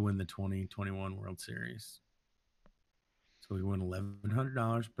 to win the 2021 World Series. So we win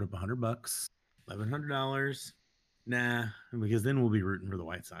 $1,100. Put up $100. $1,100. Nah, because then we'll be rooting for the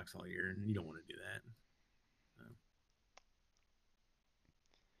White Sox all year, and you don't want to do that.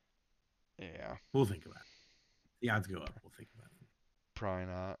 Yeah, We'll think about it. The odds go up. We'll think about probably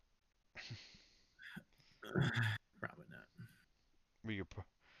not. it. Probably not. We could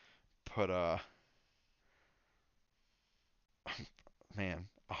put a man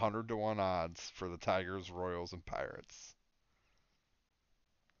 100 to 1 odds for the Tigers, Royals, and Pirates.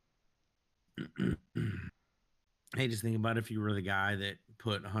 Hey, just think about if you were the guy that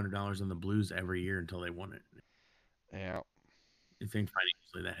put $100 on the Blues every year until they won it. Yeah, You think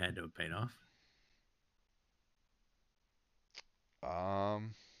financially that had to have paid off?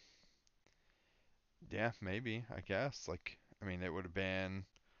 Um, yeah, maybe. I guess. Like, I mean, it would have been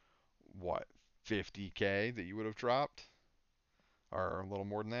what 50K that you would have dropped, or a little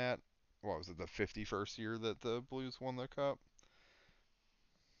more than that. What was it? The 51st year that the Blues won the cup?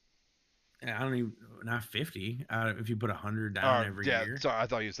 I don't even not 50. If you put 100 down Or every yeah, year, sorry, I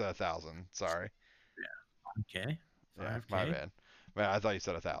thought you said 1,000. Sorry. yeah, 5K, Yeah, my 5K. bad. Man, I thought you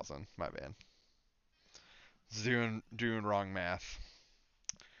said 1,000. My bad. Doing wrong math.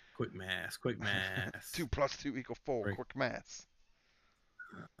 Quick math, quick Two math. plus two equal four. Right. Quick maths.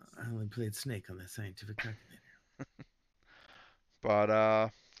 I only played Snake on that scientific calculator.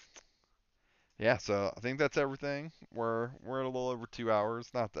 But yeah. So I think that's everything. We're at a little over 2 hours.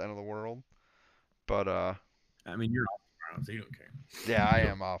 Not the end of the world. But I mean, you're off tomorrow, so you don't care. yeah, I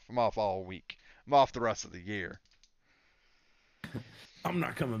am off. I'm off all week. I'm off the rest of the year. I'm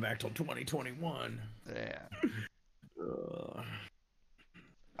not coming back till 2021. Yeah.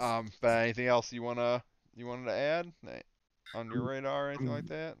 Uh, But anything else you wanted to add on your radar or anything like I'm,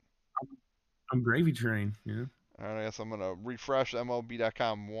 that? I'm gravy train. You know. All right, I guess I'm gonna refresh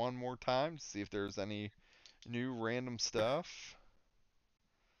MLB.com one more time to see if there's any new random stuff.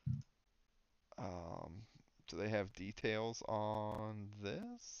 Um, do they have details on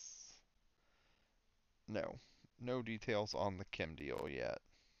this? No, no details on the Kim deal yet.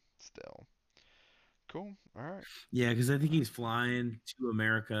 Still, cool. All right. Yeah, because I think he's flying to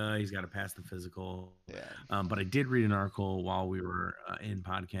America. He's got to pass the physical. Yeah. But I did read an article while we were in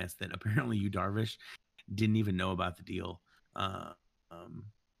podcast that apparently Yu Darvish didn't even know about the deal uh, um,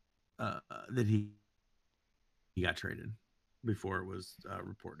 that he got traded before it was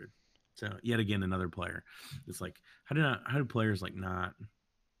reported. So yet again, another player. It's like how did players like not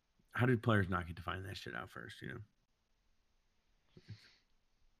how did players not get to find that shit out first? You know,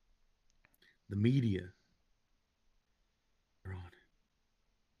 the media are on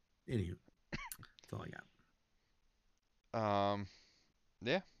it. Anywho, that's all I got. Um,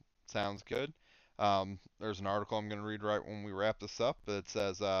 yeah, sounds good. There's an article I'm going to read right when we wrap this up that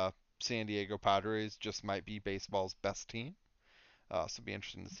says San Diego Padres just might be baseball's best team. So it'll be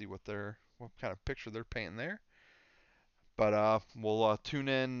interesting to see what kind of picture they're painting there. But we'll tune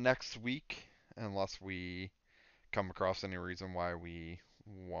in next week unless we come across any reason why we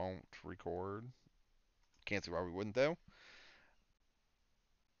won't record. Can't see why we wouldn't though.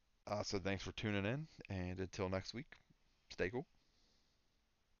 So thanks for tuning in, and until next week, stay cool.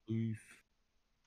 Peace.